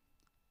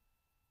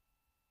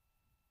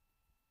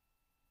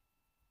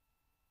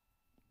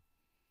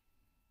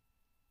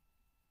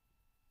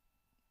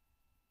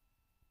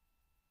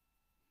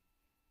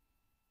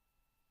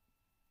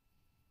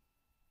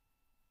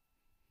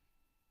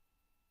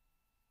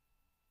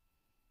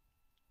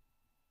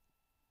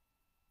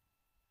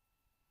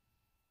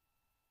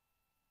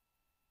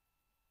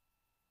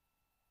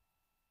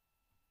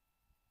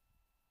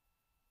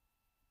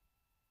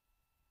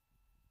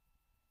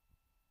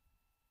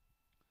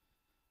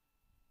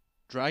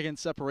 Dragon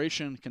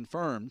separation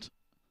confirmed.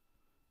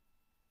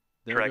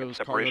 There Dragon goes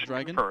separation Cargo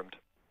Dragon confirmed.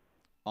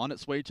 on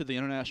its way to the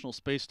International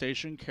Space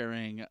Station,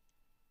 carrying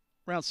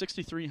around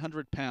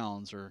 6,300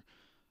 pounds, or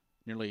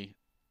nearly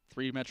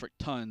 3 metric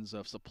tons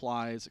of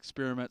supplies,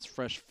 experiments,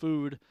 fresh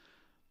food,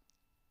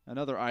 and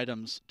other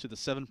items to the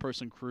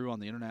 7-person crew on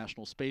the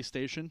International Space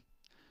Station.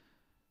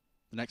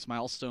 The next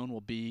milestone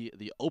will be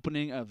the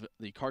opening of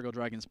the Cargo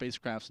Dragon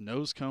spacecraft's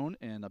nose cone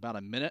in about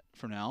a minute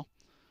from now.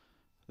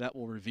 That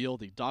will reveal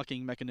the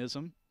docking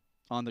mechanism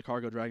on the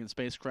Cargo Dragon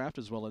spacecraft,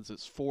 as well as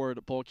its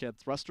forward bulkhead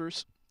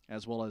thrusters,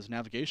 as well as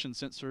navigation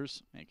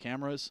sensors and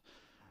cameras.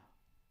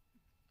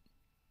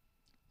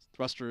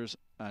 Thrusters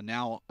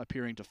now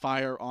appearing to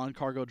fire on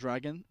Cargo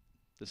Dragon.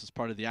 This is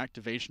part of the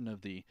activation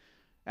of the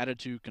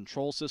attitude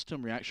control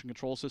system, reaction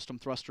control system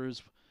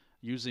thrusters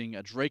using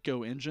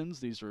Draco engines.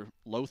 These are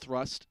low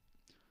thrust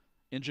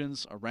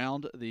engines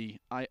around the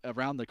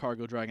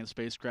Cargo Dragon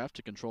spacecraft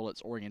to control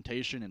its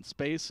orientation in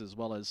space, as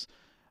well as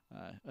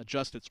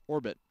adjust its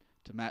orbit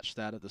to match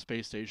that of the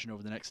space station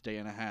over the next day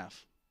and a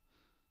half.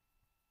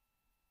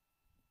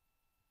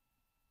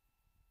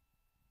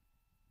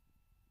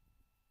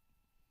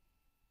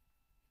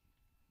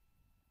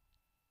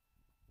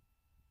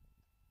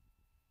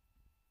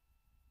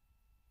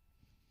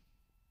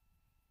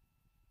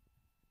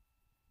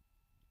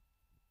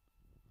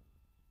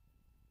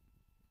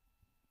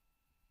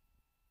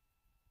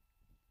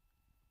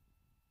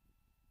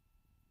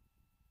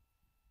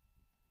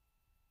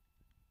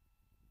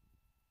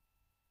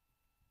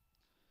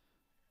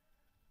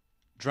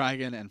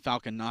 Dragon and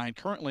Falcon 9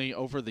 currently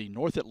over the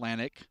North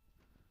Atlantic,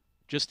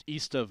 just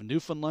east of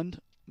Newfoundland,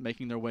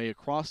 making their way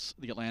across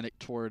the Atlantic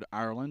toward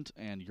Ireland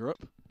and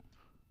Europe.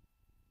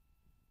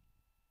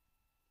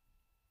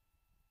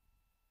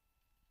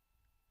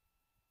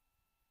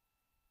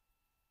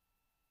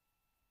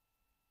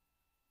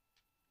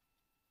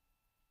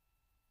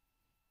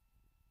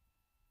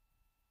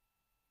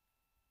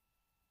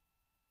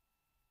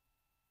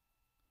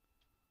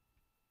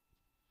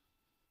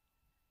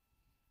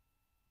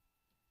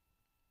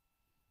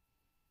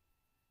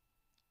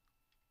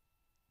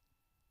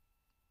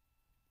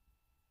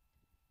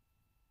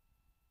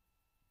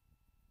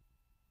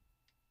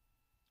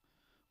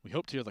 We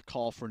hope to hear the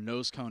call for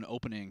nose cone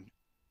opening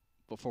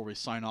before we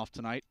sign off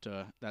tonight.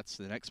 That's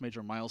the next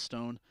major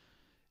milestone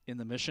in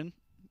the mission.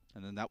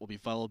 And then that will be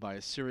followed by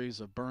a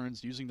series of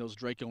burns using those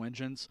Draco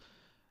engines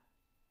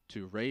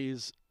to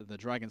raise the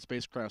Dragon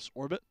spacecraft's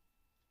orbit,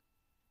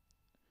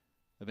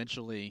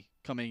 eventually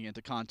coming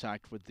into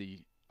contact with the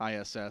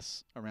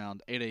ISS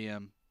around 8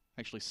 a.m.,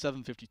 actually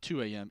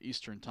 7:52 a.m.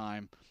 Eastern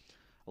Time,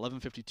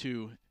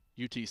 11:52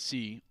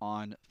 UTC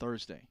on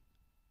Thursday.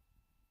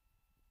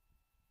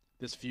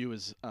 This view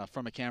is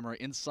from a camera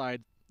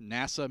inside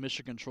NASA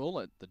Mission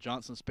Control at the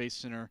Johnson Space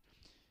Center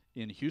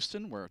in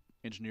Houston, where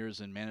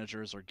engineers and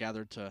managers are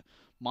gathered to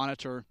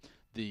monitor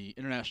the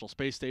International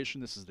Space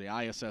Station. This is the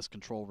ISS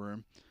control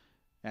room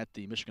at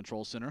the Mission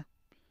Control Center.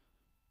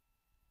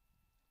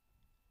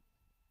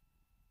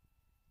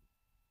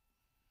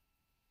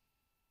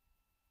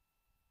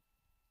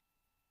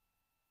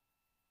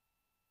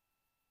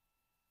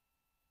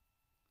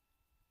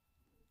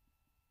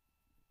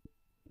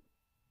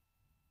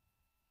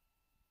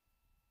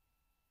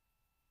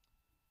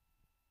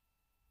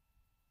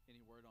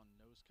 Any word on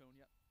nose cone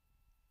yet?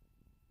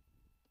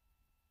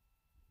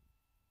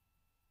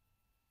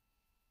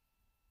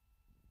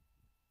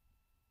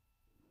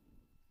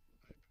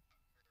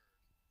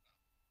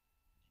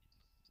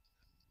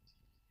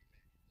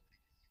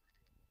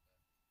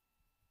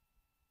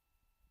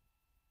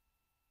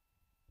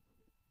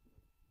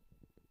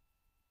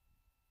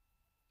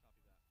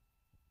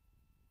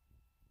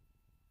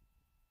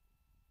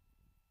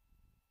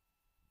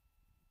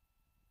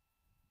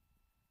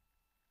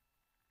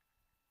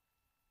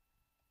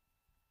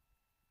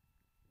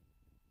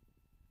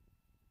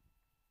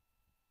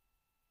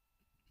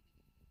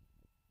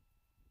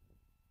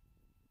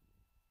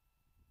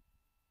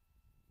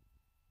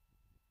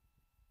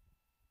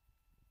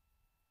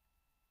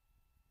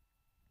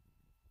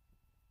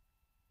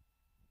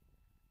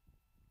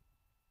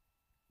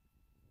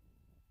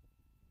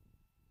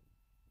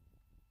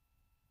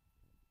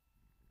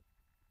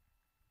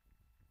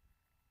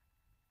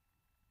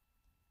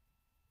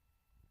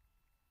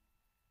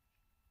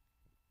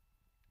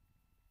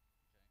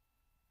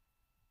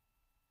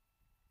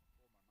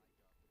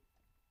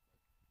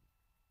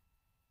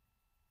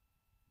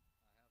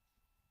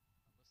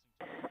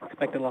 Copy that.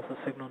 Expected loss of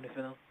signal,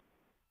 Newfoundland.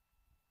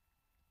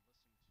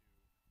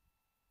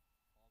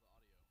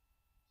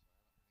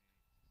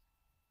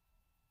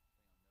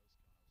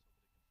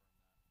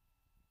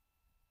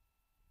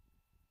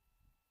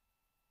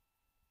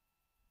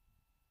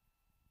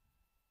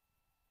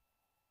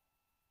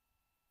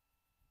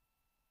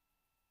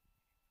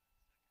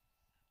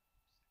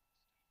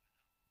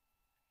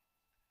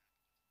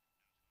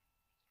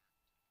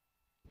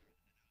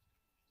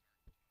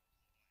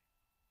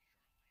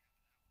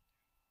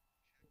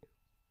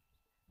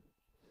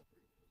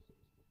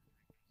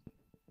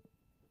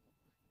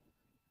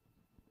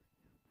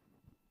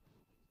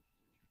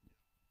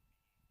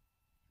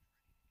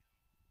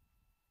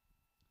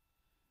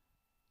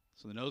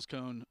 So the nose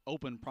cone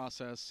open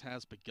process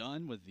has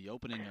begun with the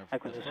opening of the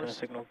Acquisition of first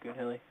signal, Goon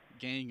Hilly.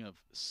 gang of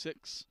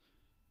 6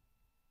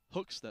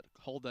 hooks that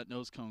hold that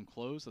nose cone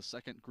closed. The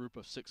second group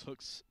of 6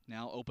 hooks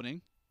now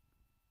opening.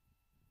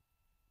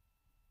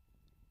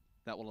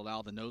 That will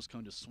allow the nose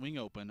cone to swing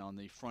open on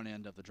the front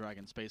end of the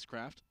Dragon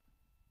spacecraft.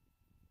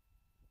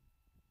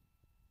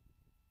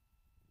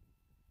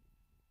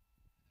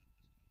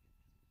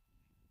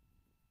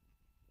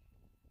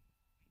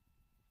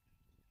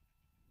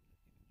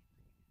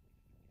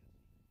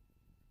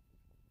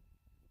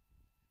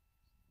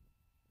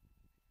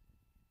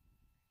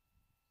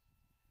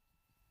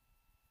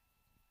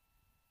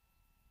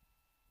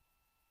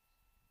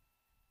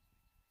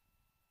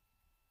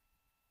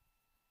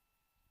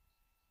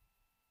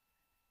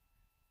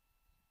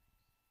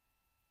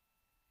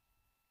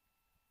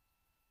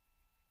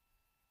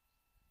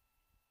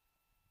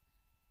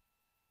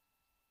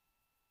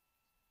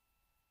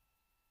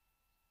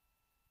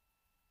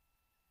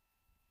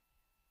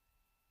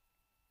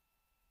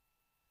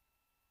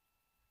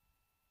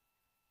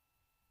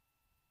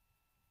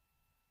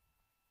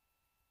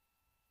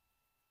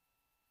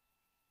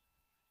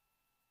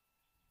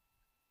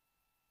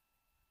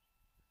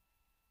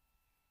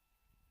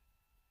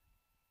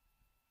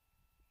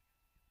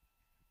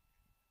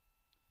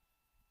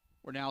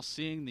 We're now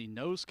seeing the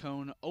nose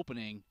cone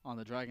opening on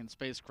the Dragon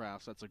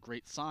spacecraft. So that's a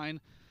great sign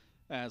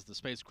as the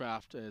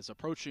spacecraft is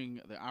approaching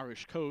the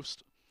Irish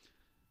coast,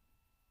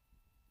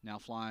 now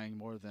flying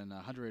more than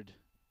 100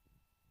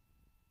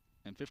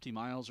 150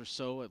 miles or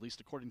so, at least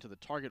according to the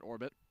target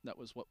orbit. That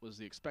was what was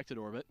the expected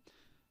orbit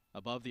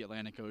above the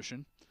Atlantic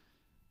Ocean.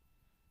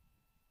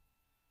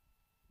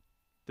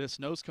 This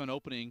nose cone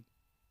opening,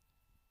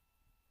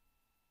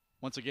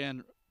 once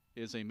again,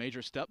 is a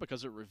major step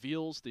because it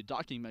reveals the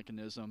docking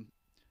mechanism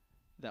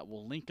that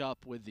will link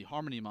up with the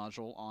Harmony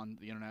module on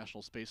the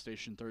International Space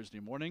Station Thursday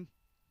morning.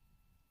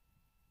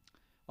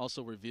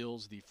 Also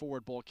reveals the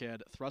forward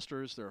bulkhead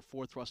thrusters. There are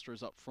 4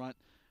 thrusters up front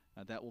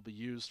that will be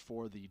used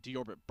for the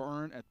deorbit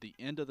burn at the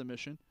end of the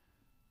mission.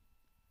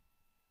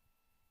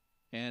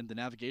 And the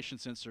navigation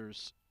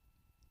sensors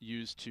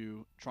used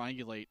to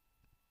triangulate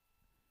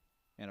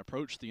and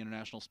approach the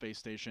International Space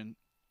Station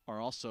are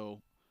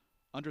also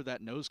under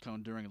that nose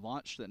cone during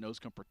launch. That nose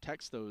cone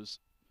protects those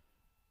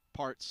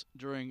parts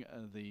during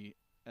the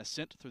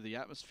ascent through the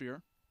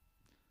atmosphere.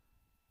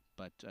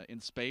 But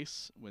in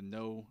space, with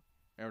no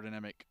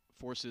aerodynamic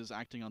forces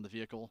acting on the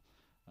vehicle,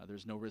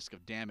 there's no risk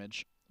of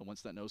damage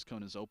once that nose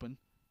cone is open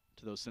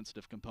to those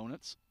sensitive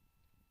components.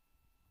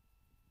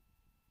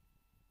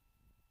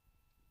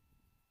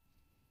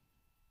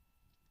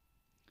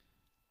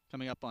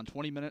 Coming up on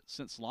 20 minutes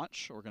since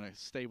launch, we're going to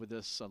stay with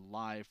this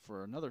live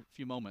for another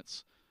few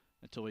moments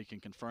until we can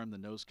confirm the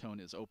nose cone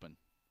is open.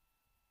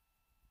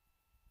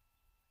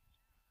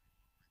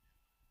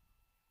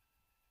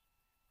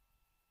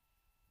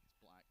 It's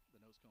black. The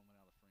nose cone went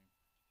out of frame.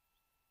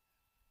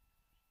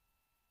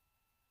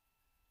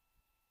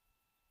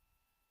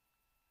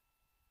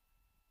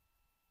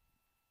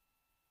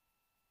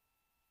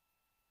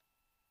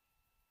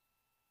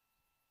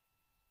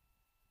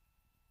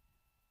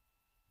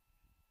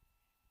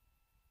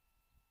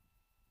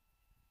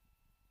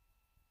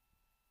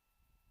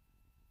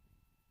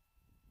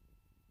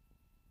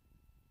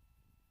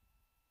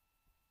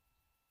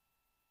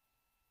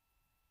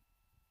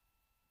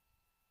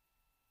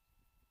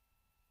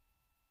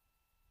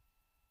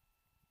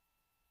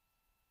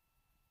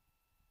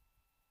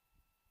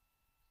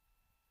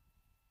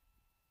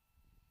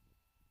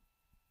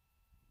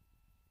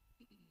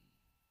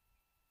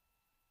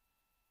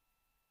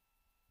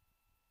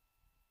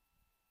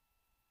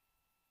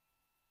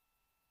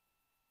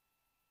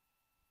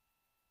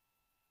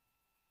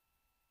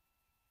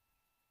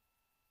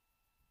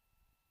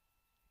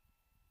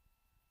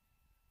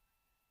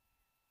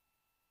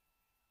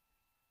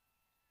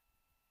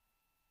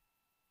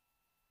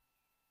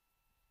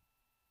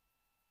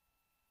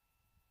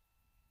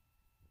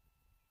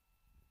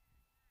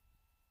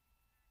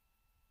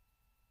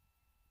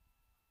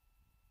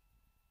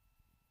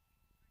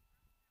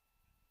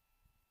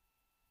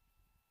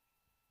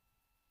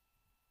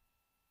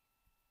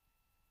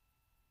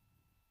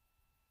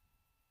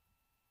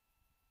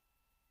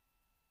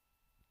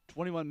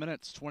 "21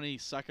 minutes, 20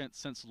 seconds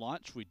since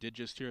launch." We did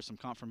just hear some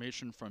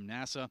confirmation from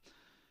NASA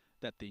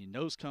that the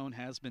nose cone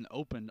has been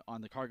opened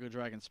on the Cargo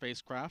Dragon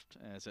spacecraft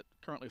as it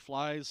currently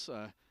flies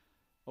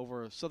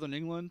over southern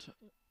England,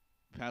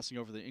 passing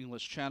over the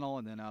English Channel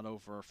and then out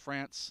over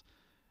France,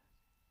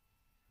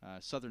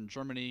 southern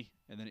Germany,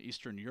 and then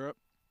eastern Europe,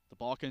 the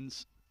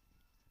Balkans,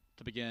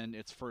 to begin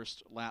its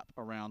first lap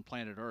around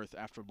planet Earth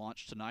after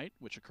launch tonight,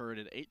 which occurred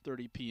at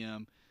 8:30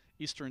 p.m.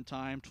 Eastern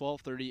Time,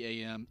 12:30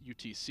 a.m.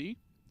 UTC.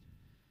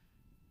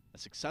 A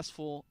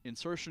successful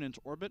insertion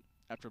into orbit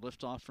after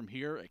liftoff from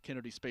here at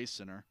Kennedy Space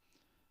Center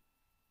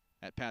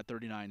at Pad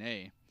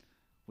 39A.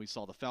 We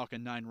saw the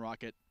Falcon 9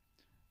 rocket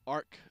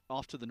arc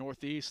off to the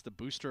northeast. The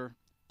booster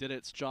did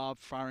its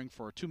job, firing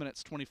for 2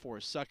 minutes, 24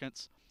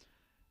 seconds,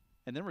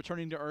 and then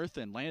returning to Earth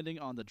and landing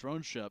on the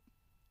drone ship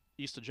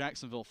east of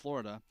Jacksonville,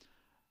 Florida,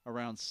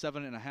 around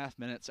 7.5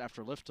 minutes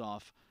after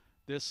liftoff.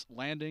 This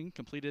landing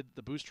completed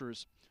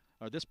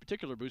this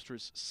particular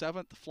booster's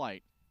 7th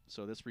flight.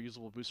 So this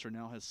reusable booster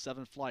now has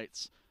 7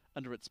 flights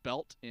under its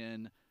belt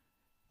in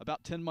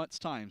about 10 months'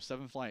 time,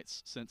 7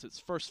 flights since its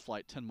first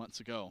flight 10 months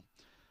ago.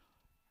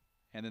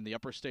 And then the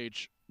upper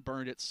stage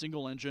burned its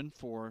single engine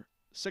for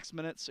 6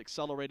 minutes,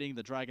 accelerating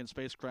the Dragon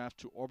spacecraft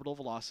to orbital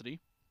velocity.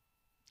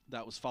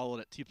 That was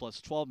followed at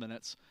T+12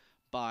 minutes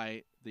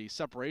by the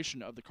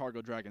separation of the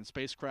Cargo Dragon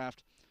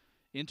spacecraft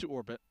into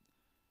orbit.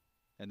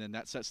 And then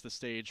that sets the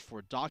stage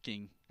for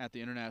docking at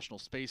the International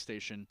Space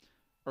Station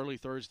early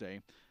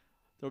Thursday.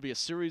 There will be a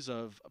series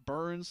of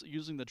burns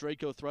using the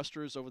Draco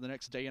thrusters over the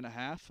next day and a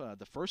half,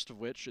 the first of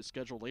which is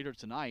scheduled later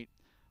tonight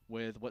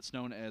with what's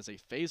known as a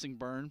phasing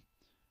burn,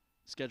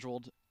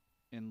 scheduled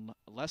in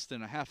less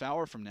than a half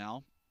hour from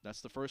now.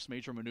 That's the first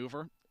major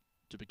maneuver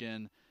to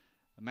begin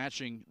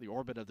matching the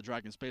orbit of the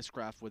Dragon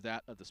spacecraft with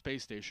that of the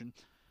space station.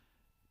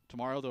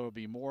 Tomorrow there will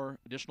be more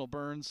additional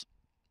burns,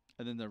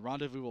 and then the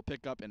rendezvous will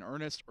pick up in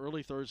earnest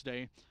early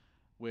Thursday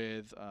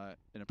with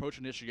an approach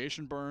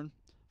initiation burn,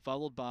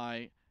 followed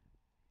by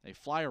a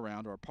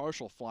fly-around or a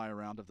partial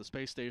fly-around of the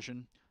space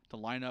station to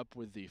line up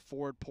with the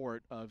forward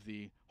port of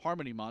the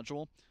Harmony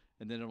module,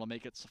 and then it'll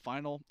make its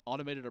final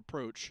automated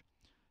approach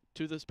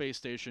to the space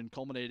station,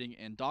 culminating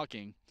in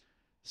docking,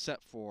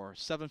 set for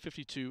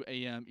 7:52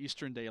 a.m.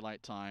 Eastern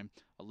Daylight Time,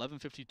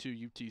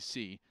 11:52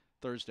 UTC,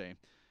 Thursday.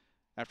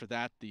 After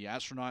that, the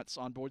astronauts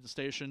on board the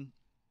station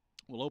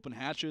will open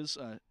hatches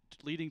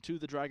leading to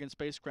the Dragon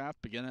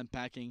spacecraft, begin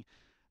unpacking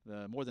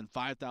the more than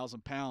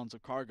 5,000 pounds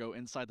of cargo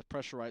inside the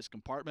pressurized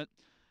compartment.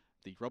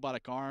 The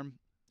robotic arm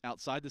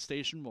outside the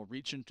station will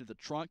reach into the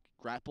trunk,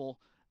 grapple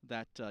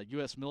that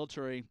U.S.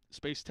 military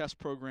space test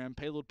program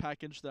payload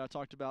package that I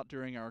talked about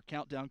during our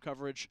countdown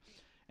coverage,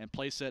 and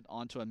place it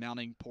onto a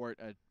mounting port,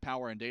 a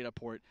power and data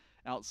port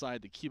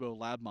outside the Kibo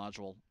lab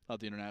module of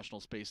the International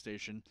Space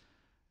Station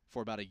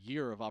for about a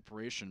year of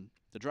operation.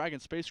 The Dragon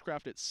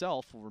spacecraft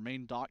itself will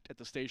remain docked at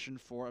the station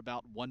for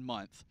about 1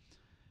 month,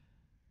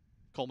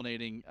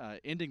 culminating,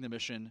 ending the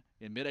mission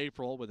in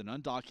mid-April with an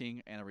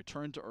undocking and a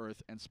return to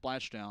Earth and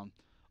splashdown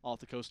off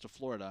the coast of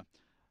Florida,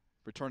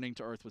 returning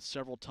to Earth with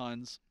several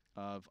tons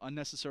of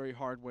unnecessary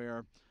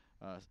hardware,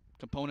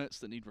 components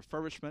that need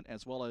refurbishment,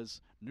 as well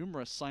as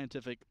numerous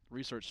scientific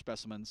research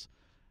specimens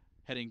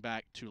heading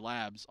back to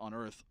labs on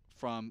Earth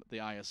from the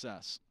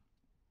ISS.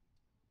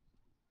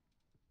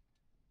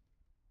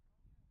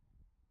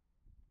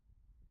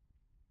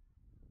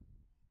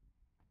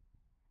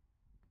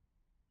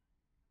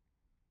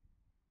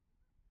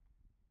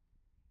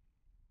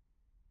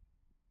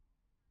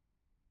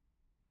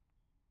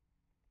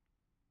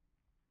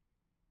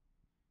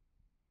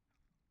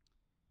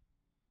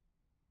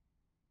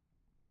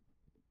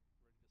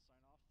 Ready to sign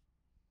off?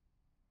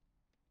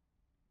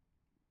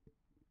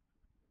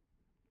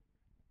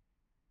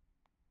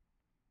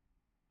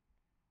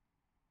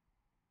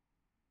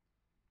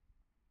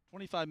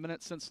 "25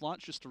 minutes since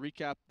launch." Just to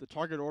recap, the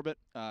target orbit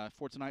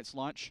for tonight's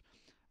launch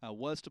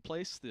was to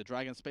place the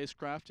Dragon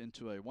spacecraft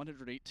into a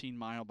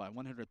 118-mile by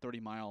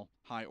 130-mile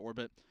high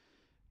orbit.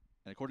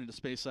 And according to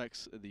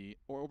SpaceX, the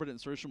orbit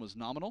insertion was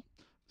nominal,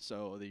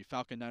 so the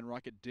Falcon 9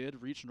 rocket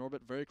did reach an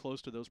orbit very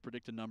close to those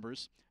predicted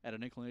numbers at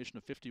an inclination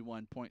of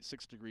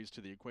 51.6 degrees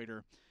to the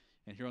equator.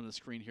 And here on the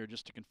screen here,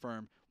 just to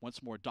confirm,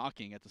 once more,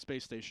 docking at the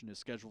space station is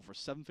scheduled for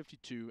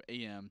 7:52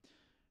 a.m.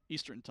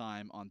 Eastern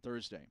Time on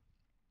Thursday.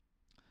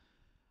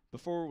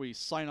 Before we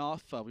sign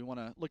off, we want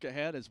to look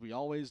ahead, as we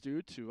always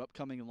do, to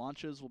upcoming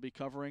launches we'll be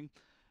covering.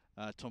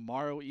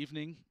 Tomorrow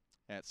evening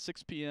at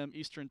 6 p.m.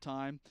 Eastern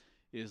Time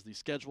is the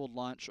scheduled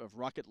launch of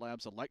Rocket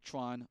Lab's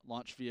Electron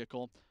launch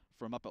vehicle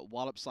from up at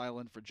Wallops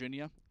Island,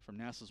 Virginia, from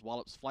NASA's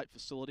Wallops Flight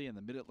Facility in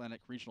the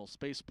Mid-Atlantic Regional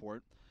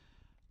Spaceport.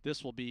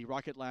 This will be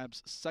Rocket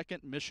Lab's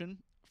second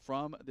mission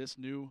from this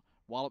new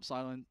Wallops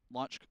Island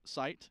launch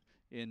site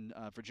in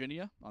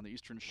Virginia on the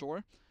eastern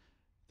shore.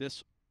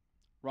 This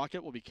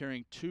rocket will be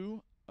carrying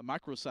 2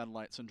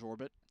 microsatellites into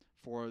orbit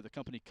for the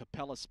company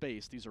Capella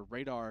Space. These are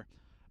radar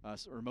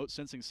remote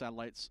sensing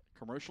satellites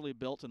commercially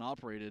built and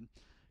operated,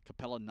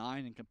 Capella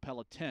 9 and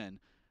Capella 10,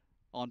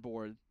 on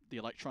board the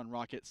Electron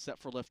rocket set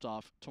for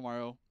liftoff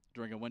tomorrow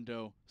during a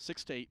window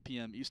 6 to 8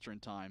 p.m. Eastern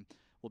Time.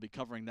 We'll be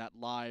covering that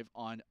live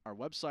on our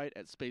website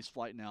at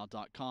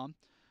spaceflightnow.com.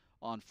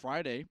 On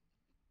Friday,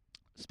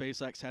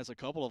 SpaceX has a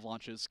couple of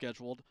launches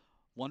scheduled,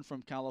 one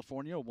from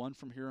California, one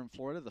from here in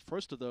Florida. The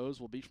first of those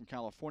will be from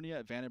California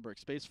at Vandenberg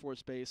Space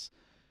Force Base,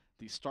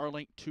 the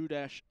Starlink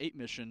 2-8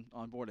 mission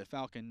on board a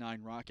Falcon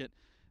 9 rocket.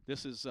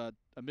 This is a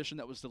mission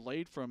that was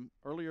delayed from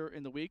earlier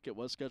in the week. It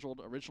was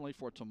scheduled originally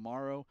for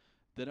tomorrow,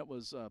 then it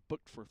was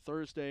booked for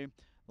Thursday.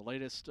 The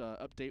latest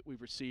update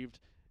we've received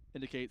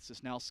indicates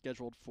it's now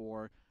scheduled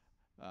for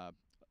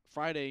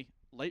Friday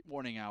late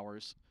morning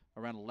hours,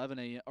 around 11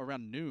 a.m.,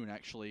 around noon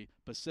actually,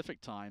 Pacific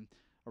time,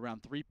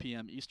 around 3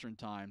 p.m. Eastern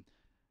Time,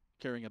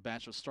 carrying a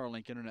batch of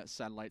Starlink internet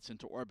satellites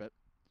into orbit.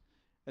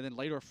 And then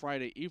later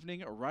Friday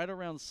evening, right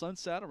around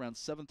sunset, around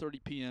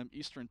 7:30 p.m.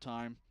 Eastern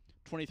Time,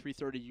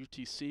 23:30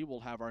 UTC,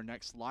 we'll have our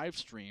next live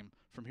stream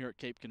from here at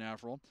Cape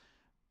Canaveral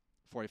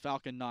for a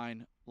Falcon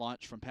 9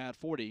 launch from Pad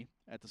 40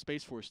 at the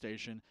Space Force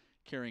Station,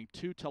 carrying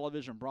 2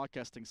 television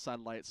broadcasting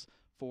satellites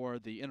for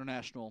the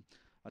International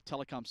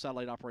Telecom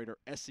Satellite Operator,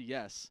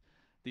 SES.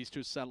 These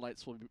 2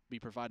 satellites will be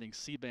providing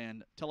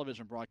C-band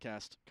television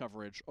broadcast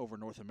coverage over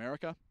North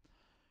America.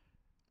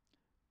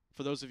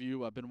 For those of you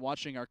who have been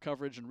watching our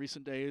coverage in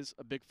recent days,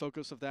 a big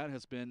focus of that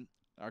has been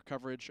our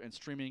coverage and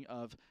streaming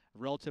of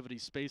Relativity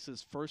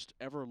Space's first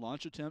ever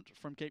launch attempt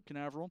from Cape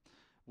Canaveral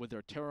with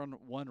their Terran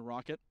 1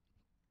 rocket.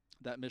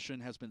 That mission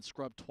has been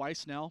scrubbed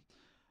twice now.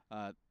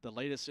 The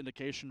latest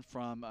indication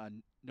from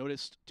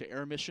Notice to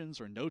Air Missions,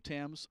 or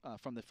NOTAMs,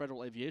 from the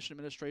Federal Aviation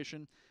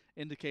Administration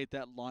indicate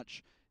that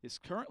launch is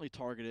currently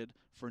targeted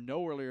for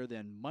no earlier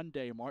than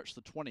Monday, March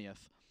the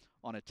 20th,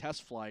 on a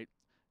test flight,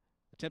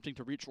 attempting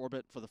to reach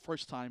orbit for the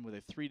first time with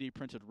a 3D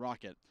printed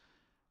rocket.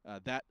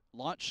 That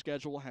launch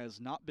schedule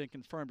has not been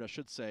confirmed, I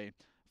should say,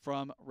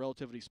 from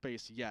Relativity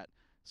Space yet.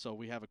 So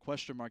we have a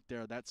question mark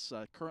there. That's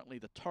currently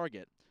the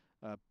target,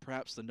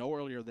 perhaps the no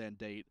earlier than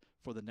date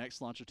for the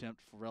next launch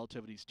attempt for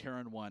Relativity's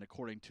Terran 1,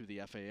 according to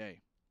the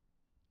FAA.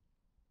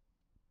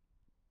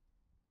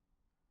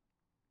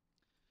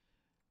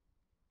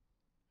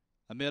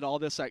 Amid all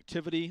this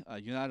activity,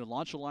 United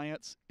Launch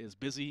Alliance is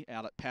busy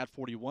out at Pad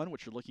 41,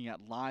 which you're looking at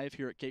live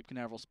here at Cape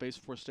Canaveral Space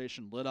Force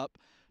Station, lit up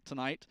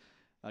tonight.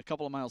 A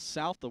couple of miles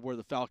south of where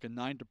the Falcon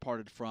 9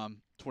 departed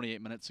from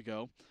 28 minutes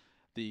ago.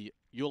 The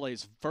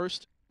ULA's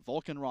first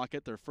Vulcan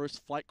rocket, their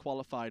first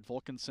flight-qualified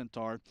Vulcan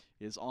Centaur,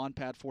 is on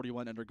Pad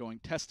 41 undergoing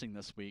testing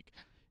this week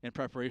in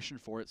preparation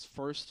for its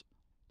first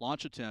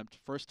launch attempt,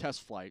 first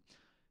test flight,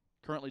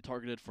 currently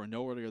targeted for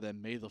no earlier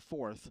than May the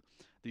 4th.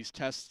 These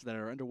tests that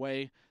are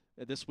underway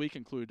this week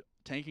include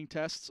tanking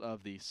tests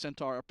of the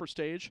Centaur upper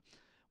stage.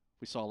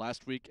 We saw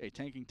last week a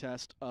tanking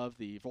test of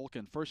the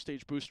Vulcan first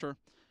stage booster.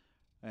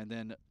 And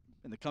then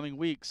in the coming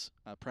weeks,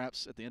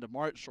 perhaps at the end of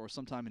March or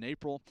sometime in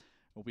April,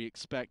 we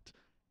expect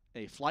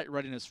a flight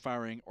readiness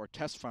firing or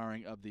test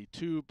firing of the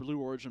 2 Blue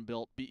Origin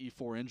built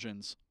BE-4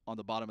 engines on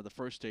the bottom of the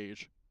first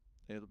stage.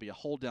 It'll be a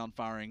hold down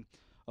firing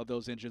of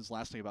those engines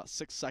lasting about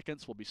 6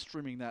 seconds. We'll be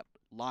streaming that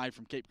live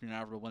from Cape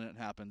Canaveral when it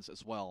happens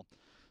as well.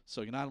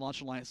 So United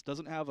Launch Alliance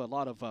doesn't have a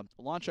lot of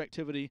launch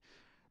activity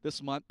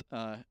this month,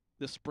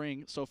 this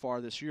spring so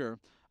far this year,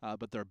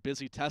 but they're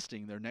busy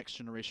testing their next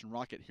generation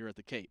rocket here at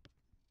the Cape.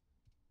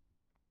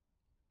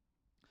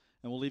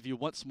 And we'll leave you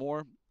once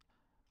more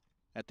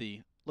at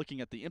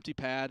looking at the empty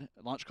pad,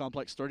 Launch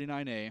Complex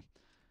 39A,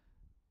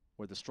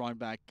 where the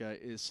strongback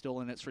is still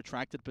in its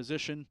retracted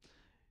position.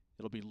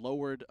 It'll be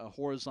lowered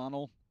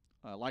horizontal,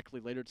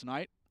 likely later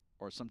tonight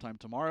or sometime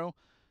tomorrow,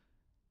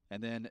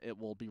 and then it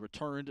will be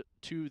returned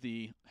to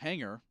the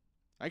hangar.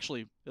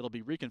 Actually, it'll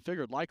be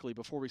reconfigured likely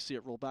before we see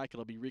it roll back.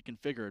 It'll be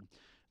reconfigured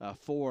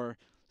for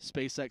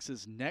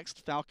SpaceX's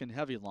next Falcon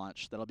Heavy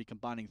launch. That'll be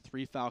combining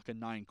 3 Falcon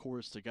 9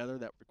 cores together.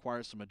 That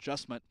requires some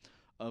adjustment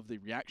of the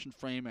reaction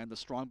frame and the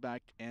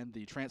strongback and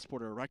the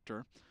transporter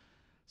erector.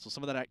 So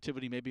some of that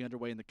activity may be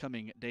underway in the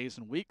coming days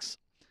and weeks.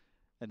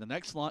 And the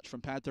next launch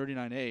from Pad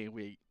 39A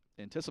we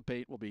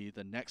anticipate will be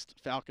the next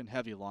Falcon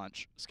Heavy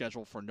launch,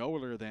 scheduled for no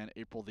earlier than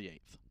April the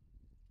 8th.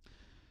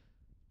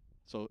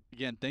 So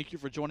again, thank you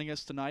for joining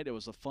us tonight. It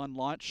was a fun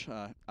launch.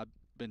 I've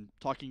been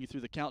talking you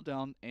through the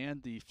countdown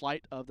and the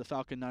flight of the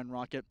Falcon 9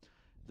 rocket.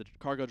 The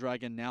Cargo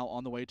Dragon now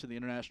on the way to the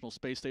International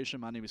Space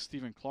Station. My name is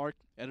Stephen Clark,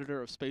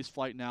 editor of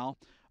Spaceflight Now.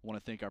 I want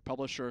to thank our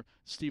publisher,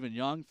 Stephen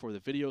Young, for the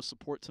video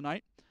support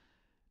tonight.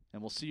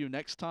 And we'll see you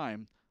next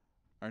time.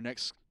 Our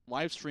next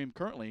live stream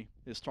currently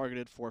is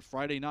targeted for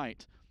Friday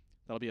night.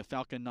 That'll be a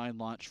Falcon 9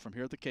 launch from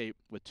here at the Cape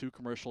with 2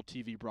 commercial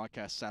TV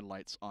broadcast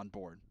satellites on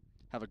board.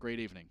 Have a great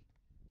evening.